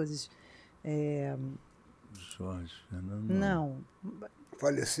musicais, as coisas... Jorge Fernando. Não.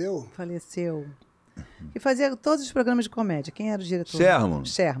 Faleceu? Faleceu. E fazia todos os programas de comédia. Quem era o diretor? Sherman.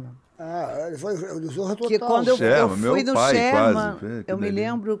 Sherman. Ele foi o Zorra Total. Que quando eu Sherman, fui meu no pai Sherman, quase, eu me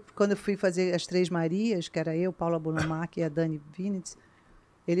delícia. lembro quando eu fui fazer as Três Marias, que era eu, Paula Bonamac e a Dani Vinitz,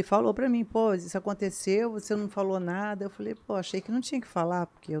 ele falou para mim, isso aconteceu, você não falou nada. Eu falei, achei que não tinha que falar,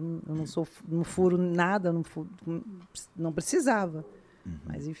 porque eu não furo nada, não precisava.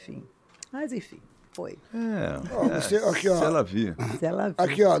 Mas enfim, foi. Aqui, ó. Se ela vir.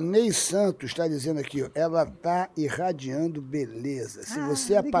 Aqui, ó, Ney Santos está dizendo aqui, ó, ela tá irradiando beleza. Se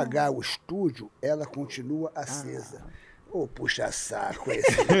você apagar o estúdio, ela continua acesa. Puxa saco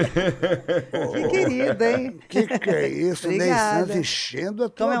esse. Que querido, hein? Que é isso? Ney Obrigada. Santos enchendo a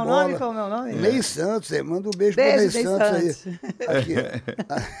tua Como é o bola. nome? Como é o nome? Ney Santos, manda um beijo pro Ney Ney Santos aí. Santos. Aqui.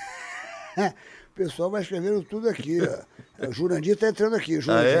 O pessoal vai escrevendo tudo aqui, ó. O Jurandir tá entrando aqui,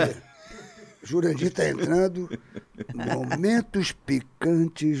 Jurandir. Jurandir tá entrando. Momentos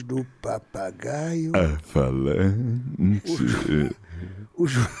picantes do papagaio. Falante.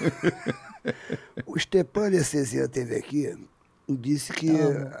 O Stepan Lessesian esteve aqui e disse que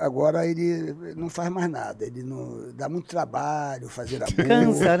agora ele não faz mais nada. Ele não dá muito trabalho fazer amor.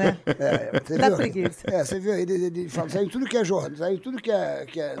 Cansa, né? Você Dá viu? preguiça. Você viu? Ele fala, saiu tudo que é jornal, saiu tudo que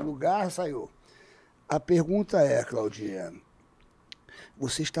é lugar, saiu. A pergunta é, Claudinha,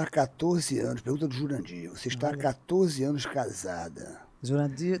 você está há 14 anos, pergunta do Jurandir, você está há 14 anos casada.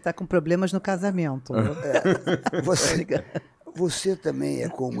 Jurandir está com problemas no casamento. Você também é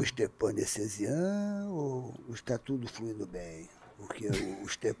como o Stepan Lessesian ou está tudo fluindo bem? Porque o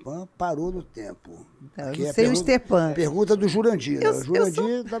Stepan parou no tempo. Eu Aqui não é sei o Stepan. Pergunta do Jurandir. Né?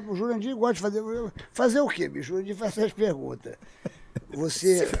 Eu O Jurandir gosta de fazer... Fazer o quê, bicho? O Jurandir faz essas perguntas.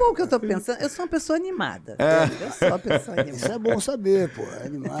 Você... Se for o que eu estou pensando, eu sou uma pessoa animada. Eu sou uma pessoa animada. Isso é bom saber, pô. É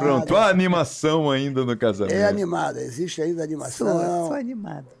animada. Pronto, a animação ainda no casamento. É animada. Existe ainda animação. Sou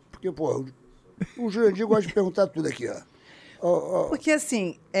animada. Porque, pô, o Jurandir gosta de perguntar tudo aqui, ó. Porque,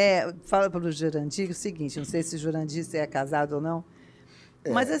 assim, fala para o Jurandir o seguinte, não sei se o Jurandir é casado ou não,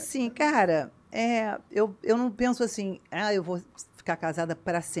 mas, assim, cara, eu não penso assim, eu vou ficar casada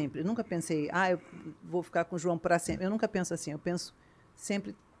para sempre. Eu nunca pensei, eu vou ficar com o João para sempre. Eu nunca penso assim, eu penso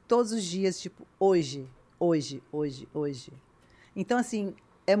sempre, todos os dias, tipo, hoje. Então, assim,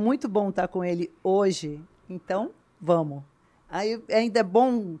 é muito bom estar com ele hoje, então, vamos. Aí ainda é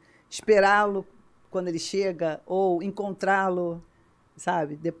bom esperá-lo quando ele chega, ou encontrá-lo,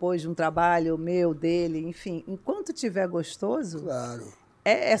 sabe, depois de um trabalho meu, dele, enfim. Enquanto estiver gostoso, Claro.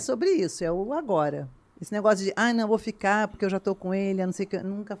 É sobre isso, é o agora. Esse negócio de, não, vou ficar porque eu já estou com ele, não sei o que.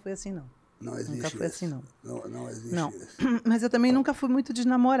 Nunca foi assim, não. Não existe Nunca foi isso. assim, não. Não existe Não. isso. Mas eu também nunca fui muito de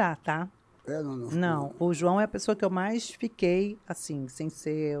namorar, tá? Não. O João é a pessoa que eu mais fiquei, assim, sem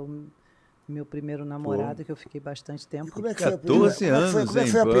ser o meu primeiro namorado, que eu fiquei bastante tempo. E como é que foi 14 anos, como é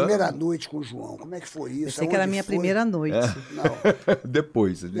que foi a hein, primeira noite com o João? Como é que foi isso? Pensei que era a minha primeira noite. Não.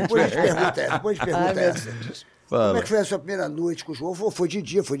 Depois. Depois a gente pergunta essa. Depois a gente pergunta essa. Fala. Como é que foi a sua primeira noite com o João? Foi de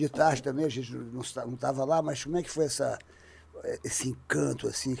dia, foi de tarde também, a gente não estava lá, mas como é que foi essa... esse encanto,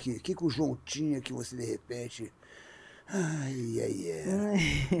 assim, que o João tinha que você, de repente...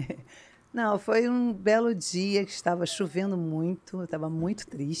 Não, foi um belo dia que estava chovendo muito, eu estava muito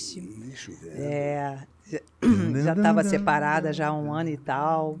triste. Ixi, velho. Já estava separada já há 1 ano e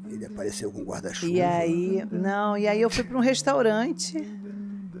tal. Ele apareceu com guarda-chuva. E aí eu fui para um restaurante.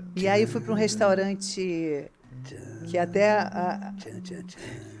 E aí fui para um restaurante que até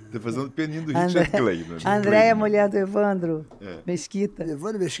Tá fazendo peninho do Richard Clay. Né? a Andréia, mulher do Evandro Mesquita.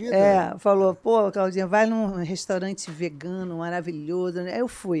 Evandro Mesquita? Falou, pô, Claudinha, vai num restaurante vegano maravilhoso. Aí eu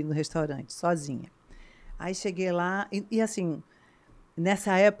fui no restaurante, sozinha. Aí cheguei lá, e assim,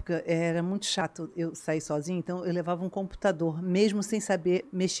 nessa época era muito chato eu sair sozinha, então eu levava um computador, mesmo sem saber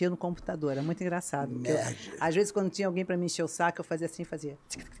mexer no computador. Era muito engraçado. Às vezes, quando tinha alguém para me encher o saco, eu fazia assim, fazia...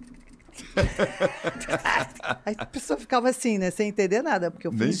 Aí a pessoa ficava assim, né? Sem entender nada. Porque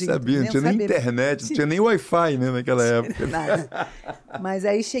eu Nem fingi, sabia, não tinha nem internet, não tinha nem Wi-Fi, né, naquela época. Nada. Mas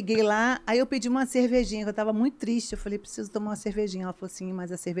aí cheguei lá, aí eu pedi uma cervejinha, que eu estava muito triste. Eu falei, preciso tomar uma cervejinha. Ela falou assim,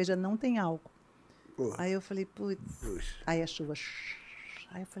 mas a cerveja não tem álcool. Porra. Aí eu falei, putz. Aí a chuva.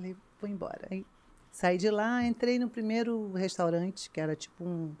 Aí eu falei, vou embora. Aí saí de lá, entrei no primeiro restaurante, que era tipo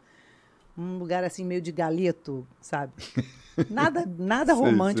um lugar assim meio de galeto, sabe? Nada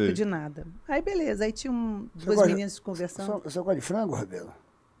romântico sei. de nada. Aí beleza, aí tinha duas gosta- meninas conversando. Você gosta de frango, Rabelo?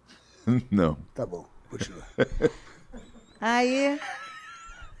 Não. Tá bom, continua. Aí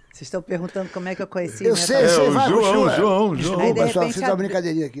vocês estão perguntando como é que eu conheci Eu minha sei, família. o vai, João, continua. João. Aí, de Desculpa, só repente, fiz uma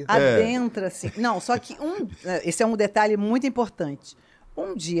brincadeirinha aqui. Adentra, assim. Não, só que esse é um detalhe muito importante.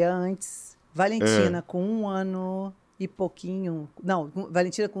 Um dia antes, Valentina, com 1 ano e pouquinho. Não,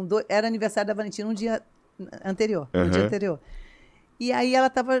 Valentina com 2. Era aniversário da Valentina um dia anterior. Um dia anterior. E aí ela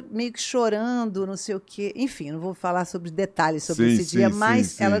estava meio que chorando, não sei o quê. Enfim, não vou falar sobre detalhes sobre Sim, esse sim, dia, sim, mas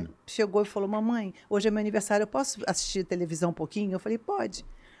sim. ela chegou e falou: mamãe, hoje é meu aniversário, eu posso assistir televisão um pouquinho? Eu falei, pode.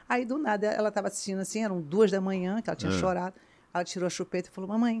 Aí, do nada, ela estava assistindo assim, eram 2 da manhã, que ela tinha chorado. Ela tirou a chupeta e falou: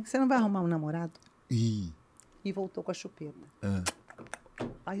 mamãe, você não vai arrumar um namorado? Ih. E voltou com a chupeta.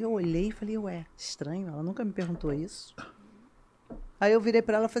 Aí eu olhei e falei, ué, estranho, ela nunca me perguntou isso. Aí eu virei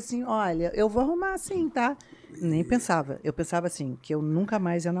para ela e falei assim, olha, eu vou arrumar sim, tá? Nem pensava. Eu pensava assim, que eu nunca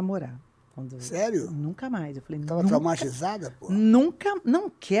mais ia namorar. Sério? Nunca mais. Eu falei, Tava nunca, traumatizada, pô? nunca,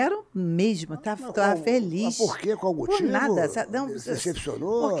 não quero mesmo. Tava feliz. Mas por quê? Qual motivo? Por nada. Não,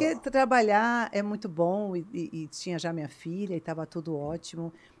 Decepcionou? Porque trabalhar é muito bom e tinha já minha filha e estava tudo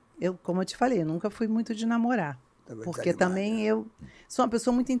ótimo. Como eu te falei, eu nunca fui muito de namorar. Tava Porque desanimada. também eu sou uma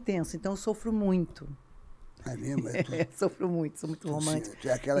pessoa muito intensa, então eu sofro muito. É mesmo? É tu, Sofro muito, sou muito romântica. tu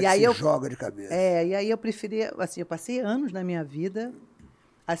é aquela E que aí se eu- joga de cabeça. E aí eu preferia, assim, eu passei anos na minha vida,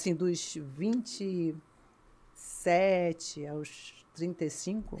 assim, dos 27 aos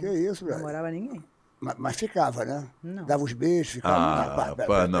 35, Que isso, não velho? namorava ninguém. Mas ficava, né? Não. Dava os beijos, ficava...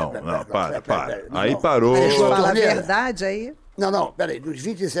 Não. Não. Aí parou. Aí Deixa eu Ô, falar a torneira. verdade, aí... Não, peraí, dos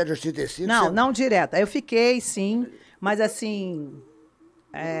 27 aos 35... Não, você- não direto. Aí eu fiquei, sim, mas assim,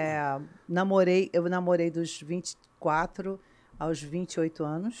 eu namorei dos 24 aos 28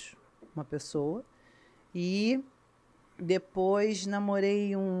 anos, uma pessoa, e depois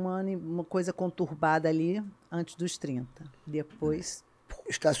namorei 1 ano e uma coisa conturbada ali, antes dos 30. Depois,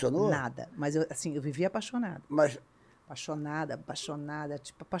 Estacionou? nada. Mas eu vivia apaixonada. Mas Apaixonada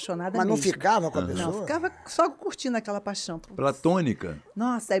não mesmo. ficava com a pessoa? Não, ficava só curtindo aquela paixão. Platônica.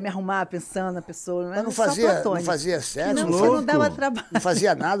 Nossa, aí me arrumava pensando na pessoa. Mas não só fazia platônico. sexo? Não, louco? você não dava trabalho. Não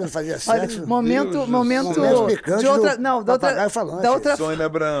fazia nada, não fazia Olha, sexo? momento Momento picante de outra, do não, da outra, papagaio falante. da outra, Sônia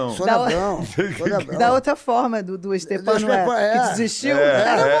Abrão. Sônia da- Abrão. Sônia Abrão. da outra forma do Stepan, não Stepan, é? é. Que desistiu.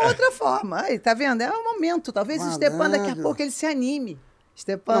 Era uma outra forma. Aí, tá vendo? É um momento. Talvez o Stepan daqui a Malandro. pouco ele se anime.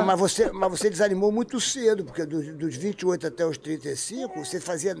 Stepan. Não, mas você desanimou muito cedo, porque dos 28 até os 35, você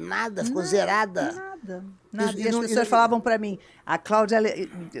fazia nada, ficou zerada. Nada. E E as não- pessoas falavam pra mim, a Cláudia,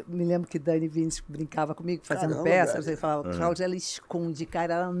 eu me lembro que Dani Vinicius brincava comigo, fazendo Caramba, peça, velho. você falava, Cláudia, ela esconde,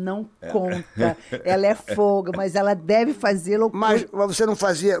 cara, ela não conta, ela é folga, mas ela deve fazer loucura. Mas você não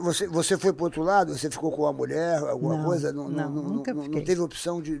fazia, você foi pro outro lado, você ficou com uma mulher, alguma Não, coisa? nunca não fiquei. teve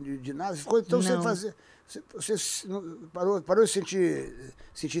opção de nada? Você ficou então sem Não. fazer. Você parou de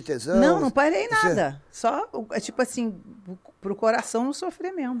sentir tesão? Não parei Você- nada. Só, tipo assim, pro coração não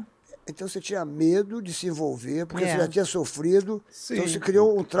sofrer mesmo. Então você tinha medo de se envolver, porque É. você já tinha sofrido. Sim. Então você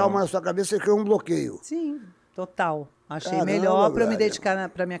criou um trauma na sua cabeça, você criou um bloqueio. Sim, total. Achei Caramba, melhor para eu me velho. dedicar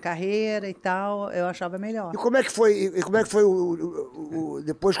pra minha carreira e tal, eu achava melhor. E como é que foi,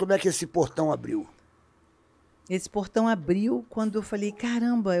 depois, como é que esse portão abriu? Esse portão abriu quando eu falei,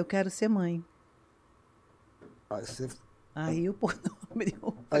 caramba, eu quero ser mãe. Aí você- Aí o portão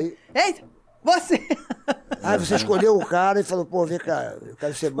abriu. aí- Eita, você! Aí você escolheu o cara e falou, pô, vem cá, eu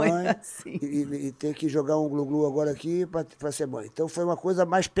quero ser Foi mãe assim. e tem que jogar um glu-glu agora aqui pra ser mãe. Então foi uma coisa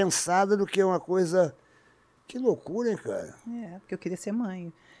mais pensada do que uma coisa... Que loucura, hein, cara? É, porque eu queria ser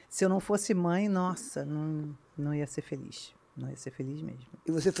mãe. Se eu não fosse mãe, nossa, não ia ser feliz. Não ia ser feliz mesmo.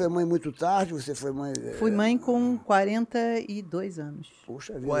 E você foi mãe muito tarde? Você foi mãe... Fui mãe com 42 anos.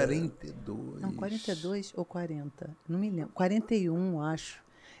 Poxa vida. 42. Não, 42 ou 40? Não me lembro. 41, acho.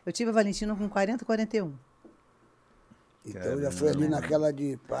 Eu tive a Valentina com 40 e 41. Então já foi ali naquela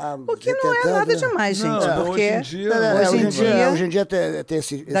de... Pá, O que não é nada demais, gente. Não, porque hoje em dia... Hoje em dia tem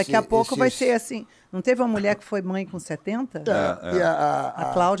esse... daqui a pouco vai ser assim. Não teve uma mulher que foi mãe com 70? E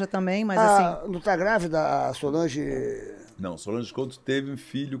A Cláudia também, mas assim... Não tá grávida a Solange... Não, Solange Couto teve um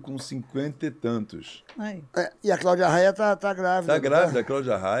filho com 50 e tantos. Ai. E a Cláudia Raia tá grávida. Tá grávida, a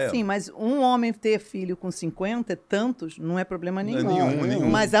Cláudia Raia? Sim, mas um homem ter filho com 50 e tantos não é problema nenhum. nenhum.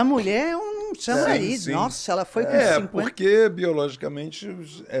 Mas a mulher é um chamariz. Sim. Nossa, ela foi com É, 50. porque biologicamente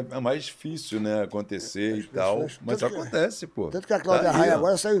é mais difícil, né, acontecer e tal. Mas Tanto que- acontece, pô. Tanto que a Cláudia Tá aí, Raia ó.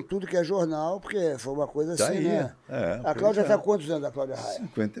 agora saiu em tudo que é jornal, porque foi uma coisa Tá assim, aí. né? A Cláudia tá há quantos anos, a Cláudia Raia?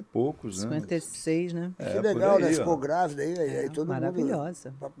 50 e poucos, né? 56, né? Que É, legal, por né? aí, Ficou ó. grávida aí todo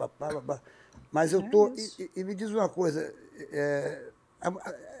maravilhosa. mundo... Pá. Mas eu tô... isso. E me diz uma coisa,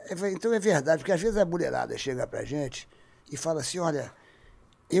 então é verdade, porque às vezes a mulherada chega pra gente e fala assim, olha,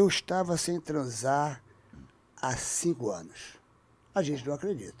 eu estava sem transar há 5 anos. A gente não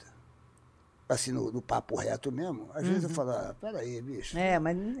acredita. Assim, no papo reto mesmo, às vezes eu falo, peraí, bicho. É,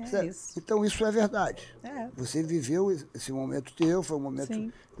 mas é Certo? isso. Então isso é verdade. É. Você viveu esse momento teu, foi um momento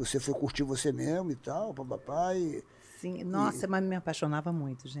Sim. que você foi curtir você mesmo e tal, papapá, e... Sim. Nossa, mas me apaixonava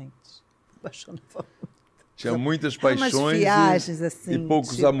muito, gente. Me apaixonava muito. Tinha muitas Umas paixões viagens, e assim,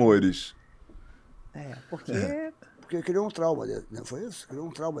 poucos tipo- amores. É, porque Porque criou um trauma dentro, não foi isso? Criou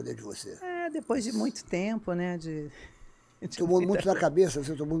um trauma dentro de você. depois de muito tempo, né, de Tomou muito na cabeça,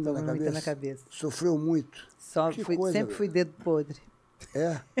 você tomou muito na Tomou cabeça? muito na cabeça. Sofreu muito. Só Que fui, coisa, sempre velho. fui dedo podre.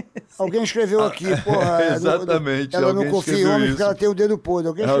 É. Alguém escreveu aqui, porra. Exatamente, Ela não alguém confia em escreveu homem isso. porque ela tem o dedo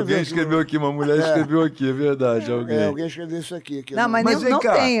podre. Alguém escreveu aqui, uma mulher escreveu aqui, é verdade, alguém. Alguém escreveu isso aqui. Não, mas Mas vem não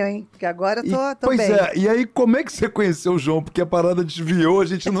cá. tenho, hein? Porque agora eu tô Pois bem. é, e aí como é que você conheceu o João? Porque a parada desviou, a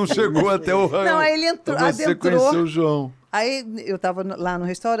gente não chegou até o Não, aí ele entrou, Então você adentrou. conheceu o João Aí eu tava lá no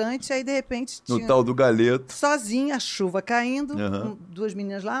restaurante, aí de repente no tinha tal do galeto. sozinha, a chuva caindo, Aham. duas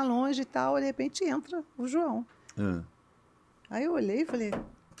meninas lá longe e tal, e de repente entra o João. Ah, Aí eu olhei e falei...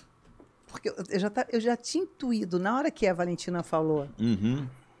 Porque eu já tinha intuído, na hora que a Valentina falou, uhum.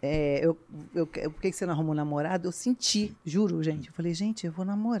 por que você não arrumou um namorado? Eu senti, juro, gente. Eu falei, gente, eu vou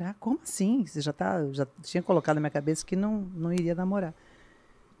namorar. Como assim? Você já tinha colocado na minha cabeça que não iria namorar.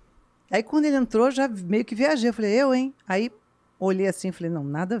 Aí quando ele entrou, já meio que viajei. Eu falei, hein? Aí olhei assim e falei, não,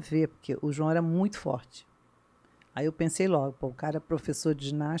 nada a ver, porque o João era muito forte. Aí eu pensei logo, pô, o cara é professor de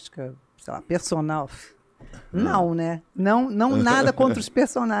ginástica, sei lá, personal. Não, né? Não nada contra os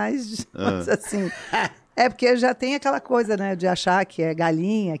personagens, mas assim... É porque já tem aquela coisa, né, de achar que é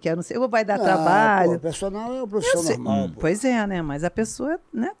galinha, que é não sei, ou vai dar trabalho. Pô, personal é uma profissão sei. normal. Pô. Pois é, né? Mas a pessoa,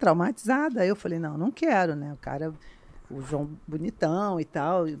 né, traumatizada. Aí eu falei, não quero, né? O cara, o João bonitão e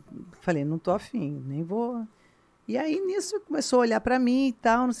tal. Eu falei, não tô afim, nem vou. E aí nisso começou a olhar pra mim e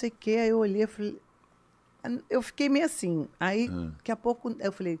tal, não sei o quê. Aí eu olhei, falei, eu fiquei meio assim. Aí daqui a pouco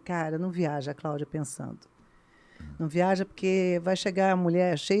eu falei, cara, não viaja, Cláudia, pensando. Não viaja porque vai chegar a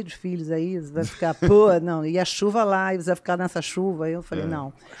mulher cheia de filhos aí, vai ficar, pô, não, e a chuva lá, e você vai ficar nessa chuva. Aí eu falei,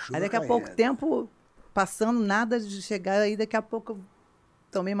 não. Aí daqui a pouco tempo, passando nada de chegar, aí daqui a pouco eu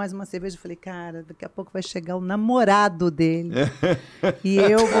tomei mais uma cerveja e falei, cara, daqui a pouco vai chegar o namorado dele. E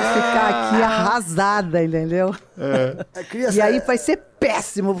eu vou ficar aqui arrasada, entendeu? E aí vai ser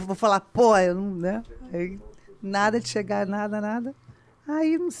péssimo, vou falar, pô, eu não, né? Aí, nada de chegar, nada.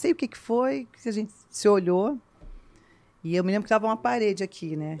 Aí não sei o que foi, que a gente se olhou. E eu me lembro que estava uma parede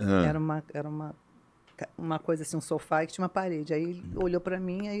aqui, né? Era uma coisa assim, um sofá que tinha uma parede. Aí ele olhou para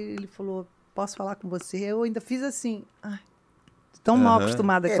mim, aí ele falou, posso falar com você? Eu ainda fiz assim, tão mal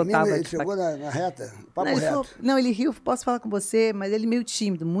acostumada que eu mesmo, estava. ele chegou na reta? Papo Não, ele reto. falou, não, ele riu, posso falar com você? Mas ele meio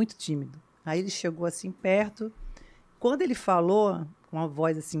tímido, muito tímido. Aí ele chegou assim perto. Quando ele falou, com uma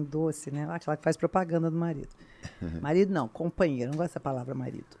voz assim doce, né? Aquela que faz propaganda do marido. Marido não, companheiro. Não gosto dessa palavra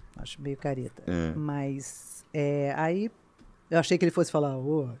marido. Acho meio careta. Mas aí eu achei que ele fosse falar,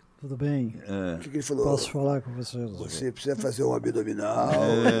 tudo bem? O que ele falou? Posso falar com vocês? Você precisa fazer um abdominal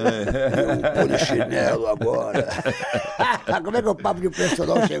e um polichinelo agora. Como é que é o papo de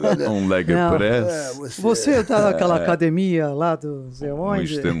personal chegando? Um leg Não. press, Você tá naquela academia lá do Zé um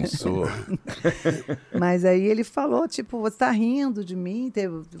onde? extensor. Mas aí ele falou, tipo, você tá rindo de mim,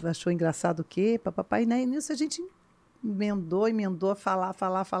 achou engraçado o quê? Papai, e nisso a gente emendou, falar,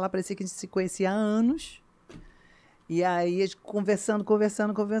 parecia que a gente se conhecia há anos. E aí, conversando,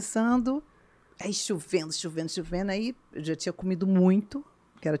 aí chovendo, aí eu já tinha comido muito,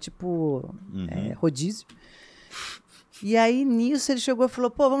 que era tipo rodízio. E aí, nisso, ele chegou e falou,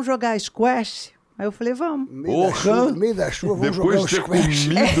 pô, vamos jogar squash? Aí eu falei, vamos. No meio da chuva, vamos jogar Depois um de ter squash.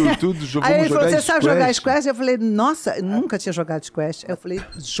 comido tudo, Aí vamos ele falou, jogar você sabe jogar squash? squash? Eu falei, nossa, eu nunca tinha jogado squash. Aí eu falei,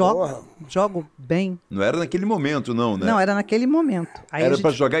 jogo bem. Não era naquele momento, não, né? Não, era naquele momento. Aí Era a gente-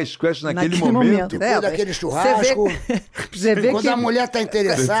 pra jogar squash naquele Naquele momento. Depois daquele churrasco, Você vê quando que... a mulher tá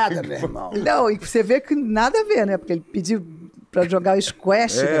interessada, meu irmão. Não, e você vê que nada a ver, né? Porque ele pediu pra jogar o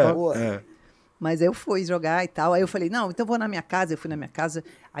squash, né? Pô, Mas aí eu fui jogar e tal. Aí eu falei, não, então eu vou na minha casa. Eu fui na minha casa.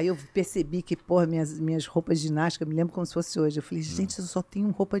 Aí eu percebi que, porra, minhas roupas de ginástica, eu me lembro como se fosse hoje. Eu falei, gente, eu só tenho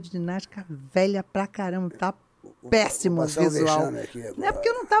roupa de ginástica velha pra caramba. Tá péssimo o Vou passar um visual. vexame aqui agora. Não é porque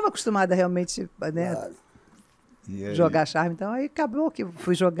eu não estava acostumada realmente, né? Claro. E aí? Jogar charme. Então aí acabou que eu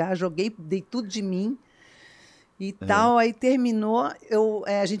fui jogar, joguei, dei tudo de mim e tal. Aí terminou,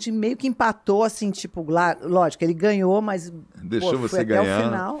 a gente meio que empatou, assim, tipo, lógico, ele ganhou, mas Deixou pô, você foi ganhar. até o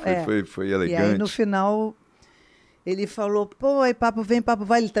final. Foi E aí elegante. no final ele falou, pô, aí papo vem, papo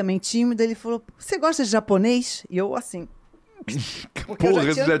vai, ele também tímido. Ele falou, você gosta de japonês? E eu assim... porque eu Porra, já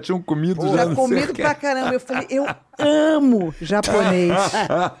vocês tinha- já tinham comido já não sei comido o quê. pra caramba. Eu falei, eu amo japonês.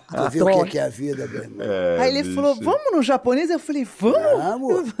 Tu viu o que é a vida, meu irmão? Aí ele bicho. falou, vamos no japonês? Eu falei,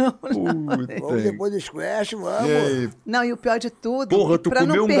 vamos? Vamos Puta. depois do squash, E vamos. aí? Não, e o pior de tudo, Porra, tu pra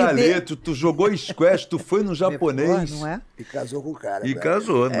comeu não um perder... galeto, tu jogou squash, tu foi no japonês. Pô, não é? E casou com o cara. E cara.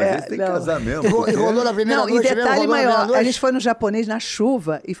 casou, mas esse tem que não. casar mesmo. E porque- rolou na primeira Não, e noite mesmo? detalhe Rolou na maior, primeira a noite? gente foi no japonês na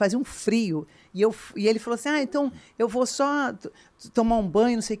chuva e fazia um frio. E ele falou assim, então eu vou só tomar um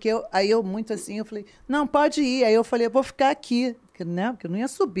banho, não sei o quê. Aí eu, muito assim, eu falei, não, pode ir. Aí eu falei, eu vou ficar aqui. Porque eu não ia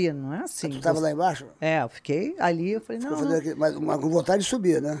subir, não é assim. Tu tava lá embaixo? É, eu fiquei ali, eu falei, Ficou não, fazendo aqui, mas com vontade de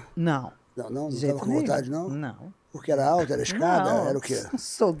subir, né? não. Não De tava jeito com nenhum. vontade, não? Não. Porque era alta, era escada, Não, era o quê? Não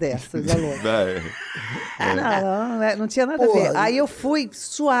sou dessas, alô. Vai. Não tinha nada a Porra. ver. Aí eu fui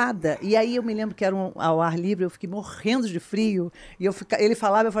suada. E aí eu me lembro que era ao ar livre, eu fiquei morrendo de frio. E ele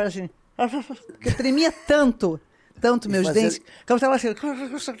falava, eu falava assim, porque eu tremia tanto meus fazia- dentes, que eu tava assim,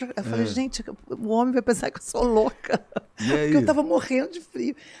 eu falei, gente, o homem vai pensar que eu sou louca. E aí? Porque eu tava morrendo de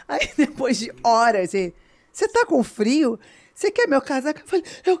frio. Aí depois de horas, assim, você tá com frio? Você quer meu casaco? Eu falei,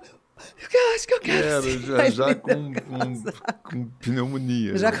 eu acho que eu quero. Era, sim. já, Aí já me com, deu meu casaco. com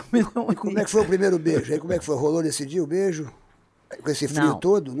pneumonia. Já comi Como é que foi o primeiro beijo? Aí como é que foi? Rolou nesse dia o beijo? Com esse frio Não.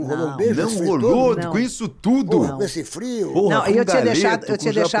 todo? Não rolou Não. um beijo? Não nesse frio rolou todo? Não. com isso tudo. Porra, com esse frio? Porra, Não, com e eu tinha galeto, deixado,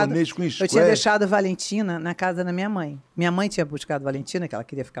 com japonês, com eu squash. tinha deixado a Valentina na casa da minha mãe. Minha mãe tinha buscado a Valentina, que ela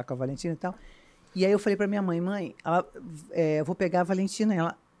queria ficar com a Valentina e tal. E aí eu falei pra minha mãe, eu vou pegar a Valentina,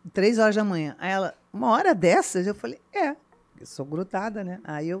 ela 3 horas da manhã. Aí ela, 1 hora dessas? Eu falei, eu sou grudada, né?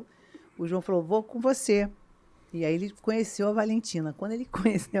 Aí o João falou, vou com você. E aí ele conheceu a Valentina. Quando ele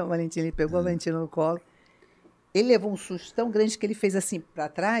conheceu a Valentina, ele pegou a Valentina no colo. Ele levou um susto tão grande que ele fez assim pra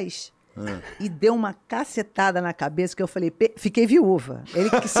trás e deu uma cacetada na cabeça que eu falei, fiquei viúva. Ele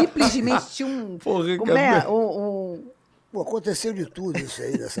que simplesmente tinha um... Porra, como é? cabelo. Pô, aconteceu de tudo isso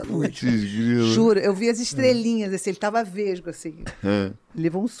aí nessa noite. Putz, grilo. Juro, eu vi as estrelinhas, assim, ele tava vesgo, assim.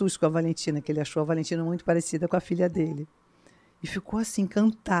 Levou um susto com a Valentina, que ele achou a Valentina muito parecida com a filha dele. E ficou assim,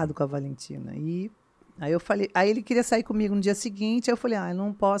 encantado com a Valentina. E aí eu falei, aí ele queria sair comigo no dia seguinte, aí eu falei, eu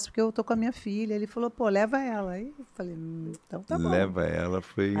não posso porque eu tô com a minha filha. Ele falou, pô, leva ela. Aí eu falei, então tá bom. Leva ela,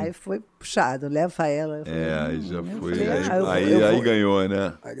 foi... Aí foi puxado, leva ela. Eu falei, aí já eu foi. falei, Aí, eu aí vou- ganhou,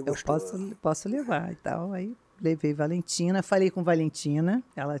 né? Aí ele eu gostou. posso levar e tal. Aí levei Valentina, falei com Valentina,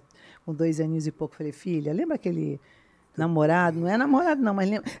 ela com 2 aninhos e pouco, falei, filha, lembra aquele namorado? Não é namorado não, mas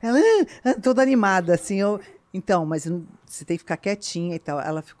lembra... Ela toda animada, assim, então, mas você tem que ficar quietinha e tal.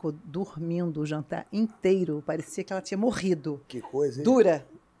 Ela ficou dormindo o jantar inteiro, parecia que ela tinha morrido. Que coisa, hein? Dura.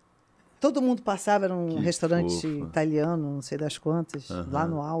 Todo mundo passava, era um Que restaurante fofa. italiano, não sei das quantas, lá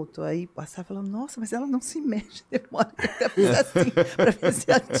no alto. Aí passava falando, nossa, mas ela não se mexe. Demora que até fiz assim, para ver se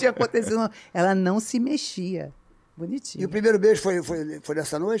ela tinha acontecido. Ela não se mexia. bonitinho. E o primeiro beijo foi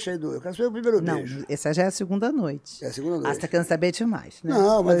nessa noite aí do... Eu quero saber o primeiro Não, beijo. essa já é a segunda noite. É a segunda Ah, noite. você tá querendo saber demais, né?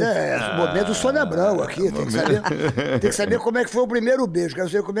 Não, mas é o momento do Sônia Abrão aqui. Tem que saber como é que foi o primeiro beijo. Quero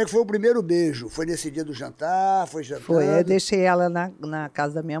saber como é que foi o primeiro beijo. Foi nesse dia do jantar? Foi jantando? Foi, eu deixei ela na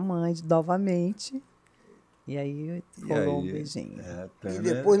casa da minha mãe novamente. E aí rolou um beijinho. E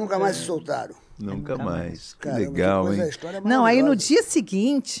depois nunca mais se soltaram. Nunca mais. Que Caramba, legal, coisa, a hein? história é Não, aí no maravilhosa. dia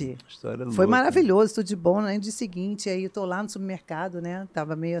seguinte, História foi louca. maravilhoso, tudo de bom, né? No dia seguinte, aí eu tô lá no supermercado, né?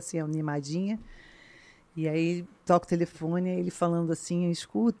 Tava meio assim, animadinha. E aí toca o telefone, ele falando assim,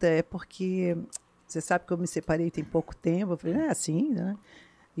 escuta, é porque você sabe que eu me separei tem pouco tempo. Eu falei, é assim, né?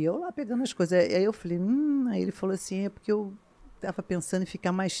 E eu lá pegando as coisas. Aí eu falei, Aí ele falou assim, é porque eu tava pensando em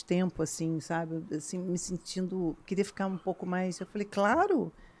ficar mais tempo, assim, sabe? Assim, me sentindo, queria ficar um pouco mais. Eu falei,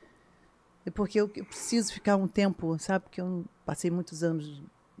 claro. É porque eu preciso ficar um tempo, sabe? Porque eu passei muitos anos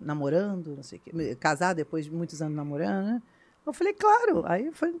namorando, não sei o quê, casada depois de muitos anos namorando, né? Eu falei, claro. Aí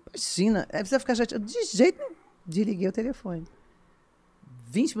eu falei, imagina, aí você vai ficar chateado. De jeito nenhum. Desliguei o telefone.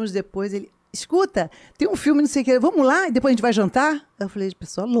 20 minutos depois, ele, escuta, tem um filme, não sei o que, vamos lá e depois a gente vai jantar? Eu falei,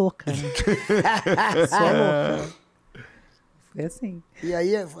 pessoa louca, né? Pessoa louca. Foi assim. E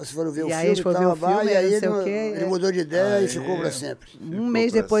aí, vocês foram ver o E aí filme eles foram ver o tal, filme, e aí não sei ele, o quê, ele mudou de ideia e ficou pra sempre. Um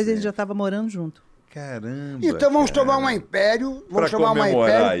mês pra depois, a gente sempre. já estava morando junto. Caramba. Então vamos cara. tomar uma Império, Pra vamos tomar uma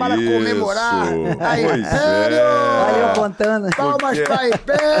comemorar Império para isso. comemorar a Pois Império! é. Valeu, Fontana. Palmas Porque para A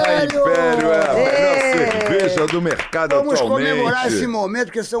Império! Império é a melhor Ei! cerveja do mercado Vamos atualmente. comemorar esse momento,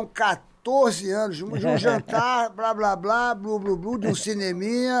 porque são 14 anos de um jantar, blá, blá, blá, blu, blu, blu, de um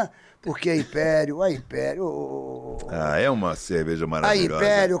cineminha, porque a Império, Ah, é uma cerveja a maravilhosa.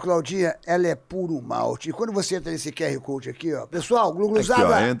 Império, Claudinha, ela é puro malte. E quando você entra nesse QR Code aqui, ó, pessoal, Aqui, ó,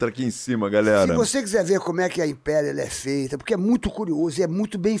 Gluglusada, entra aqui em cima, galera. se você quiser ver como é que a Império ela é feita, porque é muito curioso e é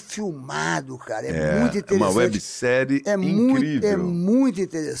muito bem filmado, cara, é muito interessante. uma websérie É incrível. muito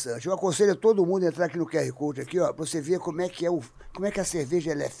interessante. Eu aconselho a todo mundo a entrar aqui no QR Code aqui, ó, pra você ver como é que a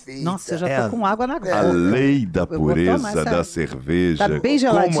cerveja ela é feita. Nossa, eu já É tô com água na boca. A lei da Eu vou pureza tomar essa- da cerveja. Tá bem Como a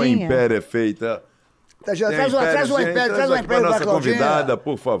geladinha? Império é feita. Tá, já, Tem traz uma Império, gente, Império, traz uma aqui pra Império pra nossa Claudinha. convidada,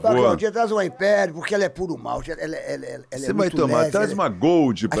 por favor. Pra Claudinha, traz uma Império, porque ela é puro malte. Ela é Você vai muito tomar, leve, traz ela- uma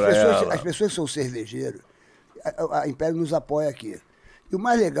Gold pra ela. As pessoas que são cervejeiros, a Império nos apoia aqui. E o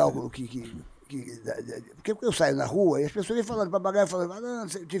mais legal porque eu saio na rua e as pessoas vêm falando, papagaio falando, não,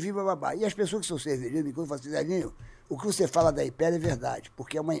 te vi, bababá. E as pessoas que são cervejeiros me falam assim, Zelinho, o que você fala da Império é verdade,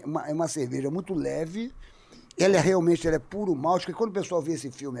 porque é uma cerveja muito leve, ela é puro malte, porque quando o pessoal vê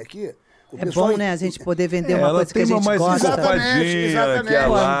esse filme aqui, o É pessoal... bom, né, a gente poder vender uma Ela coisa que a tem uma gente mais gosta. encorpadinha, Exatamente, que é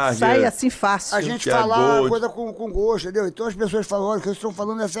Pô, larga. sai assim fácil. A gente que é falar Gold. coisa com gosto, entendeu? Então as pessoas falam, olha, o que vocês estão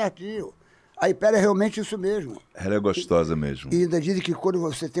falando é certinho. A Império é realmente isso mesmo. Ela é gostosa mesmo. E ainda dizem que quando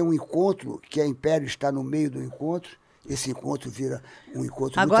você tem um encontro, que a Império está no meio do encontro, esse encontro vira um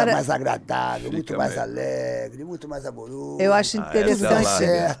encontro Agora- muito mais agradável, Fica muito mais mesmo. alegre, muito mais amoroso. Eu acho essa interessante,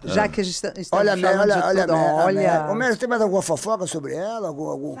 certo. já que a gente estamos Olha, falando de olha, tudo. Olha, Ô, Mary, tem mais alguma fofoca sobre ela?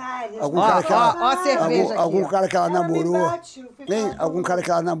 Algum Ó, cara que ela, ó a cerveja aqui, algum ó. cara que ela Ela me namorou? bate, eu fico Hein? falando. Algum cara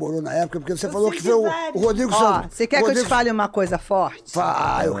que ela namorou na época? Porque você falou sei que de foi o vários. Rodrigo Ó, Santoro. você quer que eu te Rodrigo- fale uma coisa forte?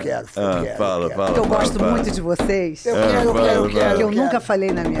 Eu quero. Fala. Porque eu gosto muito de vocês. Eu quero, eu quero, eu quero. Que eu nunca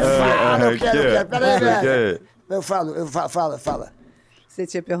falei na minha vida. Eu quero. Peraí, Você velho. quer? Eu falo, fala. Você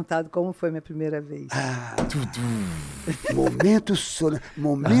tinha perguntado como foi minha primeira vez.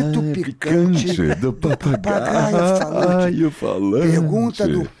 Momento picante do papagaio falante. falante. Pergunta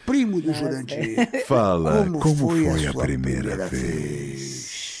do primo do Jurandir. Fala, Como foi a sua primeira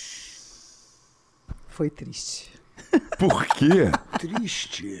vez? Foi triste. Por quê?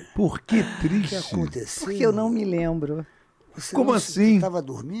 Triste. Por que O que triste? aconteceu? Porque eu não me lembro. Você Como não- assim? Você estava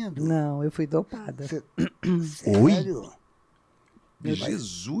dormindo? Não, eu fui dopada. Oi? Sério?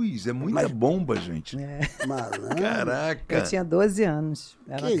 Jesus, é muita bomba, gente. Malandro. Caraca. Eu tinha 12 anos.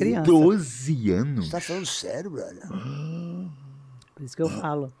 Era Que uma criança. 12 anos. Você tá falando sério, brother? Por isso que eu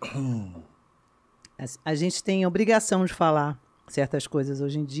falo. A gente tem obrigação de falar certas coisas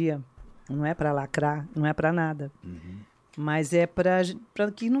hoje em dia. Não é para lacrar, não é para nada. Mas é para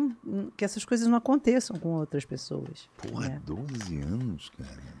que essas coisas não aconteçam com outras pessoas. Porra, né? 12 anos,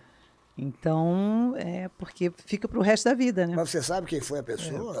 cara. Então, é porque fica pro resto da vida, né? Mas você sabe quem foi a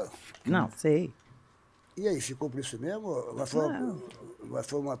pessoa? Não, sei. E aí, ficou por isso mesmo? Mas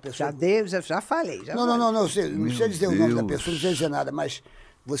foi uma pessoa... Já dei, já falei. Já Não, falei. não precisa dizer o nome da Deus. pessoa, não precisa dizer nada, mas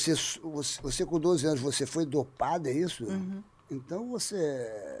você com 12 anos, você foi dopada, é isso? Então você...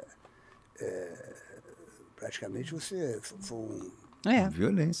 praticamente você foi um... É,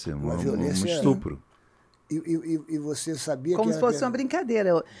 Violência, Uma violência, um estupro. E você sabia como que se era fosse uma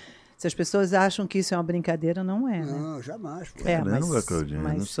brincadeira. Se as pessoas acham que isso é uma brincadeira, não é, né? Não, jamais. Pô. É, Caramba, Claudinha, eu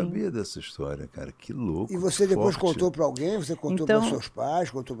mas não sim. sabia dessa história, cara. Que louco. E você depois forte. contou para alguém? Você contou Então- para seus pais,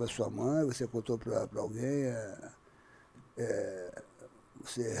 contou para sua mãe, você contou para alguém?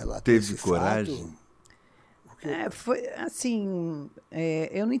 Você relatou Teve esse coragem? fato? Foi assim,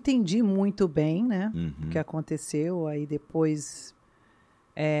 eu não entendi muito bem, né, Uhum. o que aconteceu. Aí depois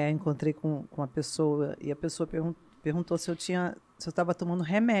encontrei com uma pessoa e a pessoa perguntou se eu estava tomando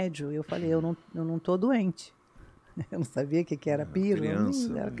remédio. E eu falei, eu não tô doente. Eu não sabia o que era pílula, eu nem-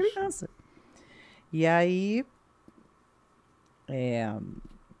 criança, era bicho. criança. E aí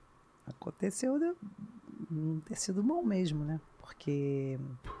aconteceu de não ter sido bom mesmo, né? Porque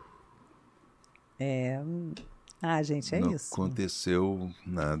gente, é Não isso. aconteceu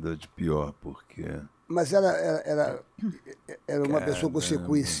nada de pior, porque... Mas era uma pessoa que você Caramba.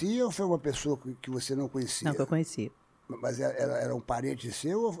 conhecia ou foi uma pessoa que você não conhecia? Não, que eu conheci. Mas era um parente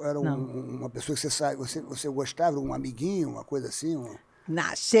seu ou era Não. uma pessoa que você gostava, um amiguinho, uma coisa assim?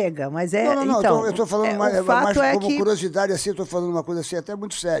 Chega, mas Não, então, eu estou falando mais o fato mais é como que curiosidade, assim, eu estou falando uma coisa assim até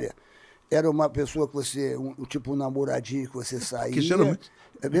muito séria. Era uma pessoa que você, tipo um namoradinho que você saía, geralmente-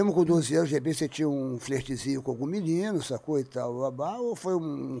 mesmo com 12 anos, de repente você tinha um flertezinho com algum menino, sacou e tal, babá, ou foi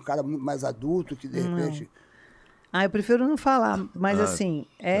um cara muito mais adulto que de repente... eu prefiro não falar, mas Ah, assim,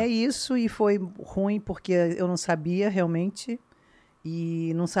 é isso e foi ruim porque eu não sabia realmente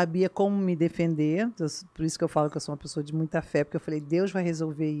e não sabia como me defender. Por isso que eu falo que eu sou uma pessoa de muita fé, porque eu falei, Deus vai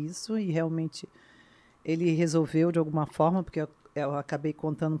resolver isso e realmente ele resolveu de alguma forma, porque eu acabei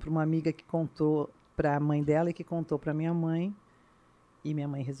contando para uma amiga que contou para a mãe dela e que contou para minha mãe e minha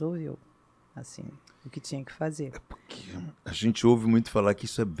mãe resolveu, assim, o que tinha que fazer. Porque a gente ouve muito falar que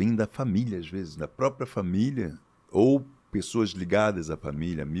isso vem da família, às vezes, da própria família, ou pessoas ligadas à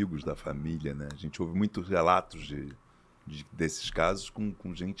família, amigos da família, né? A gente ouve muitos relatos desses casos com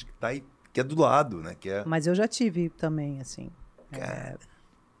gente que tá aí, que é do lado, né? Que é... Mas eu já tive também, assim, Cara.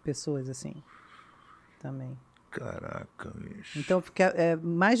 pessoas assim, também. Caraca, bicho. Então fica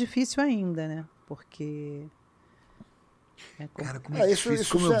mais difícil ainda, né? Porque Cara, como É, é isso- difícil.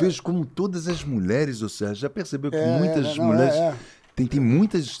 isso Como eu é- vejo como todas as mulheres, ou seja, já percebeu que muitas não, mulheres... Tem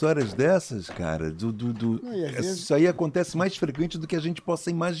muitas histórias dessas, cara. Não, e às vezes- Isso aí acontece mais frequente do que a gente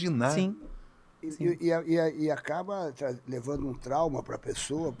possa imaginar. sim, E acaba levando um trauma para a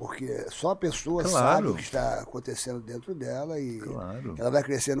pessoa, porque só a pessoa Claro. sabe o que está acontecendo dentro dela e Claro. ela vai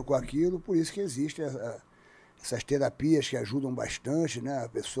crescendo com aquilo, por isso que existem essas terapias que ajudam bastante, né, a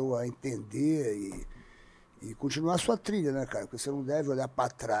pessoa a entender e continuar a sua trilha, né, cara? Porque você não deve olhar para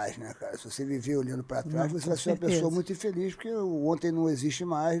trás, né, cara? Se você viver olhando para trás, Não, você com vai ser uma certeza. pessoa muito infeliz, porque o ontem não existe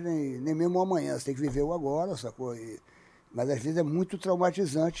mais, nem mesmo o amanhã. Você tem que viver o agora, sacou? Mas às vezes é muito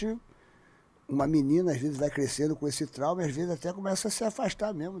traumatizante. Uma menina, às vezes, vai crescendo com esse trauma e às vezes até começa a se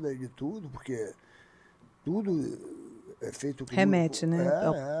afastar mesmo de tudo, porque tudo é feito com... remete, né?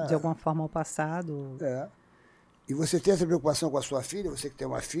 É. De alguma forma ao passado. É. E você tem essa preocupação com a sua filha, você que tem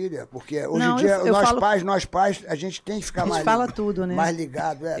uma filha, porque hoje Não, em dia eu falo- nós pais, a gente tem que ficar A gente mais, fala tudo, né? mais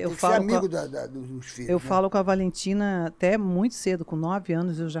ligado, tem Eu que ser falo amigo com dos filhos. Eu né? falo com a Valentina até muito cedo, com 9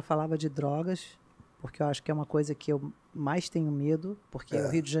 anos eu já falava de drogas, porque eu acho que é uma coisa que eu mais tenho medo, porque o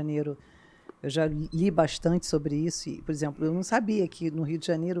Rio de Janeiro, eu já li bastante sobre isso, e, por exemplo, eu não sabia que no Rio de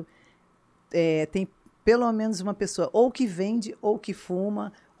Janeiro tem pelo menos uma pessoa ou que vende, ou que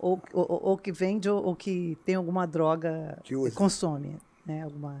fuma, ou que vende, ou que tem alguma droga Que usa. consome, né?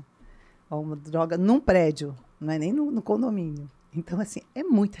 Alguma droga num prédio, não é nem no condomínio. Então, assim, é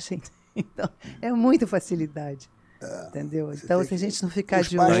muita gente. Então, é muita facilidade. Entendeu? Então, tem se a que- gente não ficar os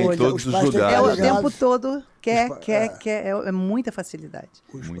de pais- Tá em olho. todos os os pais têm que É estar o lugares. ligados. tempo todo, pa- é muita facilidade.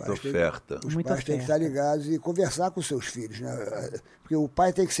 Os Muita pais têm- oferta. Os Muita pais têm que oferta. estar ligados e conversar com seus filhos, né? Porque o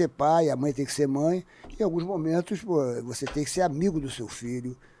pai tem que ser pai, a mãe tem que ser mãe. E em alguns momentos, pô, você tem que ser amigo do seu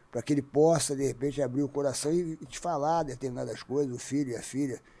filho, para que ele possa, de repente, abrir o coração e te falar determinadas coisas, o filho e a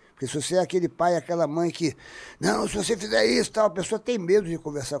filha. Porque se você é aquele pai, aquela mãe que, não, se você fizer isso, tal, a pessoa tem medo de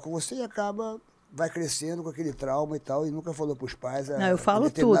conversar com você e vai crescendo com aquele trauma e tal, e nunca falou para os pais. Não, eu em falo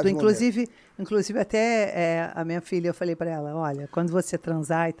determinados tudo. Inclusive até a minha filha, eu falei para ela, olha, quando você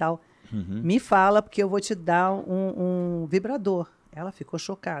transar e tal, me fala, porque eu vou te dar um vibrador. Ela ficou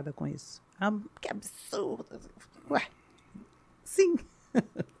chocada com isso. Ah, que absurdo. Ué, sim.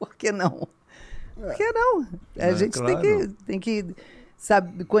 Por que não? Por que não? A gente claro. tem que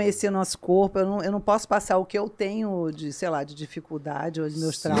sabe, conhecer nosso corpo. Eu não posso passar o que eu tenho de, sei lá, de dificuldade ou de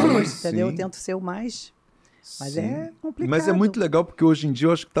meus traumas, entendeu? sim. Eu tento ser o mais... Mas Sim. é complicado. Mas é muito legal porque hoje em dia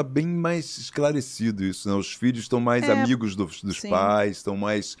eu acho que está bem mais esclarecido isso, né? Os filhos estão mais amigos dos sim. pais,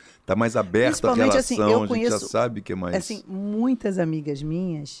 está mais aberta a Principalmente, assim, relação, eu a gente já conheço, sabe que é mais... Assim, muitas amigas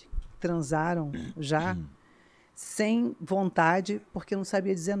minhas transaram já sem vontade, porque não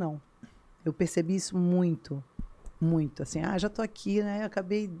sabia dizer não. Eu percebi isso muito, muito. Assim, já tô aqui, né? Eu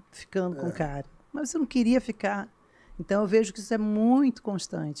acabei ficando com o cara. Mas eu não queria ficar. Então, eu vejo que isso é muito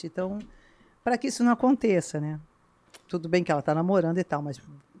constante. Então, para que isso não aconteça, né? Tudo bem que ela está namorando e tal, mas,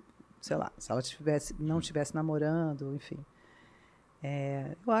 sei lá, se ela não estivesse namorando, enfim.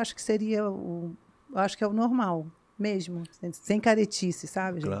 Eu acho que seria eu acho que é o normal mesmo, sem caretice,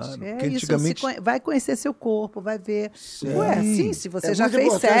 sabe, gente? Claro, porque Isso, antigamente... vai conhecer seu corpo, vai ver. Sim. Ué, sim, se você É já muito fez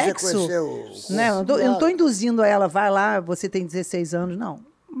importante sexo, você conhecer né? Eu não estou induzindo a ela, vai lá, você tem 16 anos, não.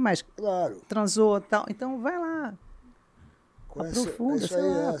 Mas Claro. transou tal, então vai lá. Aprofunda, isso sei aí,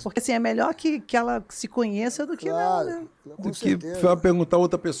 lá. Porque assim, é melhor que ela se conheça do que Claro, não, né? com Do que certeza. vai perguntar a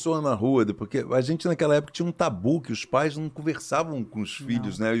outra pessoa na rua, porque a gente naquela época tinha um tabu que os pais não conversavam com os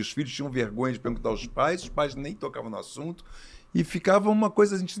filhos, né? E os filhos tinham vergonha de perguntar aos pais, os pais nem tocavam no assunto e ficava uma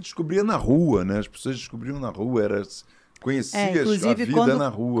coisa a gente descobria na rua, né? As pessoas descobriam na rua, conhecia a Inclusive, vida na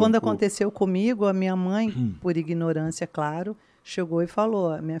rua. quando um pouco. aconteceu comigo, a minha mãe, por ignorância, claro, chegou e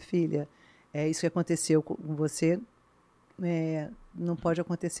falou: minha filha, isso que aconteceu com você não pode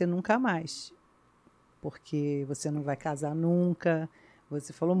acontecer nunca mais, porque você não vai casar nunca.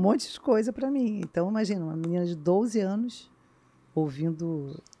 Você falou um monte de coisa para mim. Então, imagina, uma menina de 12 anos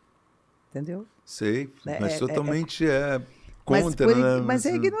ouvindo, entendeu? Sei, mas totalmente contra, mas, né? mas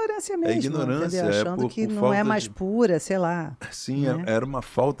é ignorância mesmo, ignorância, entendeu? Achando que não é mais pura, sei lá. Sim, né? era uma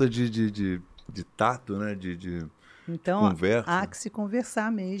falta de tato, né? Então, conversa. há que se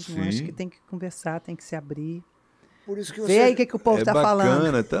conversar mesmo. Sim. Acho que tem que conversar, tem que se abrir. Por isso que Vê aí o que o povo está falando.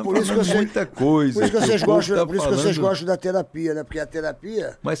 Bacana, tá Por isso que falando você- muita coisa. Por isso que vocês o povo gostam, tá por isso que vocês falando. gostam da terapia, né? Porque a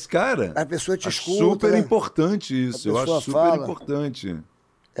terapia, Mas, cara, a pessoa te acho escuta, super né? importante isso. A Eu pessoa acho super fala. importante.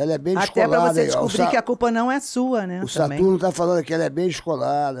 ela é bem Até descolada. para você aí, ó. descobrir que a culpa não é sua, né? O também. Saturno está falando que ela é bem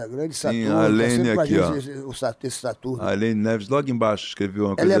descolada, grande Saturno. a tá Lene sempre com a aqui, gente, esse Saturno. A Helene Neves, logo embaixo, escreveu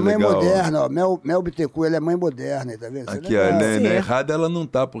uma Ela coisa é mãe legal. moderna, ó. Mel Bittencourt, ela é mãe moderna, tá vendo? Isso é Aqui, a legal. Helene, Sim. errada ela não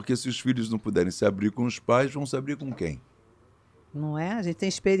tá, porque se os filhos não puderem se abrir com os pais, vão se abrir com quem? Não é? A gente tem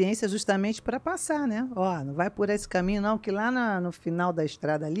experiência justamente para passar, né? Ó, não vai por esse caminho, não, que lá no final da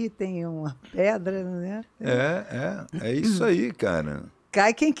estrada ali tem uma pedra, né? É isso aí, cara.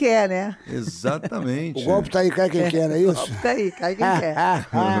 Cai quem quer, né? Exatamente. O golpe tá aí, cai quem quer, não é isso? Tá aí, cai quem quer.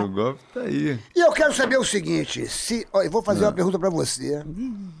 O golpe tá aí. E eu quero saber o seguinte, eu vou fazer uma pergunta para você.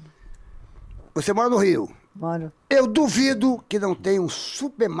 Você mora no Rio. Mano, Eu duvido que não tenha um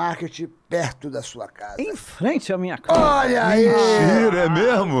supermarket perto da sua casa. em frente à minha casa. Olha aí! Mentira, é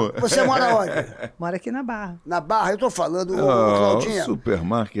mesmo? Você mora onde? Mora aqui na Barra. Na Barra, eu tô falando, ô, O Claudinha.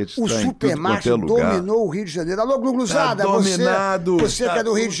 supermarket O está em supermarket tudo quanto é lugar. dominou o Rio de Janeiro. Alô, Gluzada, Tá dominado, você tá que é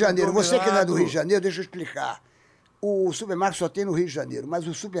do Rio de tudo Janeiro, você que não é do dominado. Rio de Janeiro, deixa eu explicar. O supermarket só tem no Rio de Janeiro, mas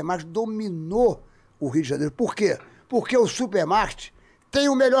o supermarket dominou o Rio de Janeiro. Por quê? Porque o supermarket tem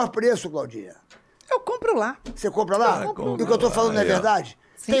o melhor preço, Claudinha. Eu compro lá. Você compra lá? compra E o que eu estou falando não é lá, é. verdade?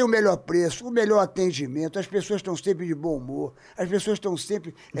 Tem o melhor preço, o melhor atendimento, as pessoas estão sempre de bom humor, as pessoas estão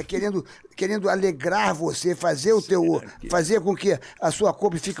sempre querendo alegrar você, fazer com que a sua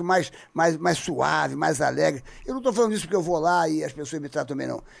compra fique mais suave, mais alegre. Eu não estou falando isso porque eu vou lá e as pessoas me tratam bem,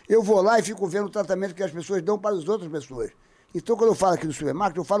 não. Eu vou lá e fico vendo o tratamento que as pessoas dão para as outras pessoas. Então, quando eu falo aqui do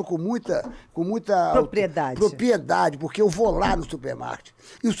supermarket, eu falo com muita propriedade, porque eu vou lá no supermarket.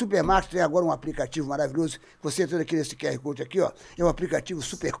 E o supermarket tem agora um aplicativo maravilhoso. Você entra aqui nesse QR Code aqui, ó. É um aplicativo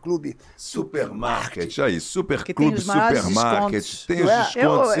Superclube Supermarket, aí, Que tem Superclube os maiores Supermarket. descontos. Tem Não os é?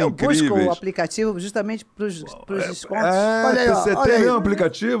 descontos Eu busco incríveis. o aplicativo justamente para os descontos. Olha aí, ó, você olha tem aí. um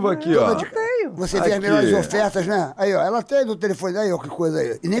aplicativo aqui, ó. Tenho. Você vê as Aqui. melhores ofertas, né? Aí, ó. Ela tem no telefone aí, ó, que coisa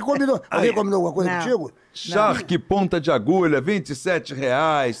aí. E nem combinou. Alguém combinou alguma coisa Não. contigo? Shark ponta de agulha,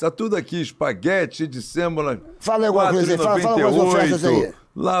 R$27. Tá tudo aqui, espaguete de sêmola, Fala alguma coisa aí, fala algumas ofertas aí.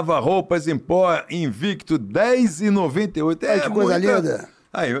 Lava roupas em pó, Invicto, R$10,98. Ai, que coisa linda.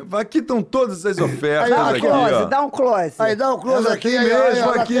 Aí, aqui estão todas as ofertas Aí, ó, aqui, Close, ó. dá um close. Aí, dá um close Ela aqui. tem aí, mesmo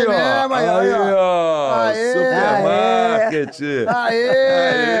ela aqui, tem ó. mesmo, aí, Aí, ó. ó. Aê. Supermarket. Aê!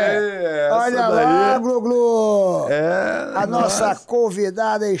 essa Olha daí. lá, Glu-Glu! É, A nossa nossa.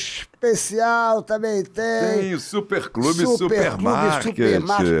 convidada especial também tem. Tem o Superclube Supermarket.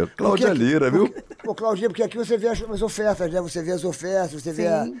 Supermarket. Cláudia Porque- Lira, viu? Ô, Claudinha, porque aqui você vê as ofertas, né? Você vê as ofertas, você vê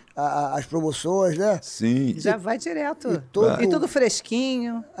Sim. as promoções, né? Sim. Já vai direto. todo- E tudo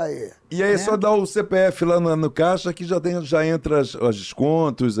fresquinho. Aí. E aí é só dar o CPF lá no caixa que já entra os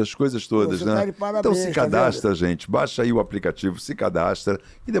descontos, as coisas todas, Você né? tá de parabéns, Então se tá cadastra, gente. Baixa aí o aplicativo, se cadastra.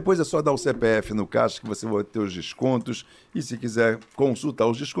 E depois é só dar o CPF no caixa que você vai ter os descontos. E se quiser consultar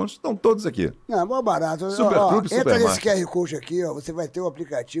os descontos, estão todos aqui. Não, mó barato. Superclube e entra nesse Supermarket. QR Code aqui, ó, você vai ter o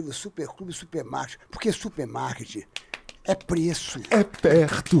aplicativo Superclube e Supermarket. Porque Supermarket é preço. É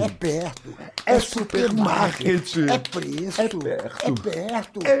perto. É perto. É supermarket. É preço. É perto. É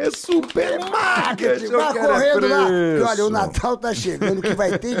perto. É supermarket. Eu Vai quero é correndo lá. Que, preço. olha, o Natal tá chegando, o que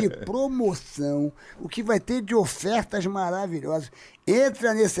vai ter de promoção, o que vai ter de ofertas maravilhosas.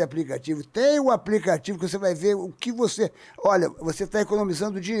 Entra nesse aplicativo. Tem o aplicativo que você vai ver o que você... Olha, você está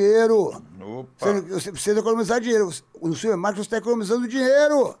economizando dinheiro. Opa. Você precisa economizar dinheiro. No supermercado você está economizando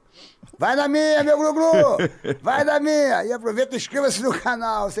dinheiro. Vai na minha, meu Glu-Glu. Vai na minha. E aproveita e inscreva-se no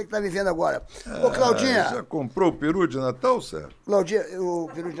canal. Você que está me vendo agora. Ô, Claudinha. Já comprou o peru de Natal, Sérgio? Claudinha, o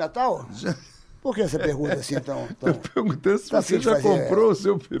peru de Natal? Já. Por que essa pergunta assim tão... Tô perguntando se Tá afim você de já fazer- comprou o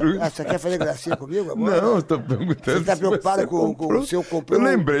seu peru. Ah, você quer fazer gracinha comigo agora? Não, estou perguntando Você tá se preocupado você com comprou. o seu comprou? Eu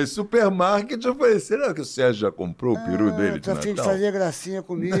lembrei, supermarket, eu falei, será que o Sérgio já comprou o peru dele de Tá afim de Natal? fazer gracinha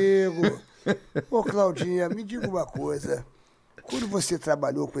comigo. Ô, Claudinha, me diga uma coisa. Quando você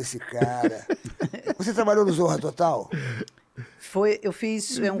trabalhou com esse cara, você trabalhou no Zorra Total? Eu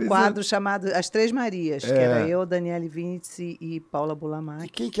fiz um quadro chamado As Três Marias, que era eu, Daniele Vinci e Paula E Bulamac.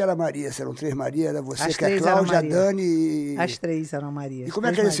 quem que era Maria? Se eram três Maria? Era você, As que é a três eram Cláudia, a Maria. Dani e... As três eram Marias. E como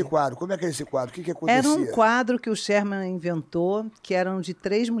é que era esse quadro? Como é que era esse quadro? O que acontecia? Era um quadro que o Sherman inventou, que eram de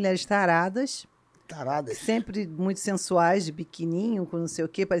três mulheres taradas, Taradas. sempre muito sensuais, de biquininho, com não sei o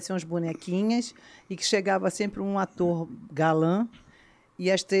quê, pareciam umas bonequinhas, e que chegava sempre um ator galã, e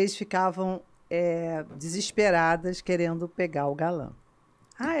as três ficavam desesperadas, querendo pegar o galã.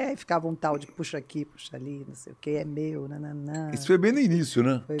 E ficava um tal de puxa aqui, puxa ali, não sei o quê, é meu, nananã. Isso foi bem no início,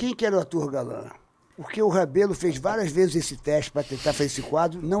 né? Quem que era o ator galã? Porque o Rabelo fez várias vezes esse teste para tentar fazer esse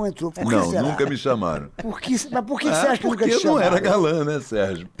quadro, não entrou. Por que Não, será? nunca me chamaram. Mas por que você acha que nunca te porque eu não chamaram? era galã, né,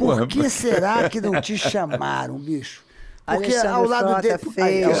 Sérgio? Por que será que não te chamaram, bicho? Porque Alexandre ao lado Frota dele...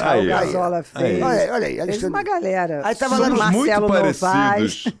 fez, Raul Gazola fez. Olha aí, Fez Alexandre. uma galera. Aí tava lá no Somos muito Marcelo parecidos.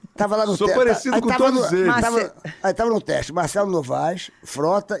 Novaes. Tava lá no Sou teste. parecido Aí com tava todos no- eles. Aí tava no teste. Marcelo Novaes,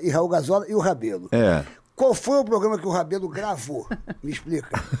 Frota e Raul Gazola e o Rabelo. É. Qual foi o programa que o Rabelo gravou? Me explica.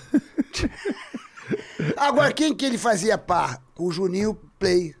 Agora, quem que ele fazia par? Com o Juninho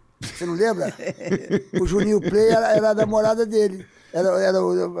Play. Você não lembra? O Juninho Play era a namorada dele.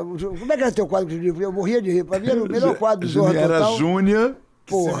 Como é que era teu quadro com o Juninho Play? Eu morria de rir. Pra mim era o melhor quadro do Zorra Era Total. a Júnia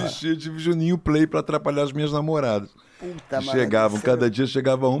que Porra. se vestia de Juninho Play pra atrapalhar as minhas namoradas. Puta Que chegavam, maravilha. cada dia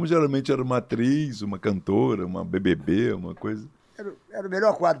chegava uma, geralmente era uma atriz, uma cantora, uma BBB, uma coisa. Era o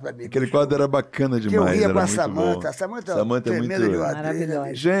melhor quadro pra mim. Aquele quadro era bacana Que eu demais, ria era com a muito Samanta. bom. A Samanta é tremenda muito de uma atriz, Maravilhosa.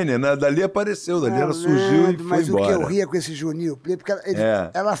 né? gênia, né? Dali apareceu, dali ela surgiu e foi mas embora. o que eu ria com esse Juninho Play, porque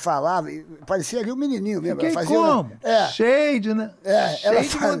ela falava, e parecia ali um menininho mesmo. Ela fazia como? É, Cheio, né? ela Cheio de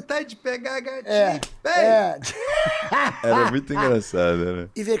faz- vontade de pegar a gatinha. é. Era muito engraçado, né?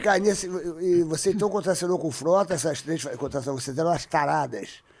 E vem cá, e você então contracenou com o Frota, essas três contracenou, vocês eram as taradas.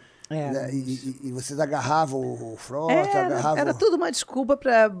 É. Né? E vocês agarravam o Frota, agarravam... Era tudo uma desculpa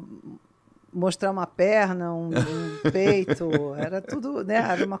para mostrar uma perna, um peito. Era tudo, né?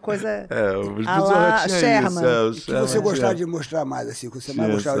 Era uma coisa. Os à la Sherman. O que você gostava de mostrar mais, assim? O que você mais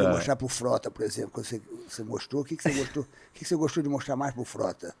Tinha gostava de essa- mostrar pro Frota, por exemplo? Quando você mostrou, o que você gostou? O que você gostou de mostrar mais pro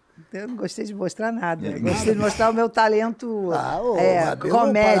Frota? Eu não gostei de mostrar nada. Eu gostei de mostrar o meu talento Rabelo,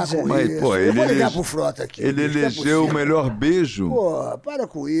 comédia. vamos parar com Mas, isso. pô, Eu vou ele ligar elege- pro Frota aqui. Ele bicho, não é elegeu o possível. melhor beijo. Pô, para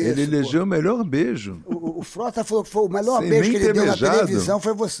com isso. Ele elegeu o melhor beijo. O Frota falou que foi o melhor Sem beijo nem que ele ter deu beijado. na televisão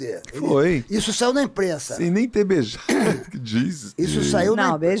foi você. Foi. Isso saiu na imprensa. Sem nem ter beijado. Que diz. Isso saiu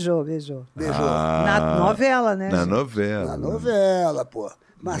Não, na beijou. Beijou. Na novela, né? Na gente? novela. Na novela, pô.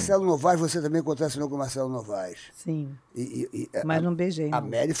 Marcelo Novaes, você também contracenou com o Marcelo Novaes. Sim. E Mas não beijei. A não.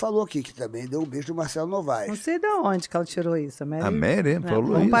 Mary falou aqui que também deu um beijo do Marcelo Não Novaes. sei de onde que ela tirou isso. A Mary, A Mary falou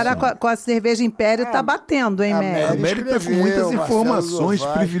Vamos isso. parar com a cerveja Império, tá batendo, hein, a Mary? A Mary Mary tá com escreveu, muitas Marcelo informações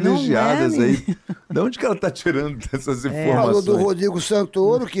Novaes. privilegiadas Não é, aí. De onde que ela tá tirando essas Falou informações? do Rodrigo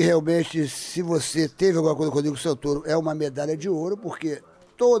Santoro, que realmente, se você teve alguma coisa com o Rodrigo Santoro, é uma medalha de ouro, porque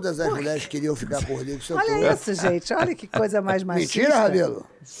todas as mulheres queriam ficar com o Rodrigo Santoro. Olha isso, gente. Olha que coisa mais machista. Mentira, Rabelo?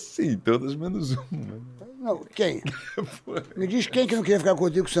 Sim, todas menos uma. Não, quem? Me diz quem que não queria ficar com o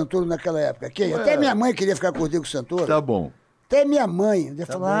Rodrigo Santoro naquela época. Quem? Até minha mãe queria ficar com o Rodrigo Santoro. Tá bom. Até minha mãe. Ia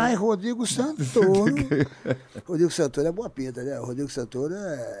falar, ai, Rodrigo Santoro. Rodrigo Santoro é boa pinta, né? O Rodrigo Santoro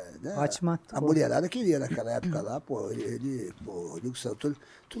é... Né? Ótimo ator. A mulherada queria naquela época lá, pô, Rodrigo Santoro.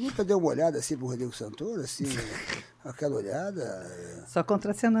 Tu nunca deu uma olhada assim pro Rodrigo Santoro, assim, aquela olhada... Só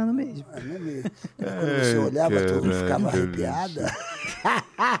contracenando mesmo. Quando você olhava, tu ficava arrepiada.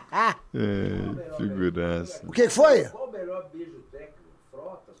 Figuraça. O que foi? Qual o melhor beijo técnico?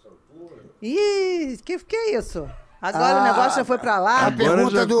 Frota, Santoro? Ih, que é isso? Agora o negócio já foi pra lá. A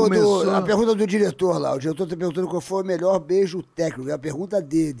pergunta já começou. a pergunta do diretor lá. O diretor está perguntando qual foi o melhor beijo técnico. É a pergunta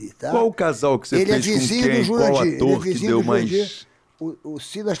dele, tá? Qual o casal que você Ele fez é vizinho com do quem? Jurandir. Qual Ele é ator que vizinho deu do Jurandir. mais... O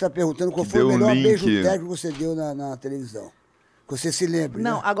Silas está perguntando qual Que foi o deu melhor link. beijo técnico que você deu na televisão. Que você se lembre,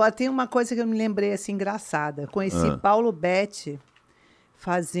 Não, né? agora tem uma coisa que eu me lembrei, assim, engraçada. Conheci Paulo Betti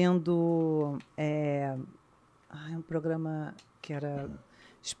fazendo um programa que era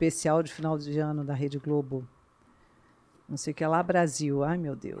especial de final de ano da Rede Globo. Não sei o que é lá, Brasil. Ai,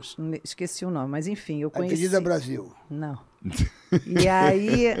 meu Deus, esqueci o nome. Mas, enfim, eu conheci... Avenida Brasil. Não. E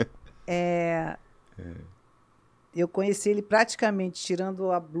aí, eu conheci ele praticamente tirando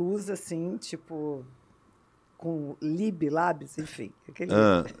a blusa, assim, tipo... com labs, enfim. Aquele...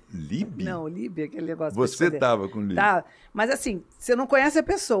 Lib? Não, lib, aquele negócio. Você estava com Lib. Tá, mas assim, você não conhece a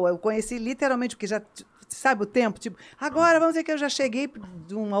pessoa. Eu conheci literalmente, porque já, sabe o tempo? Tipo, agora vamos dizer que eu já cheguei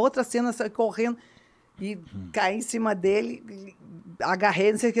de uma outra cena, correndo, e caí em cima dele,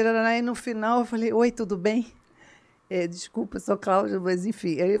 agarrei, não sei o que, e no final eu falei, oi, tudo bem? Desculpa, sou Cláudia, mas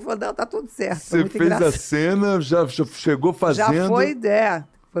enfim. Ele falou, não, tá tudo certo. Você fez a cena, já chegou fazendo... Já foi,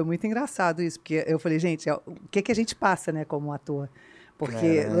 foi muito engraçado isso, porque eu falei, gente, o que a gente passa, né, como ator?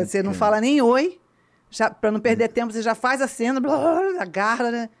 Porque você não fala nem oi, para não perder tempo, você já faz a cena, blá, blá, blá, agarra,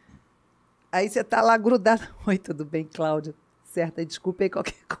 né? Aí você tá lá grudado. Oi, tudo bem, Cláudia? Certo, desculpa aí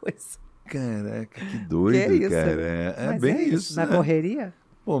qualquer coisa. Caraca, que doido, Que é isso? cara. É bem isso. Na né? correria?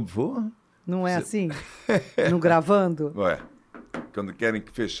 Pô, vou. Não é assim? Não gravando? Ué, quando querem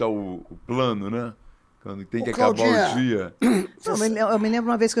fechar o plano, né? Quando tem que Ô, acabar Claudinha, o dia. Eu me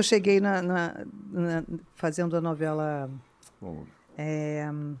lembro uma vez que eu cheguei fazendo a novela... Bom,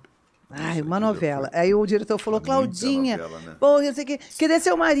 uma novela. Aí o diretor falou, Muita Claudinha, novela, né? pô, não sei o quê, cadê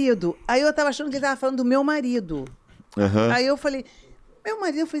seu marido? Aí eu tava achando que ele tava falando do meu marido. Aí eu falei, meu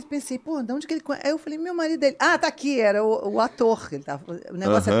marido, eu pensei, pô, de onde que ele conhece? Aí eu falei, meu marido dele. Ah, tá aqui, era o ator. Ele tava, o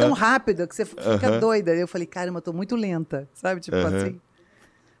negócio é tão rápido que você fica doida. Aí eu falei, caramba, eu tô muito lenta, sabe? Tipo assim.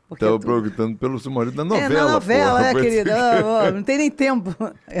 Estava perguntando pelo seu marido na novela. Na novela, porra, né, querida? Não tem nem tempo.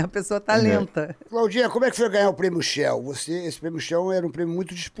 A pessoa tá lenta. Claudinha, como é que foi ganhar o prêmio Shell? Esse prêmio Shell era um prêmio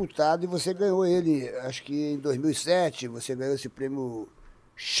muito disputado e você ganhou ele, acho que em 2007, você ganhou esse prêmio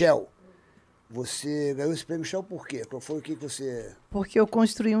Shell. Você ganhou esse prêmio Shell por quê? Qual foi o que você... Porque eu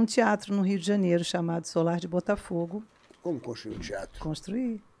construí um teatro no Rio de Janeiro chamado Solar de Botafogo. Como construiu o teatro?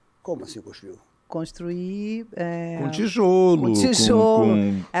 Construí. Como assim construiu? Construí... Com tijolo. Com tijolo.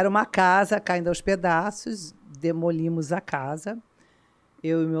 Com... Era uma casa caindo aos pedaços, demolimos a casa,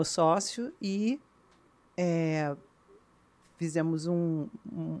 eu e meu sócio, e fizemos um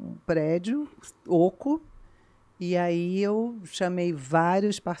prédio oco, e aí eu chamei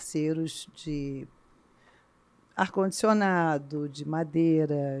vários parceiros de ar-condicionado, de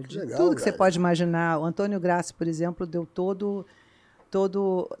madeira, de Legal, tudo que você cara. pode imaginar. O Antônio Grassi, por exemplo, deu todos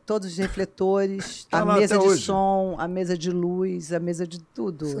os refletores, Tá a lá mesa até de hoje. som, a mesa de luz, a mesa de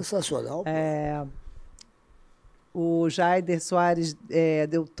tudo. Sensacional. O Jaider Soares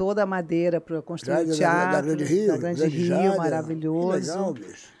deu toda a madeira para construir Jaider o teatro. da Grande Rio, Da Grande Grande Rio, Jaider. maravilhoso. Que legal,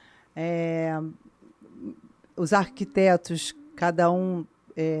 bicho. Os arquitetos, cada um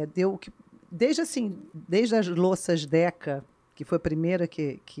deu... Desde as louças Deca, que foi a primeira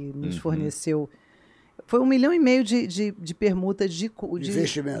que nos forneceu... Foi 1,5 milhão de permuta de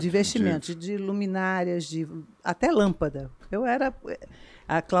investimento. de luminárias, até lâmpada.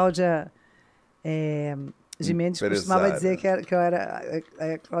 A Cláudia Gimenez costumava dizer que eu era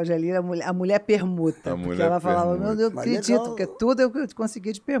a Cláudia Lira, a mulher permuta. A Porque mulher ela falava, permuta. meu Deus, eu Mas acredito, legal. porque tudo eu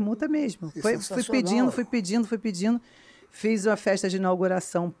consegui de permuta mesmo. Que Fui sensacional. pedindo. Fiz uma festa de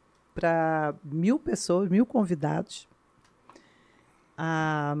inauguração para 1.000 pessoas, 1.000 convidados.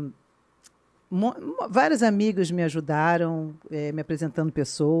 Vários amigos me ajudaram, me apresentando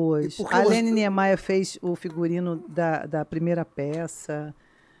pessoas. E por que A você- Lene Niemeyer fez o figurino da primeira peça.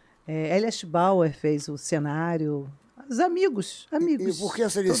 Elias Bauer fez o cenário. Os amigos. E por que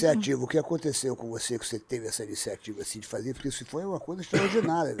essa iniciativa? O que aconteceu com você que você teve essa iniciativa assim, de fazer? Porque isso foi uma coisa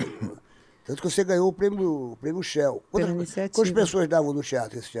extraordinária. Né? Tanto que você ganhou o prêmio Shell. Pela Quantas iniciativa. pessoas davam no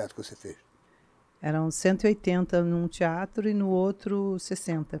teatro, esse teatro que você fez? Eram 180 num teatro e no outro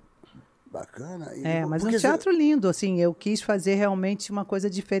 60. Bacana. Mas porque um teatro lindo, assim, eu quis fazer realmente uma coisa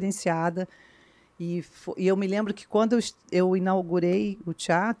diferenciada. E eu me lembro que quando eu inaugurei o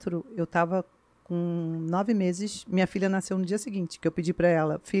teatro, eu estava com 9 meses, minha filha nasceu no dia seguinte, que eu pedi para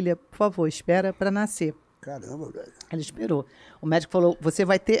ela, filha, por favor, espera para nascer. Caramba, velho. Ela esperou. O médico falou, você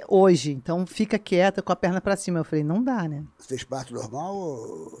vai ter hoje, então fica quieta com a perna para cima. Eu falei, não dá, né? Você fez parto normal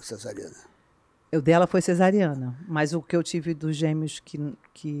ou cesariana? O dela foi cesariana, mas o que eu tive dos gêmeos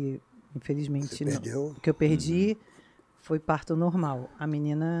que infelizmente Você perdeu? que eu perdi foi parto normal. A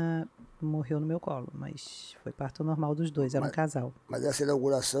menina morreu no meu colo, mas foi parto normal dos dois, era um casal. Mas essa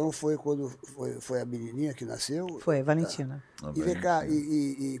inauguração foi quando foi a menininha que nasceu? Foi, a Valentina. E vem cá,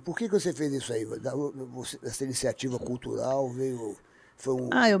 e por que você fez isso aí? Essa iniciativa cultural veio... Foi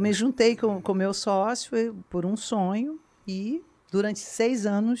eu me juntei com o meu sócio por um sonho e durante 6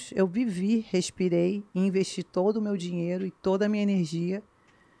 anos eu vivi, respirei e investi todo o meu dinheiro e toda a minha energia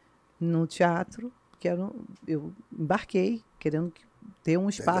no teatro, eu embarquei querendo ter um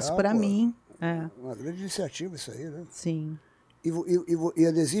espaço para mim. Uma grande iniciativa isso aí, né? Sim. E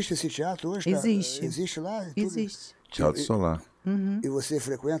ainda existe esse teatro hoje? Existe. Existe lá? Existe. Teatro Solar. E você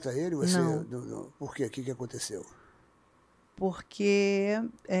frequenta ele? Você, não. Por quê? O que aconteceu? Porque...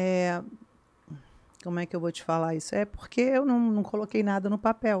 como é que eu vou te falar isso? É porque eu não coloquei nada no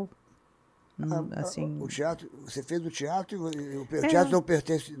papel. Assim... O teatro, você fez o teatro e o teatro não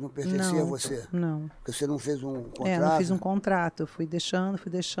pertencia a você? Não. Porque você não fez um contrato? Não fiz um contrato. Eu fui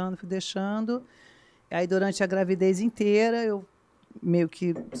deixando. Aí, durante a gravidez inteira, eu meio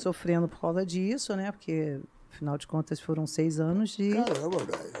que sofrendo por causa disso, né? Porque, afinal de contas, foram 6 anos de... Caramba,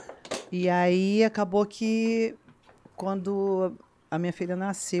 velho. E aí, acabou que, quando a minha filha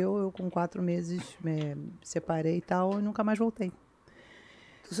nasceu, eu com 4 meses me separei e tal, e nunca mais voltei.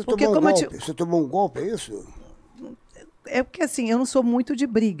 Você tomou um golpe? Você tomou um golpe, é isso? É porque, assim, eu não sou muito de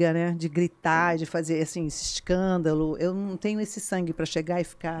briga, né? De gritar, de fazer, assim, esse escândalo. Eu não tenho esse sangue para chegar e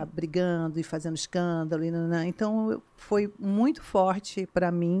ficar brigando e fazendo escândalo. Então, foi muito forte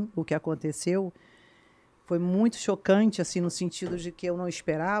para mim o que aconteceu. Foi muito chocante, assim, no sentido de que eu não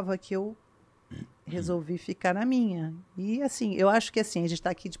esperava, que eu resolvi ficar na minha. E, assim, eu acho que, assim, a gente está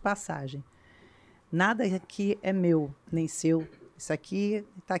aqui de passagem. Nada aqui é meu, nem seu. Isso aqui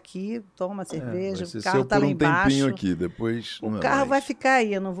está aqui, toma uma cerveja, o carro está lá embaixo. Tempinho aqui, depois o carro vai ficar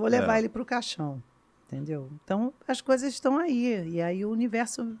aí, eu não vou levar ele para o caixão, entendeu? Então as coisas estão aí e aí o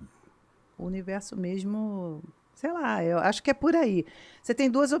universo mesmo, sei lá, eu acho que é por aí. Você tem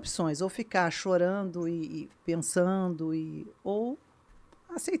 2 opções, ou ficar chorando e pensando ou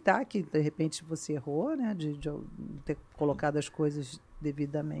aceitar que de repente você errou, né, de ter colocado as coisas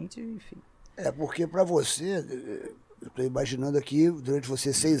devidamente, enfim. Porque para você eu estou imaginando aqui, durante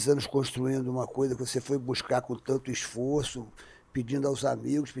você 6 anos construindo uma coisa que você foi buscar com tanto esforço, pedindo aos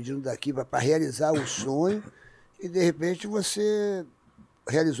amigos, pedindo daqui para realizar um sonho, e de repente você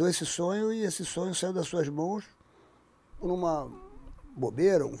realizou esse sonho e esse sonho saiu das suas mãos por uma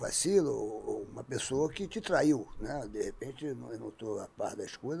bobeira, um vacilo, ou uma pessoa que te traiu, né? De repente, eu não estou a par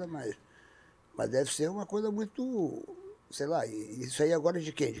das coisas, mas deve ser uma coisa muito, sei lá, e isso aí agora é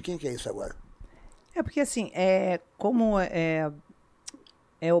de quem? De quem que é isso agora? É porque, assim, como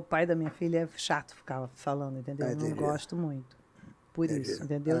o pai da minha filha, é chato ficar falando, entendeu? Eu não gosto muito. Por isso,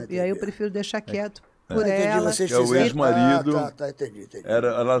 entendeu? E aí eu prefiro deixar quieto por ela. Vocês é o ex-marido. Entendi.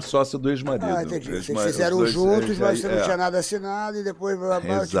 Ela era sócia do ex-marido. Entendi. Vocês fizeram juntos, mas você não tinha nada assinado, e depois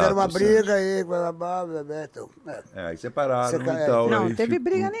tiveram uma briga aí. Então, aí separaram e tal. Não teve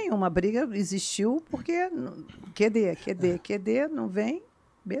briga nenhuma. A briga existiu porque QD, não vem,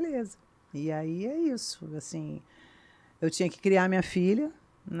 beleza. E aí é isso, assim, eu tinha que criar minha filha,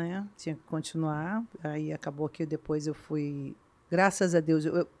 né, tinha que continuar, aí acabou que depois eu fui, graças a Deus,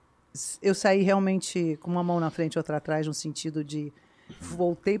 eu saí realmente com uma mão na frente e outra atrás, no sentido de,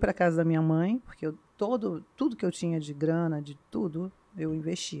 voltei para casa da minha mãe, porque tudo que eu tinha de grana, de tudo, eu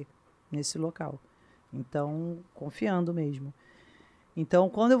investi nesse local, então, confiando mesmo. Então,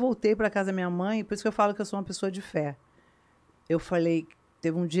 quando eu voltei para casa da minha mãe, por isso que eu falo que eu sou uma pessoa de fé, eu falei...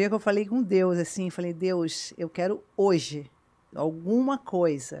 Teve um dia que eu falei com Deus, assim, falei, Deus, eu quero hoje, alguma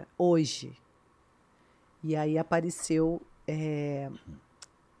coisa, hoje. E aí apareceu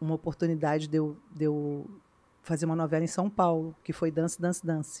uma oportunidade de eu fazer uma novela em São Paulo, que foi Dance, Dance,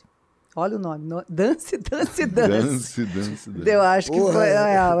 Dance. Olha o nome, Dance, Dance, Dance. Eu acho que foi,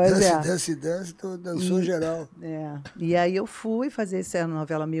 Dance, tu dançou geral. E aí eu fui fazer essa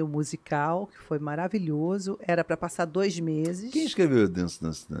novela meio musical, que foi maravilhoso. Era para passar 2 meses. Quem escreveu Dance,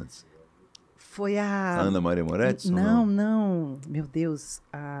 Dance, Dance? Foi a Ana Maria Moretti? Não. Meu Deus.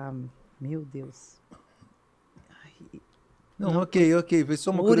 Meu Deus. Não, ok. Foi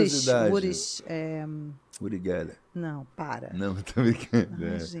só uma curiosidade. Uri Geller. Não, para. Não, tô brincando.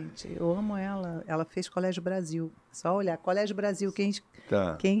 Ai, gente, eu amo ela. Ela fez Colégio Brasil. Só olhar. Colégio Brasil, quem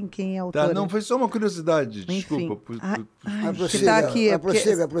é a autora? Tá, não, foi só uma curiosidade. Enfim. Desculpa. Que tá aqui, é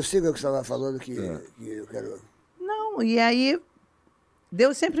porque- prossiga o que você estava falando que eu quero... Não, e aí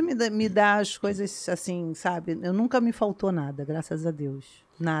Deus sempre me dá as coisas assim, sabe? Eu nunca me faltou nada, graças a Deus.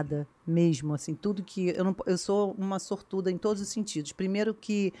 Nada, mesmo, assim, tudo que... Eu sou uma sortuda em todos os sentidos. Primeiro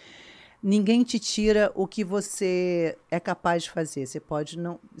que ninguém te tira o que você é capaz de fazer. Você pode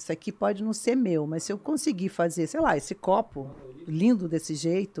não... Isso aqui pode não ser meu, mas se eu conseguir fazer, sei lá, esse copo lindo desse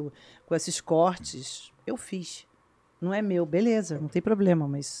jeito, com esses cortes, eu fiz. Não é meu, beleza, não tem problema,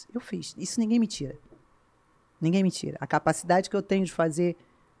 mas eu fiz. Isso ninguém me tira. Ninguém me tira. A capacidade que eu tenho de fazer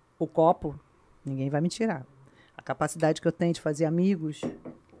o copo, ninguém vai me tirar. A capacidade que eu tenho de fazer amigos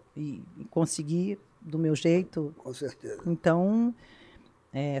e conseguir do meu jeito. Com certeza. Então,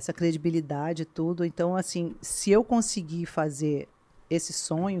 essa credibilidade e tudo. Então, assim, se eu conseguir fazer esse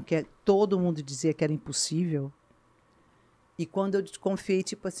sonho, que todo mundo dizia que era impossível, e quando eu desconfiei,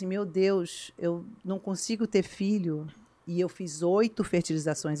 tipo assim, meu Deus, eu não consigo ter filho, e eu fiz 8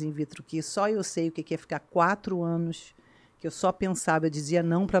 fertilizações in vitro, que só eu sei o que é ficar 4 anos, que eu só pensava, eu dizia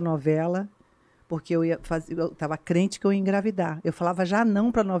não para a novela, porque eu estava crente que eu ia engravidar. Eu falava já não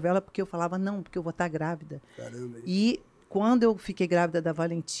para a novela, porque eu falava não, porque eu vou estar grávida. Caramba. E quando eu fiquei grávida da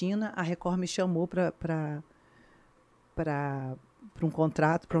Valentina, a Record me chamou para um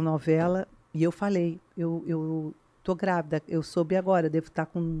contrato, para uma novela, e eu falei, eu tô grávida, eu soube agora, devo estar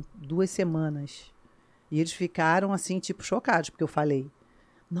com 2 semanas. E eles ficaram, assim, tipo, chocados, porque eu falei,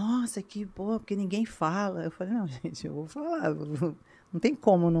 nossa, que boa, porque ninguém fala. Eu falei, não, gente, eu vou falar, não tem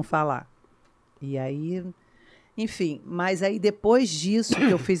como não falar. E aí, enfim, mas aí depois disso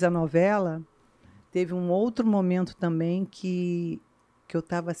que eu fiz a novela, teve um outro momento também que eu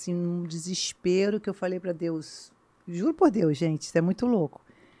estava, assim, num desespero, que eu falei para Deus, juro por Deus, gente, isso é muito louco.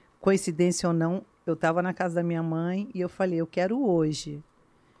 Coincidência ou não, eu estava na casa da minha mãe e eu falei, eu quero hoje.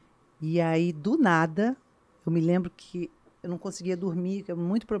 E aí, do nada, eu me lembro que eu não conseguia dormir, que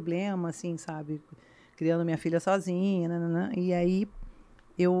muito problema, assim, sabe? Criando minha filha sozinha, nananã. E aí,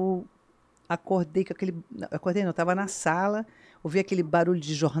 eu acordei com aquele... Acordei não, eu estava na sala, ouvi aquele barulho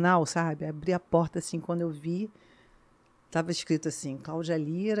de jornal, sabe? Abri a porta, assim, quando eu vi, estava escrito assim, Cláudia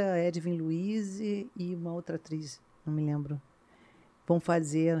Lira, Edwin Luiz e uma outra atriz, não me lembro. Vão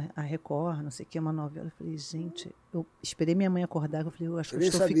fazer a Record, não sei o que, uma novela. Eu falei, gente, eu esperei minha mãe acordar, eu falei, eu acho que eu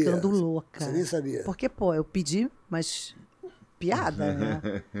estou ficando louca. Você nem sabia. Porque, pô, eu pedi, mas piada,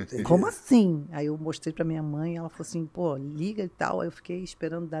 né? Como assim? Aí eu mostrei para minha mãe, ela falou assim, pô, liga e tal. Aí eu fiquei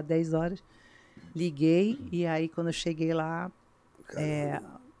esperando dar 10 horas, liguei, e aí quando eu cheguei lá,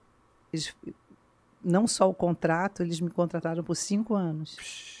 eles, não só o contrato, eles me contrataram por 5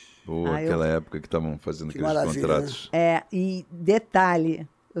 anos. Boa, aquela época que estavam fazendo aqueles contratos. Né? E detalhe,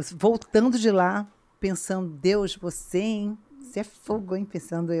 eu, voltando de lá, pensando, Deus, você é fogo, hein?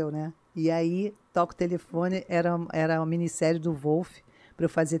 Pensando eu, né? E aí, toco o telefone, era a minissérie do Wolf, para eu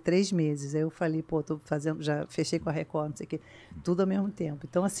fazer 3 meses. Aí eu falei, pô, tô fazendo, já fechei com a Record, não sei o quê, tudo ao mesmo tempo.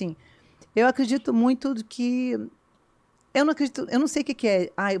 Então, assim, eu acredito muito que... Eu não acredito, eu não sei o que é.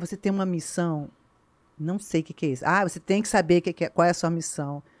 Ah, você tem uma missão. Não sei o que é isso. Ah, você tem que saber qual é a sua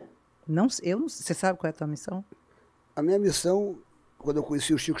missão. Não, você sabe qual é a tua missão? A minha missão, quando eu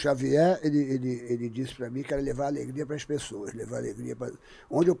conheci o Chico Xavier, ele disse para mim que era levar alegria para as pessoas, levar alegria para...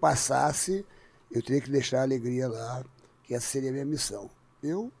 Onde eu passasse, eu teria que deixar a alegria lá, que essa seria a minha missão.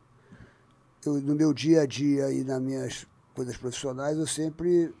 Eu no meu dia a dia e nas minhas coisas profissionais, eu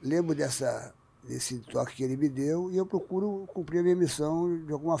sempre lembro desse toque que ele me deu e eu procuro cumprir a minha missão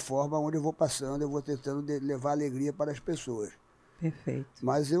de alguma forma, onde eu vou passando, eu vou tentando levar alegria para as pessoas. Perfeito.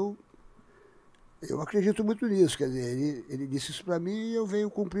 Mas eu acredito muito nisso, quer dizer, ele disse isso para mim e eu venho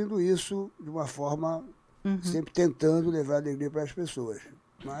cumprindo isso de uma forma, sempre tentando levar alegria para as pessoas.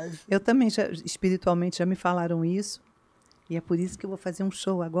 Mas... Eu também, espiritualmente, já me falaram isso, e é por isso que eu vou fazer um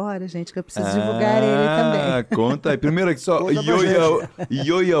show agora, gente, que eu preciso divulgar ele também. Conta aí. Primeiro aqui só,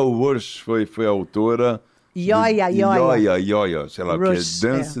 Ioia Walsh foi a autora... Ioia, sei lá o que é,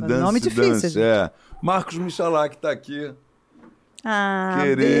 Dance, nome difícil, gente. Marcos Michalak está aqui.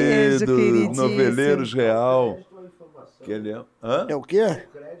 Beijo, queridíssimo. Noveleiros Real. Que ele é... Hã? É o quê?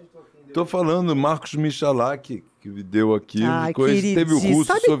 Tô falando, Marcos Michalak, que deu aqui. Teve o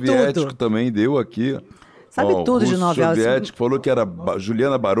russo soviético também, deu aqui. Sabe tudo de novela. Soviético, falou que era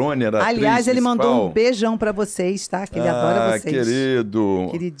Juliana Baroni, era aliás, ele mandou um beijão pra vocês, tá? Que ele adora vocês. Querido.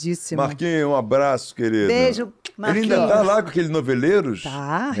 Queridíssimo. Marquinhos, um abraço, querido. Beijo, Ele ainda tá lá com aquele Noveleiros?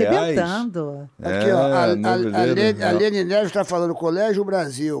 Tá Reais? arrebentando. Aqui, ó, a Noveleiros, a Lene Neves está falando Colégio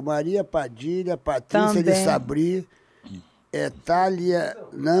Brasil, Maria Padilha, Patrícia de Também. Sabri, Thalia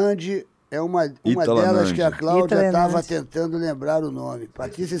Nandi, é uma Ítala delas Nandi. que a Cláudia Ítala estava Nandi. tentando lembrar o nome.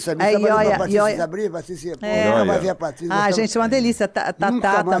 Patrícia de Sabri, Aí, trabalhou com a olha, Patrícia e olha- de Sabri, Patrícia, pô, É. nunca mais vi a Patrícia. Ah, gostava- gente, é uma delícia. Tatá Nunca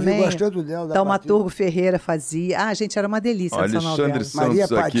mais vi, também. gosto tanto dela, da Taumaturgo Ferreira fazia. Ah, gente, era uma delícia Olha, essa Alexandre novela. Santos Maria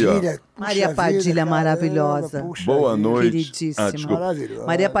aqui, Padilha. ó. puxa Maria vida, Padilha, caramba, maravilhosa. puxa Boa vida. noite. Queridíssima. desculpa. Maravilhosa.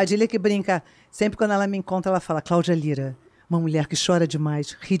 Maria Padilha que brinca. Sempre quando ela me encontra, ela fala, Cláudia Lira, uma mulher que chora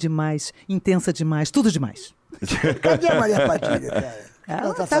demais, ri demais, intensa demais, tudo demais. Cadê a Maria Padilha, cara?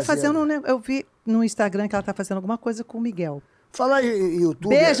 O que Ela tá fazendo um negócio. Eu vi no Instagram que ela tá fazendo alguma coisa com o Miguel. Falar em YouTube.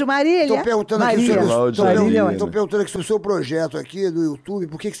 Beijo, Marília. Tô perguntando aqui Marília. sobre Cláudia tô Lira. perguntando aqui sobre o seu projeto aqui do YouTube.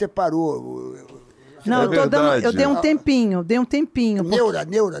 Por que você parou? Não, É eu tô dando. Eu verdade. dei um tempinho, porque-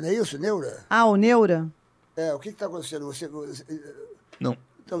 Neura, não é isso? Neura? Ah, o Neura? É, o que tá acontecendo? Não.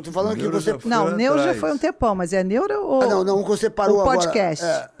 Então, tô falando que Neura você. já foi Não, o Neura já atrás. foi um tempão, mas é Neura ou. Ah, não, um que você parou o agora. podcast.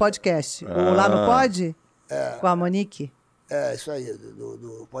 Podcast. O Lá no Pod? Com a Monique? É, isso aí,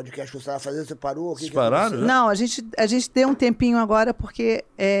 do podcast que você estava fazendo, você parou? O que Vocês que pararam? aconteceu? Não, a gente deu um tempinho agora porque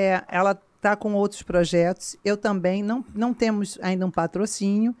ela está com outros projetos. Eu também não temos ainda um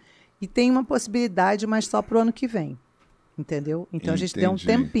patrocínio e tem uma possibilidade, mas só para o ano que vem. Entendeu? Então a gente deu um Entendi.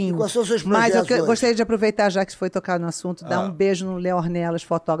 tempinho. E quais são os seus Mas eu projetos hoje? gostaria de aproveitar, já que foi tocar no assunto, dar um beijo no Léo Ornelas,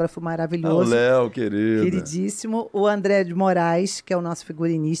 fotógrafo Ah, o maravilhoso. Léo, querido. Queridíssimo. O André de Moraes, que é o nosso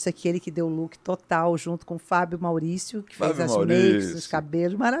figurinista, que ele que deu o look total, junto com o Fábio Maurício, que Fábio fez as Maurício. makes, os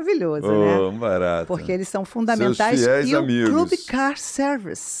cabelos. Maravilhoso, Oh, né? barato. Porque eles são fundamentais. Seus fiéis E amigos. o Clube Car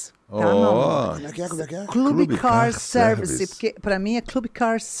Service. Tá, meu Ó, amor? Como é que é? Como é que é? Clube Clube Car Car Service, Service. porque para mim é Clube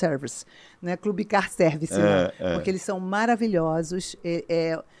Car Service, não é Clube Car Service, não, porque eles são maravilhosos,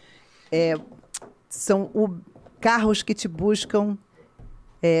 são carros que te buscam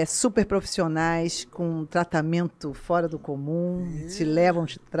super profissionais, com tratamento fora do comum, te levam,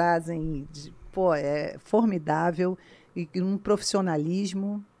 te trazem, pô, é formidável, e um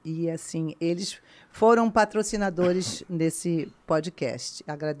profissionalismo, e assim, eles foram patrocinadores desse podcast.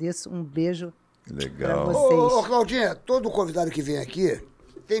 Agradeço, um beijo. legal. Pra você. Ô, Claudinha, todo convidado que vem aqui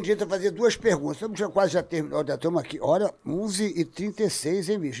tem direito a fazer duas perguntas. Quase já terminou. Já estamos aqui. Olha, 11h36,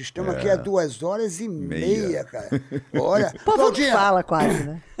 hein, bicho? Estamos aqui há 2h30, cara. Olha, O povo não Claudinha, fala quase,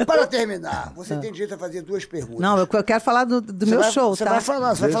 né? para terminar, você tem direito a fazer duas perguntas. Não, eu quero falar do Você meu vai- show, Você tá? vai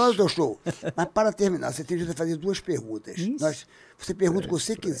falar do teu show. Mas para terminar, você tem direito a fazer duas perguntas. Você pergunta o que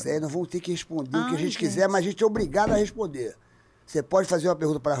você quiser, nós vamos ter que responder o que a gente quiser, mas a gente é obrigado a responder. Você pode fazer uma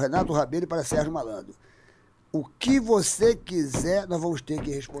pergunta para Renato Rabelo e para Sérgio Malandro. O que você quiser, nós vamos ter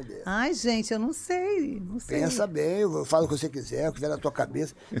que responder. Ai, gente, eu não sei. Pensa bem, eu falo o que você quiser, o que vier na tua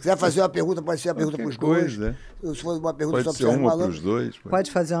cabeça. Se quiser fazer uma pergunta, pode ser uma pergunta para os dois. coisa, Se for uma pergunta Pode só ser para o Sérgio uma para Malandro. os dois.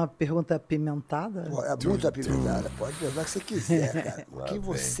 Pode fazer uma pergunta apimentada? É muito apimentada, pode perguntar o que você quiser, cara. O que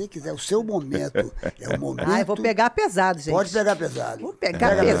você quiser, o seu momento. É o momento. Ah, eu vou pegar pesado, gente. Pode pegar pesado. Vou pegar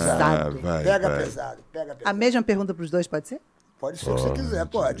Pega pesado. Vai, Pega vai. pesado, pega pesado. A mesma pergunta para os dois, pode ser? Pode ser o que você quiser,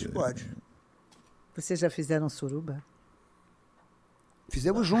 pode. Vocês já fizeram suruba?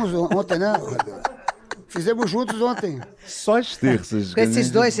 Fizemos juntos ontem, né, Rabelo? Fizemos juntos ontem. Só as terças. Com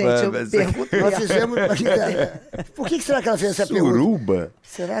esses dois, gente, eu pergunto. Nós fizemos. Por que será que ela fez essa pergunta? Suruba?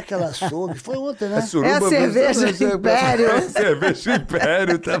 Será que ela soube? Foi ontem, né? Suruba É a cerveja Império. Cerveja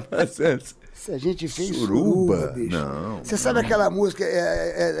Império tá fazendo. Se a gente fez Suruba? suruba, bicho. Não. Você sabe aquela música?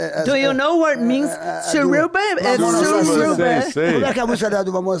 Do you know what means suruba? É Mamona suruba. Sei. Como é que é a música da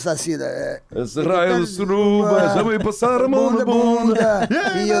do Mamona Assassina? Israel Suruba, já me passar a mão na bunda.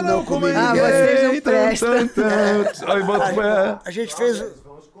 E eu não comi Ah, ninguém. vocês não prestam. Ai, boto fé. A gente fez.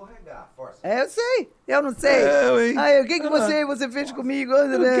 Vamos escorregar, força. Eu sei, eu não sei. hein? Ai, o que você fez comigo?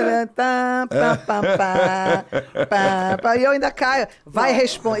 Tá, pá, pá, pá, pá, pá. E eu ainda caio. Vai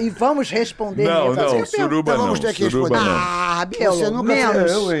responder. E vamos responder. Não, mesmo. não, Você quer suruba Então não. vamos ter que Suruba responder. não. Ah, Belo, Você nunca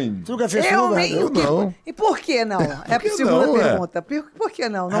menos. Eu, hein? Você nunca fez Eu suruba? nem. Eu não. E por que não? É a que segunda não, é? pergunta. Por que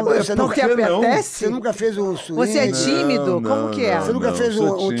não? Não, Agora, você não nunca- te apetece? Você nunca fez um swing? Você é tímido? Não, Como que é? não, Você nunca não, fez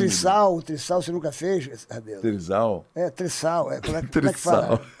sou um tímido. trissal? Um trissal você nunca fez, Rabelo? Trisal? É, trissal. Como é que fala?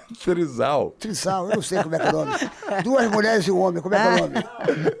 Trisal. Trisal. Trissal, eu não sei como é que é o nome. Duas mulheres e um homem, como é que é o nome?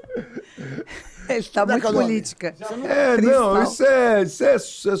 Ele está Como é muito que é o nome? política. Não, isso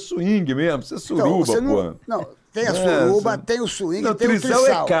é swing mesmo, isso é suruba, você pô. não, tem a suruba, você- tem o swing, Não, tem o trisal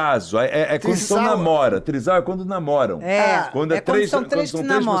trissal. é caso, é quando Trisal- são namora. Trisal é quando namoram. É, Quando é quando são três que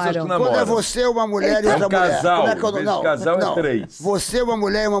pessoas que namoram. namoram. Quando é você, uma mulher e É um outra mulher. casal, Como é que é o em vez nome? de casal é não. três. Você, uma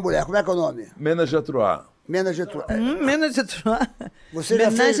mulher e uma mulher. Como é que é o nome? Ménage à trois. Ménage à trois. Ménage à trois. Você já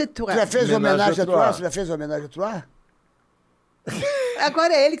Ménage fez, à trois. já fez Ménage homenagem à à trois? trois? Você já fez homenagem à trois?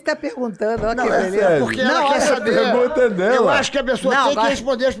 Agora é ele que tá perguntando. Olha Não, que é beleza. porque Não, ela quer olha, saber. a pergunta é dela. Eu acho que a pessoa Não, tem agora- que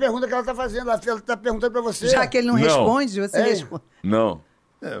responder as perguntas que ela está fazendo. Ela está perguntando para você. Já que ele não Não. responde, você É. responde. Não.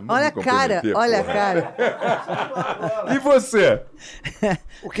 É, vamos Olha a me cara, comprometer, olha a porra. cara. E você?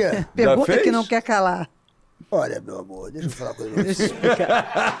 O quê? Pergunta fez? que não quer calar. Olha, meu amor, deixa eu falar uma coisa pra Deixa você. eu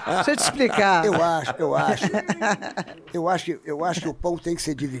explicar. Deixa eu te explicar. Eu acho que o pão tem que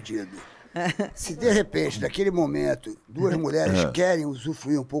ser dividido. Se de repente, naquele momento, duas mulheres querem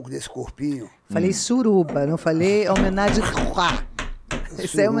usufruir um pouco desse corpinho, Falei suruba, não falei homenagem à trois.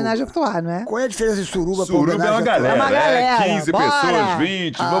 Isso é homenagem à trois, não é? qual é a diferença de suruba para Suruba é homenagem uma à galera. É uma galera, 15 bora! pessoas,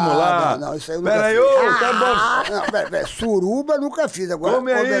 20, vamos lá. não, isso aí eu nunca Pera aí, fiz. ô, tá bom. Não, pera, suruba nunca fiz. Agora,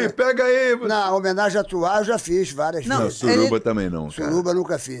 Come aí, pega aí. Não, homenagem à tua eu já fiz várias Não, Não, vezes. suruba também não, cara. Suruba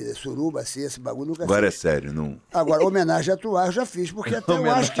nunca fiz. Suruba, assim, esse bagulho nunca Agora é fiz. sério, não. Agora, homenagem à tua eu já fiz, porque até eu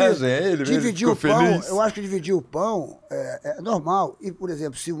acho que Homenagem a ele, dividir ele o ficou pão, feliz. eu acho que dividir o pão é normal. E, por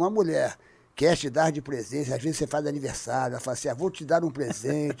exemplo, se uma mulher quer te dar de presente, às vezes você faz aniversário, ela fala assim, vou te dar um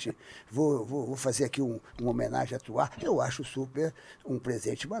presente, vou fazer aqui uma homenagem a tua. Eu acho super um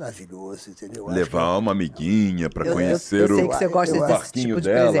presente maravilhoso, entendeu? Eu acho Levar uma amiguinha pra Eu conhecer sei o que você gosta o desse parquinho tipo de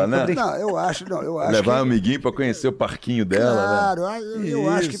dela, presente. né? Tô brincando. Não, eu acho Levar que... um amiguinho pra conhecer o parquinho dela, Claro, né? eu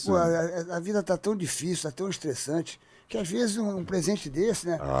acho que Isso. pô, a vida tá tão difícil, tá tão estressante, que às vezes um presente desse,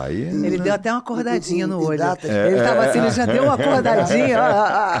 né? Aí, Ele deu até uma acordadinha no Em olho. datas- Ele tava assim, ele já deu uma acordadinha.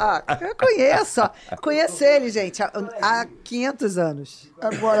 Eu conheço, ó. Conheço ele, gente, há 500 anos.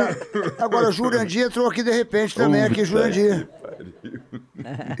 Agora o Jurandir entrou aqui de repente também, aqui, Jurandir.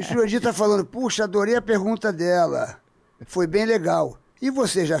 O Jurandir tá falando, puxa, adorei a pergunta dela. Foi bem legal. E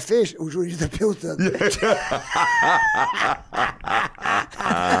você já fez? O Jurandir tá perguntando.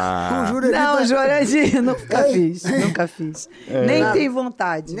 O Jurandir Não, tá- Jurandir, nunca Ei, fiz, nunca fiz. Nem tenho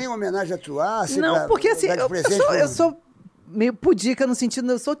vontade. Nem homenagem a tua, assim, Não, pra porque assim, dar de eu presente sou, pra- eu sou meio pudica no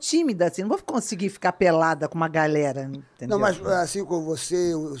sentido, eu sou tímida, assim, não vou conseguir ficar pelada com uma galera, entendeu? Não, mas assim como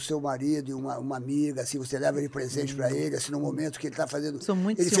você, o seu marido e uma amiga, assim, você leva ele presente pra ele, assim, no momento que ele tá fazendo... Sou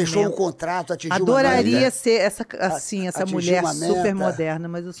muito ele fechou ciumenta. um contrato, atingiu Adoraria uma meta. ser essa, assim, essa atingir mulher uma super meta. moderna,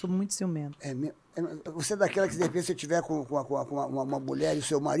 mas eu sou muito ciumenta. Você é daquela que, de repente, você tiver com uma mulher e o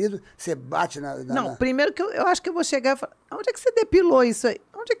seu marido, você bate Não, primeiro que eu acho que eu vou chegar e falar, onde é que você depilou isso aí?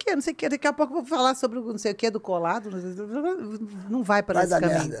 Onde é que é? Não sei o que. Daqui a pouco eu vou falar sobre o não sei o que do colado. Não vai para Vai esse dar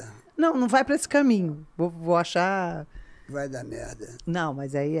caminho. merda. Não vai para esse caminho. Vou achar... Vai dar merda. Não,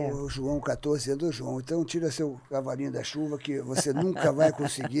 mas aí é... O João 14 é do João. Então tira seu cavalinho da chuva que você nunca vai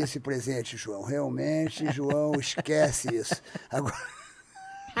conseguir esse presente, João. Realmente, João, esquece isso. Agora...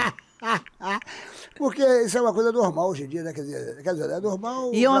 Porque isso é uma coisa normal hoje em dia, né? Quer dizer, é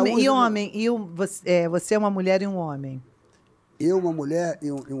normal... E pra homem, uns, e né? homem, você é uma mulher e um homem. Eu, uma mulher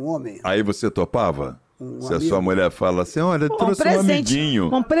e um homem. Aí você topava? Se a amigo. sua mulher fala assim, olha, trouxe um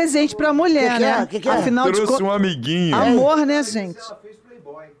amiguinho. Um presente pra mulher, Que é? né? Que é? Afinal de Trouxe contas, um amiguinho. amor, né, gente? Se ela fez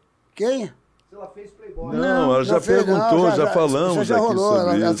Playboy. Quem? Se ela fez Playboy. Não, ela já fez, perguntou, não, já falamos já aqui rolou.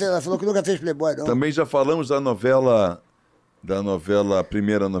 sobre isso. Ela falou que nunca fez Playboy, não. Também já falamos da novela, a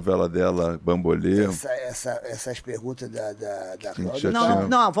primeira novela dela, Bambolê. Essas perguntas da Gente, Cláudia. já Não, tinha-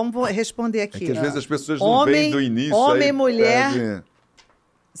 não, vamos responder É aqui. que às vezes as pessoas não Homem- veem do início. homem, aí mulher. perde-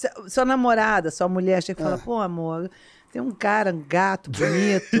 Sua namorada, sua mulher chega e fala, pô, amor, tem um cara, um gato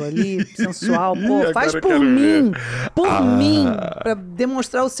bonito ali, sensual, Ih, pô, agora faz eu por quero mim, ver. por mim, pra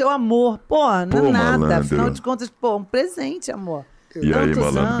demonstrar o seu amor. Pô, não Pô, é nada, malandro. afinal de contas, pô, um presente, amor. E aí, Tantos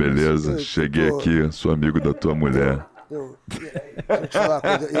malandro, anos. beleza? Cheguei tô- aqui, sou amigo da tua mulher. Deixa eu te falar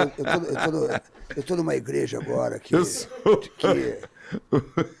uma coisa. Eu tô numa igreja agora que... Eu sou-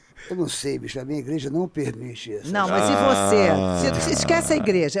 Eu não sei, bicho, a minha igreja não permite isso. Não, mas e você? Você esquece a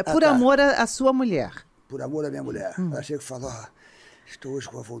igreja, é por tá. amor à sua mulher. Por amor à minha mulher. Ela chega e fala, ó, estou hoje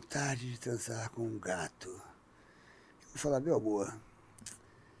com a vontade de transar com um gato. Eu vou falar, meu amor,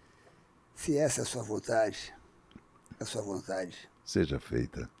 se essa é a sua vontade, Seja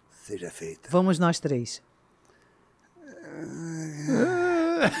feita. seja feita. Vamos nós três.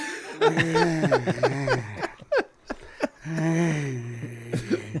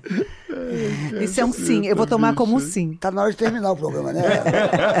 Isso é um sim, eu vou tomar como um sim. Tá na hora de terminar o programa, né?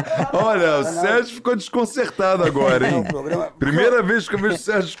 Olha, o Sérgio ficou desconcertado agora, hein? Não, o programa- Primeira vez que eu vejo o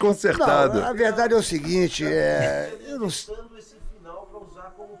Sérgio desconcertado. Não, a verdade é o seguinte, eu não... Testando esse final para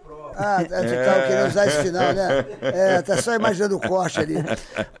usar como prova. Você tava querendo usar esse final, né? Tá só imaginando o corte ali.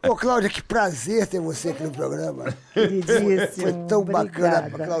 Ô, Cláudia, que prazer ter você aqui no programa. Queridíssimo. Foi tão bacana. A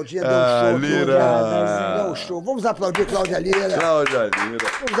Obrigada. Claudinha deu um show. Lira. Deu um show. Vamos aplaudir Cláudia Lira. Cláudia Lira.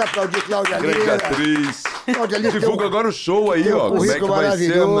 Vamos aplaudir Cláudia Grande Lira. atriz. Cláudia Lira Divulga tem um- agora o show aí, tem um ó. Como é que currículo vai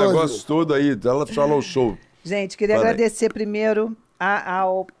ser o maravilhoso. negócio todo aí? Ela fala o show. Gente, queria Fala aí. agradecer primeiro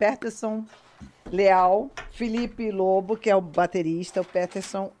ao Peterson Leal, Felipe Lobo, que é o baterista, o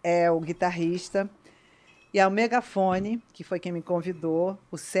Peterson é o guitarrista, e ao Megafone, que foi quem me convidou,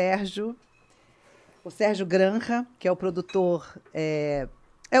 o Sérgio Granja, que é o produtor, é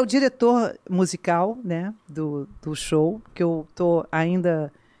o diretor musical, né, do show, que eu estou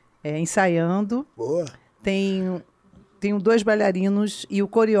ainda ensaiando. Boa. Tenho 2 bailarinos e o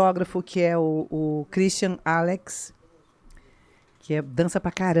coreógrafo, que é o Christian Alex, que dança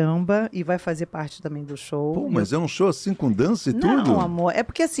pra caramba e vai fazer parte também do show. Pô, mas é um show assim com dança e tudo? Não, amor, é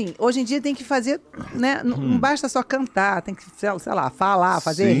porque assim, hoje em dia tem que fazer, né? Não basta só cantar, tem que, sei lá, falar,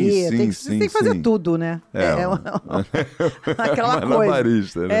 fazer Sim, rir, sim, tem que, sim, tem que fazer sim. tudo, né? Aquela coisa.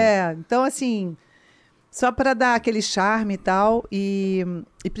 Malabarista, né? Então assim, só para dar aquele charme e tal, e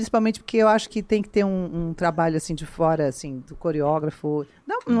principalmente porque eu acho que tem que ter um trabalho assim de fora, assim, do coreógrafo.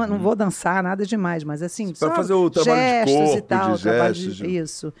 Não vou dançar nada demais, mas assim, Pra só fazer o trabalho de gestos corpo, e tal, de trabalho gestos, de-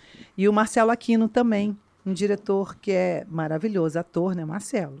 isso. E o Marcelo Aquino também, um diretor que é maravilhoso, ator, né,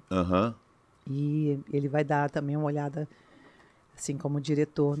 Marcelo. Aham. E ele vai dar também uma olhada, assim, como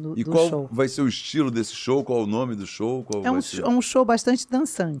diretor E do qual show. vai ser o estilo desse show? Qual o nome do show? Qual É vai um, ser? um show bastante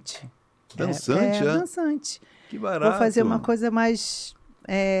dançante. Dançante, é? Dançante. Que barato. Vou fazer uma coisa mais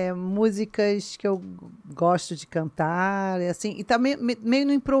músicas que eu gosto de cantar, assim, e também meio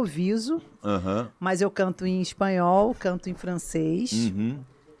no improviso, Aham. mas eu canto em espanhol, canto em francês. Uhum.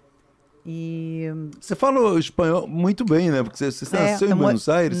 E Você fala espanhol muito bem, né? Porque você nasceu em Buenos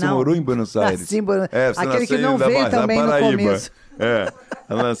Aires, você não. morou em Buenos Aires. Nasci em Você Aquele nasceu que não da veio da também no Paraíba. começo.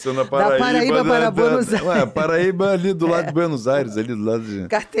 Ela nasceu na Paraíba. Paraíba para Buenos Aires. Ué, Paraíba ali do lado de Buenos Aires, ali do lado de...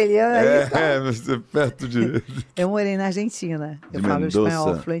 Cartelhana aí. você perto de... Eu morei na Argentina. Eu De falo Mendoza.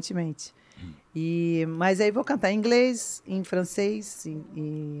 espanhol fluentemente. Mas aí vou cantar em inglês, em francês,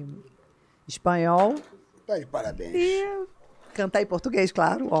 em espanhol. Tá de parabéns. E cantar em português,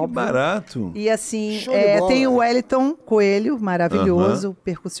 claro, Que óbvio. barato. E assim, Show de bola. tem o Wellington Coelho, maravilhoso,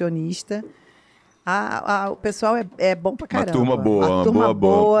 percussionista. O pessoal é bom pra caramba. turma boa, uma uma turma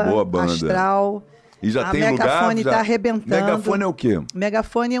boa banda. astral. E já A tem lugar? Megafone tá arrebentando. Megafone é o quê?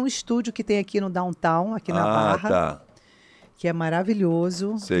 Megafone é um estúdio que tem aqui no Downtown, aqui na Barra, Tá. que é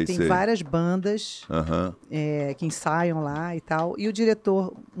maravilhoso. Sei, tem sei. várias bandas Aham. que ensaiam lá e tal. E o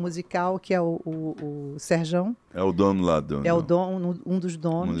diretor musical, que é o Serjão, É o dono lá do... é o dono, um dos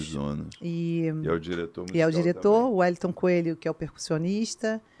donos. Um dos donos. E E é o diretor musical E é o diretor, também. o Wellington Coelho, que é o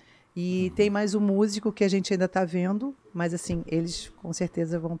percussionista. E tem mais um músico que a gente ainda está vendo. Mas, assim, eles com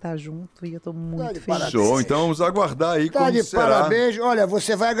certeza vão estar junto e eu estou muito de feliz. parabéns. Show, então vamos aguardar aí Tá como de será. parabéns. Olha,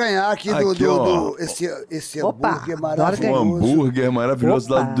 você vai ganhar aqui Aqui, ó. esse Opa, hambúrguer adoro Um maravilhoso. hambúrguer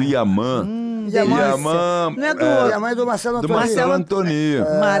maravilhoso lá Opa. do Yaman. delícia. Yaman, Não é do E outro. a mãe do Marcelo do Antônio. Marcelo Antoni.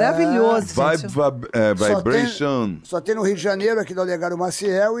 Maravilhoso, Vibe, gente. Vibration. Só tem no Rio de Janeiro, aqui no Olegário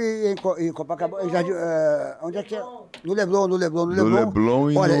Maciel e em Copacabana. Onde é que é? No Leblon. No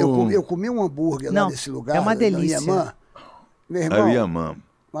Leblon e Olha, no... eu comi um hambúrguer lá Não, nesse lugar. é uma no delícia. Iamã. Meu É irmão, o Yaman.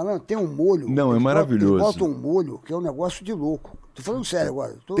 malandro, tem um molho. Não, é eles maravilhoso. Botam um molho que é um negócio de louco. Tô falando sério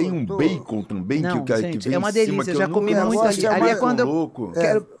agora. Tem um bacon também Não, que gente, vem é uma em cima, delícia, que eu já nunca comi vi. muito ali. é Ali é uma- quando eu louco.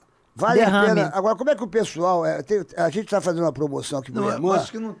 quero Vale derrame. a pena. Agora, como é que o pessoal... a gente está fazendo uma promoção aqui no Não, Iamã.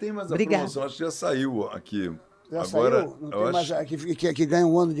 acho que não tem mais a Obrigada. promoção, acho que já saiu aqui. Já Agora, saiu? Não eu tem acho, mais que ganha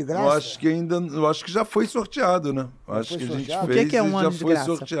um ano de graça? eu acho que ainda, eu acho que já foi sorteado, né? Eu acho foi que a gente sorteado? fez O que é um e já ano de foi graça?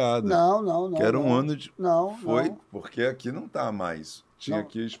 sorteado. Não. Que era um não. ano de... Não, Foi, não. porque aqui não tá mais. Tinha Não.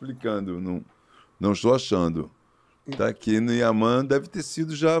 aqui explicando, não estou achando. Tá aqui no Yaman, deve ter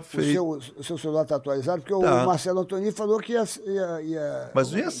sido já feito. O seu celular está atualizado? Porque Tá. o Marcelo Antoni falou que ia...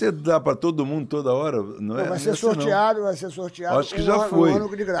 Mas não ia ser dar para todo mundo toda hora, não é? vai Não ser ia ser, não. sorteado, vai ser sorteado. Acho que já foi. Um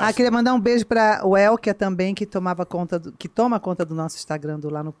ano de graça. queria mandar um beijo para o Elkia também, que toma conta do nosso Instagram do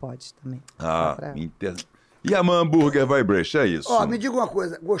Lá no Pod também. Ah, Só pra- Yaman Hambúrguer Vibration, é isso. Ó, me diga uma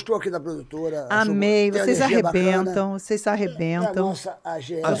coisa, gostou aqui da produtora? Amei, Achou- tem vocês energia arrebentam, bacana? vocês É a arrebentam. nossa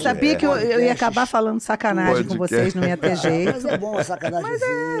AGL. Eu sabia que eu ia Podcasts. acabar falando sacanagem com Podcast. vocês, não ia ter jeito. Mas é bom a sacanagem.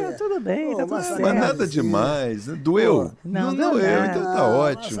 Tudo bem, tá tudo mas certo. Mas nada demais. né? Doeu? Não, não doeu, não. então tá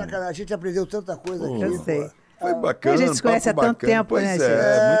ótimo. Sacanagem. A gente aprendeu tanta coisa aqui. Eu pô. sei. Foi bacana. A gente se conhece há papo tanto bacana. tempo, pois né, é,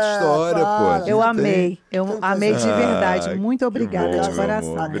 gente? muita história, para. pô. Eu Não amei. Eu Tantas amei de verdade. Ah, Muito que obrigada bom, de meu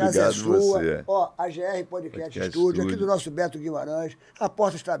coração. amor. A casa Obrigado é sua. você. Ó, a GR Podcast Podcast Estúdio, aqui Estúdio. do nosso Beto Guimarães. A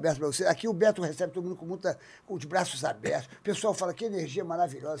porta está aberta para você. Aqui o Beto recebe todo mundo com os braços abertos. O pessoal fala que energia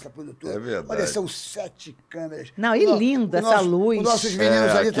maravilhosa essa produtora. É verdade. Olha, são 7 câmeras. Não, e linda essa luz. Os nossos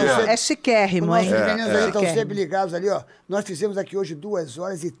meninos ali estão aqui, ó. sempre... É chiquérrimo, Os hein? nossos meninos ali estão Chiquérrimo. sempre ligados ali, ó. Nós fizemos aqui hoje 2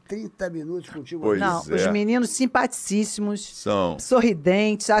 horas e 30 minutos contigo. Pois Não, é. os meninos simpaticíssimos, São.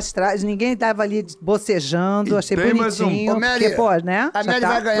 sorridentes, astrais, ninguém tava ali bocejando, E achei tem mais um. bonitinho. Ô, Mary, porque, pô, né? A já Mary tá-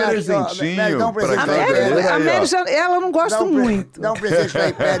 vai ganhar aqui, ó. Presentinho Mary, dá um presente pra A pra cada Mary, Aí, a ó. Mary já, ela não gosta muito. Dá um presente da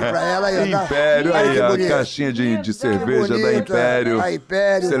Império pra ela. Aí, ó, dá- Império, Olha aí, que a bonito. caixinha de cerveja da bonita, Império. a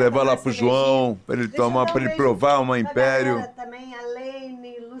Império. Você levar lá pro João, pra ele tomar, pra ele provar uma Império. Também a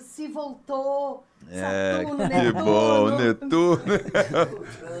Lene, Luci voltou. É, Saturno, que bom, Netuno.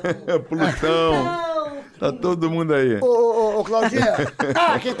 Plutão. Não. Tá todo mundo aí. Ô, Claudinha,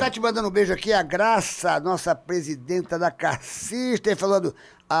 quem tá te mandando um beijo aqui é a Graça, nossa presidenta da Cassista, falando,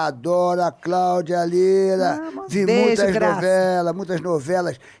 adoro a Cláudia Lira, vi beijo, Graça. muitas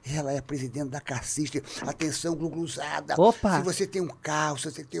novelas. Ela é presidente da Cassista. Atenção, Glugluzada. Opa. Se você tem um carro, se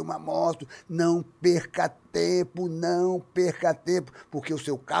você tem uma moto, não perca tempo, porque o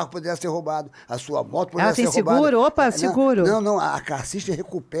seu carro poderá ser roubado, a sua moto poderá Ela ser tem roubada. seguro? Opa, Não, seguro. Não, a Cassista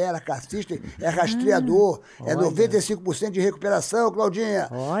recupera, a Cassista é rastreador, é 95% de recuperação, Claudinha.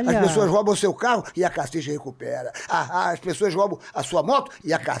 Olha. As pessoas roubam o seu carro e a Cassista recupera. As pessoas roubam a sua moto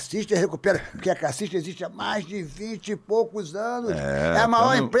e a Cassista recupera, porque a Cassista existe há mais de 20 e poucos anos. É a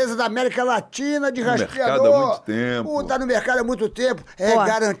maior tá no- empresa da América Latina de mercado rastreador. há muito tempo. Tá no mercado há muito tempo. É Pô,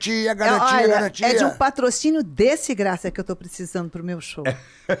 garantia, olha, garantia. é de um patrocínio desse Graça que eu tô precisando pro meu show,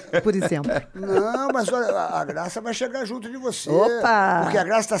 por exemplo. Não, mas olha, a Graça vai chegar junto de você. Opa! Porque a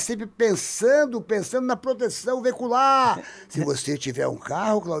Graça está sempre pensando na proteção veicular. Se você tiver um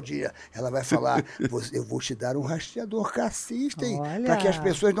carro, Claudinha, ela vai falar, eu vou te dar um rastreador Cassista, hein? Olha! Para que as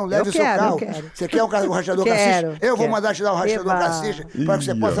pessoas não levem Eu o seu quero, carro. eu quero. Você quer um rastreador Quero, Cassista? Eu vou quero. mandar te dar um rastreador Eba! Cassista para que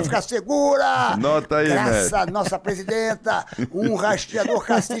você Ih, possa ó. ficar segura. Anota aí, Graça, nossa presidenta, um rastreador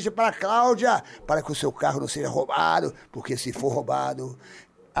Cassista para a Cláudia, para que o seu carro não seja roubado, porque se for roubado,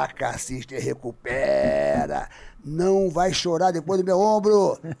 a Cassista recupera. Não vai chorar depois do meu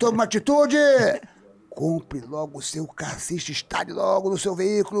ombro. Toma uma atitude. Compre logo o seu Cassista, instale logo no seu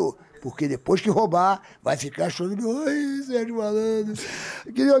veículo. Porque depois que roubar, vai ficar chorando. Ai, Sérgio Malandro.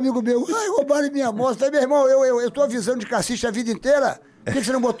 Querido amigo meu, ai, roubaram minha moto. Falei, meu irmão, eu tô avisando de Cassista a vida inteira. Por que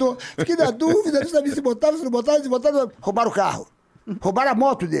você não botou? Fiquei na dúvida, não sabia se botava, se não botava, se botava. Roubaram o carro. Roubaram a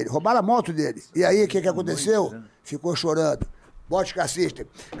moto dele. E aí, o que aconteceu? Ficou chorando. Bote Cassista.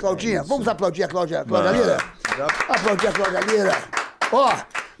 Claudinha, vamos aplaudir a Cláudia Lira? Aplaudir a Cláudia Lira. Ó,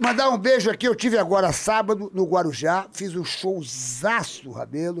 mandar um beijo aqui, eu tive agora sábado no Guarujá, fiz um showzaço,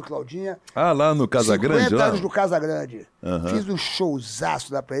 Rabelo, Claudinha. Ah, lá no Casa Grande, 50 lá? anos do Casa Grande. Fiz um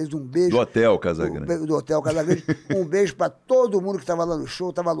showzaço lá pra eles, um beijo. Do Hotel Casa Grande. Do Hotel Casa Grande. Um beijo pra todo mundo que tava lá no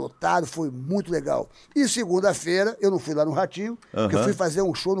show, tava lotado, foi muito legal. E segunda-feira, eu não fui lá no Ratinho, porque eu fui fazer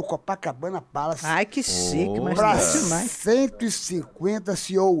um show no Copacabana Palace. Ai, que chique, mas Pra tá demais. 150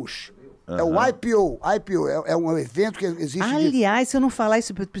 CEOs. É o IPO. IPO é um evento que existe. Aliás, se eu não falar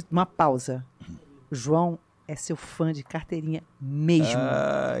isso, uma pausa. O João é seu fã de carteirinha mesmo.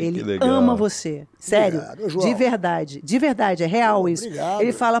 Ai, que Ele legal. ama você. Sério. Obrigado, João. De verdade, é real isso. Obrigado.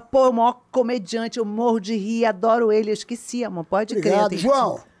 Ele fala, pô, o maior comediante, eu morro de rir, adoro ele. Eu esqueci, amor, pode crer. Obrigado, tem-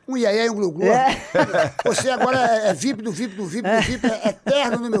 João. Um iaié e um glu-glu. Você agora é VIP do VIP do VIP do VIP, é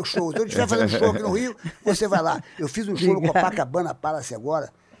eterno no meu show. Se eu estiver fazendo show aqui no Rio, você vai lá. Eu fiz um show no Copacabana Palace agora,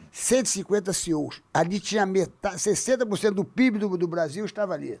 150 CEOs. Ali tinha metade, 60% do PIB do Brasil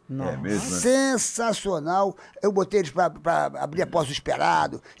estava ali. É mesmo, né? Sensacional. Eu botei eles para abrir após o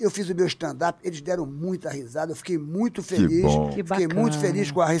esperado. Eu fiz o meu stand-up. Eles deram muita risada. Eu fiquei muito feliz. bom. Que Fiquei bacana. muito feliz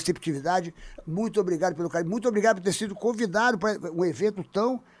com a receptividade. Muito obrigado pelo carinho. Muito obrigado por ter sido convidado para um evento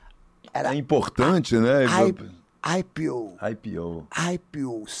tão... É importante, né? IPO.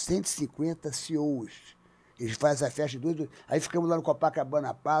 IPO. 150 CEOs. Eles fazem a festa de dois. Aí ficamos lá no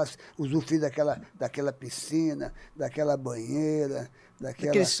Copacabana Palace, usufruí daquela piscina, daquela banheira,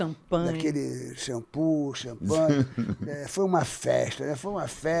 Daquele champanhe. daquele champanhe. Foi uma festa, né? Foi uma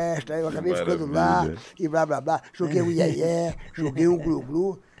festa. Aí eu acabei ficando lá maravilha. e blá, blá, blá. Joguei um iaié, joguei um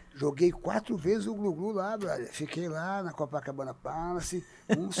glu-glu. Joguei 4 vezes o glu-glu lá, brother. Fiquei lá na Copacabana Palace,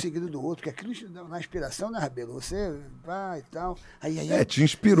 um seguido do outro, porque aquilo na inspiração, né, Rabelo? Você vai e tal. Aí, Te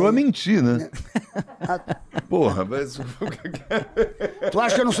inspirou a mentir, né? Porra, mas... Tu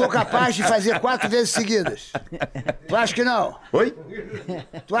acha que eu não sou capaz de fazer 4 vezes seguidas? Tu acha que não? Oi?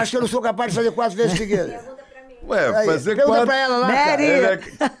 Tu acha que eu não sou capaz de fazer 4 vezes seguidas? Pergunta pra mim. Ué, Aí, fazer pergunta 4... pra ela lá, Mary! cara.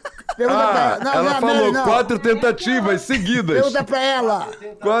 Ela... Pergunta pra ela. Não, ela não é a falou Mary, não. 4 tentativas seguidas. Pergunta pra ela.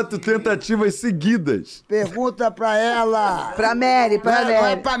 4 tentativas seguidas. Pergunta pra ela. Pra Mary, pra Não é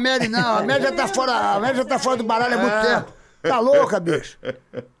Mary. pra Mary, não. A Mary já tá fora, do baralho há muito tempo. Tá louca, bicho?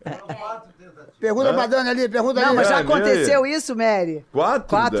 Pergunta pra Dani ali, pergunta Não, ali. mas já É, aconteceu isso, Mary? 4?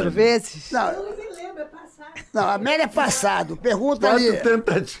 4 vezes? Não, Eu me lembro, é passado. não, a Mary é passado. Pergunta 4 ali.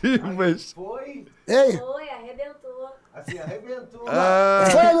 tentativas. Foi, Ei, Foi, arrebentou. assim, arrebentou.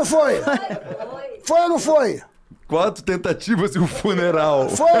 foi ou não foi? Foi. Foi ou não foi? 4 tentativas e um funeral.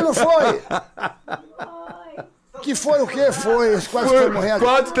 Foi ou não foi? Foi. Que foi o quê? Foi, quase foi morrendo.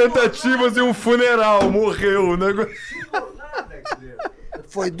 4 tentativas e um funeral. Morreu o negócio.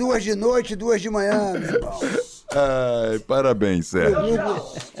 Foi 2 de noite e 2 de manhã, meu irmão. Ai, parabéns, Sérgio.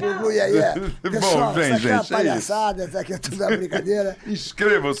 Gugu, e aí, pessoal, vem, isso aqui é uma gente, é palhaçada, isso aqui é tudo uma brincadeira.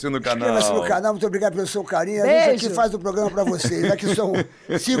 Inscreva-se no canal. Inscreva-se no canal, muito obrigado pelo seu carinho. A Beijo. gente aqui faz o programa pra vocês. Aqui são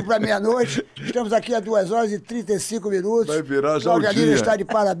 5 para meia-noite. Estamos aqui a 2h35. Vai virar já o Cláudia Lira dia. está de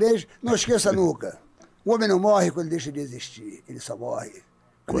parabéns. Não esqueça nunca, o homem não morre quando ele deixa de existir. Ele só morre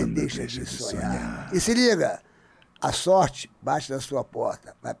quando ele deixa de sonhar. E se liga, a sorte bate na sua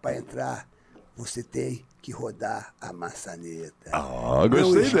porta, mas para entrar você tem que rodar a maçaneta. Ah, Não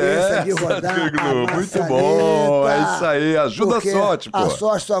gostei esqueça dessa, de rodar Tigre. a Muito maçaneta, bom. É isso aí. Ajuda a porque sorte, pô. A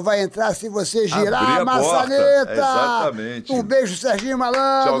sorte só vai entrar se você girar Abrir a a maçaneta. porta. Exatamente. Um beijo, Serginho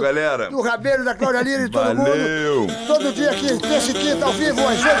Malandro. Tchau, galera. Do Rabelo, da Cláudia Lira e de todo Valeu. mundo. Todo dia aqui, terça e quinta, ao vivo,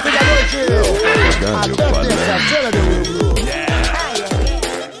 às 8 da noite. Até terça-feira, meu amigo.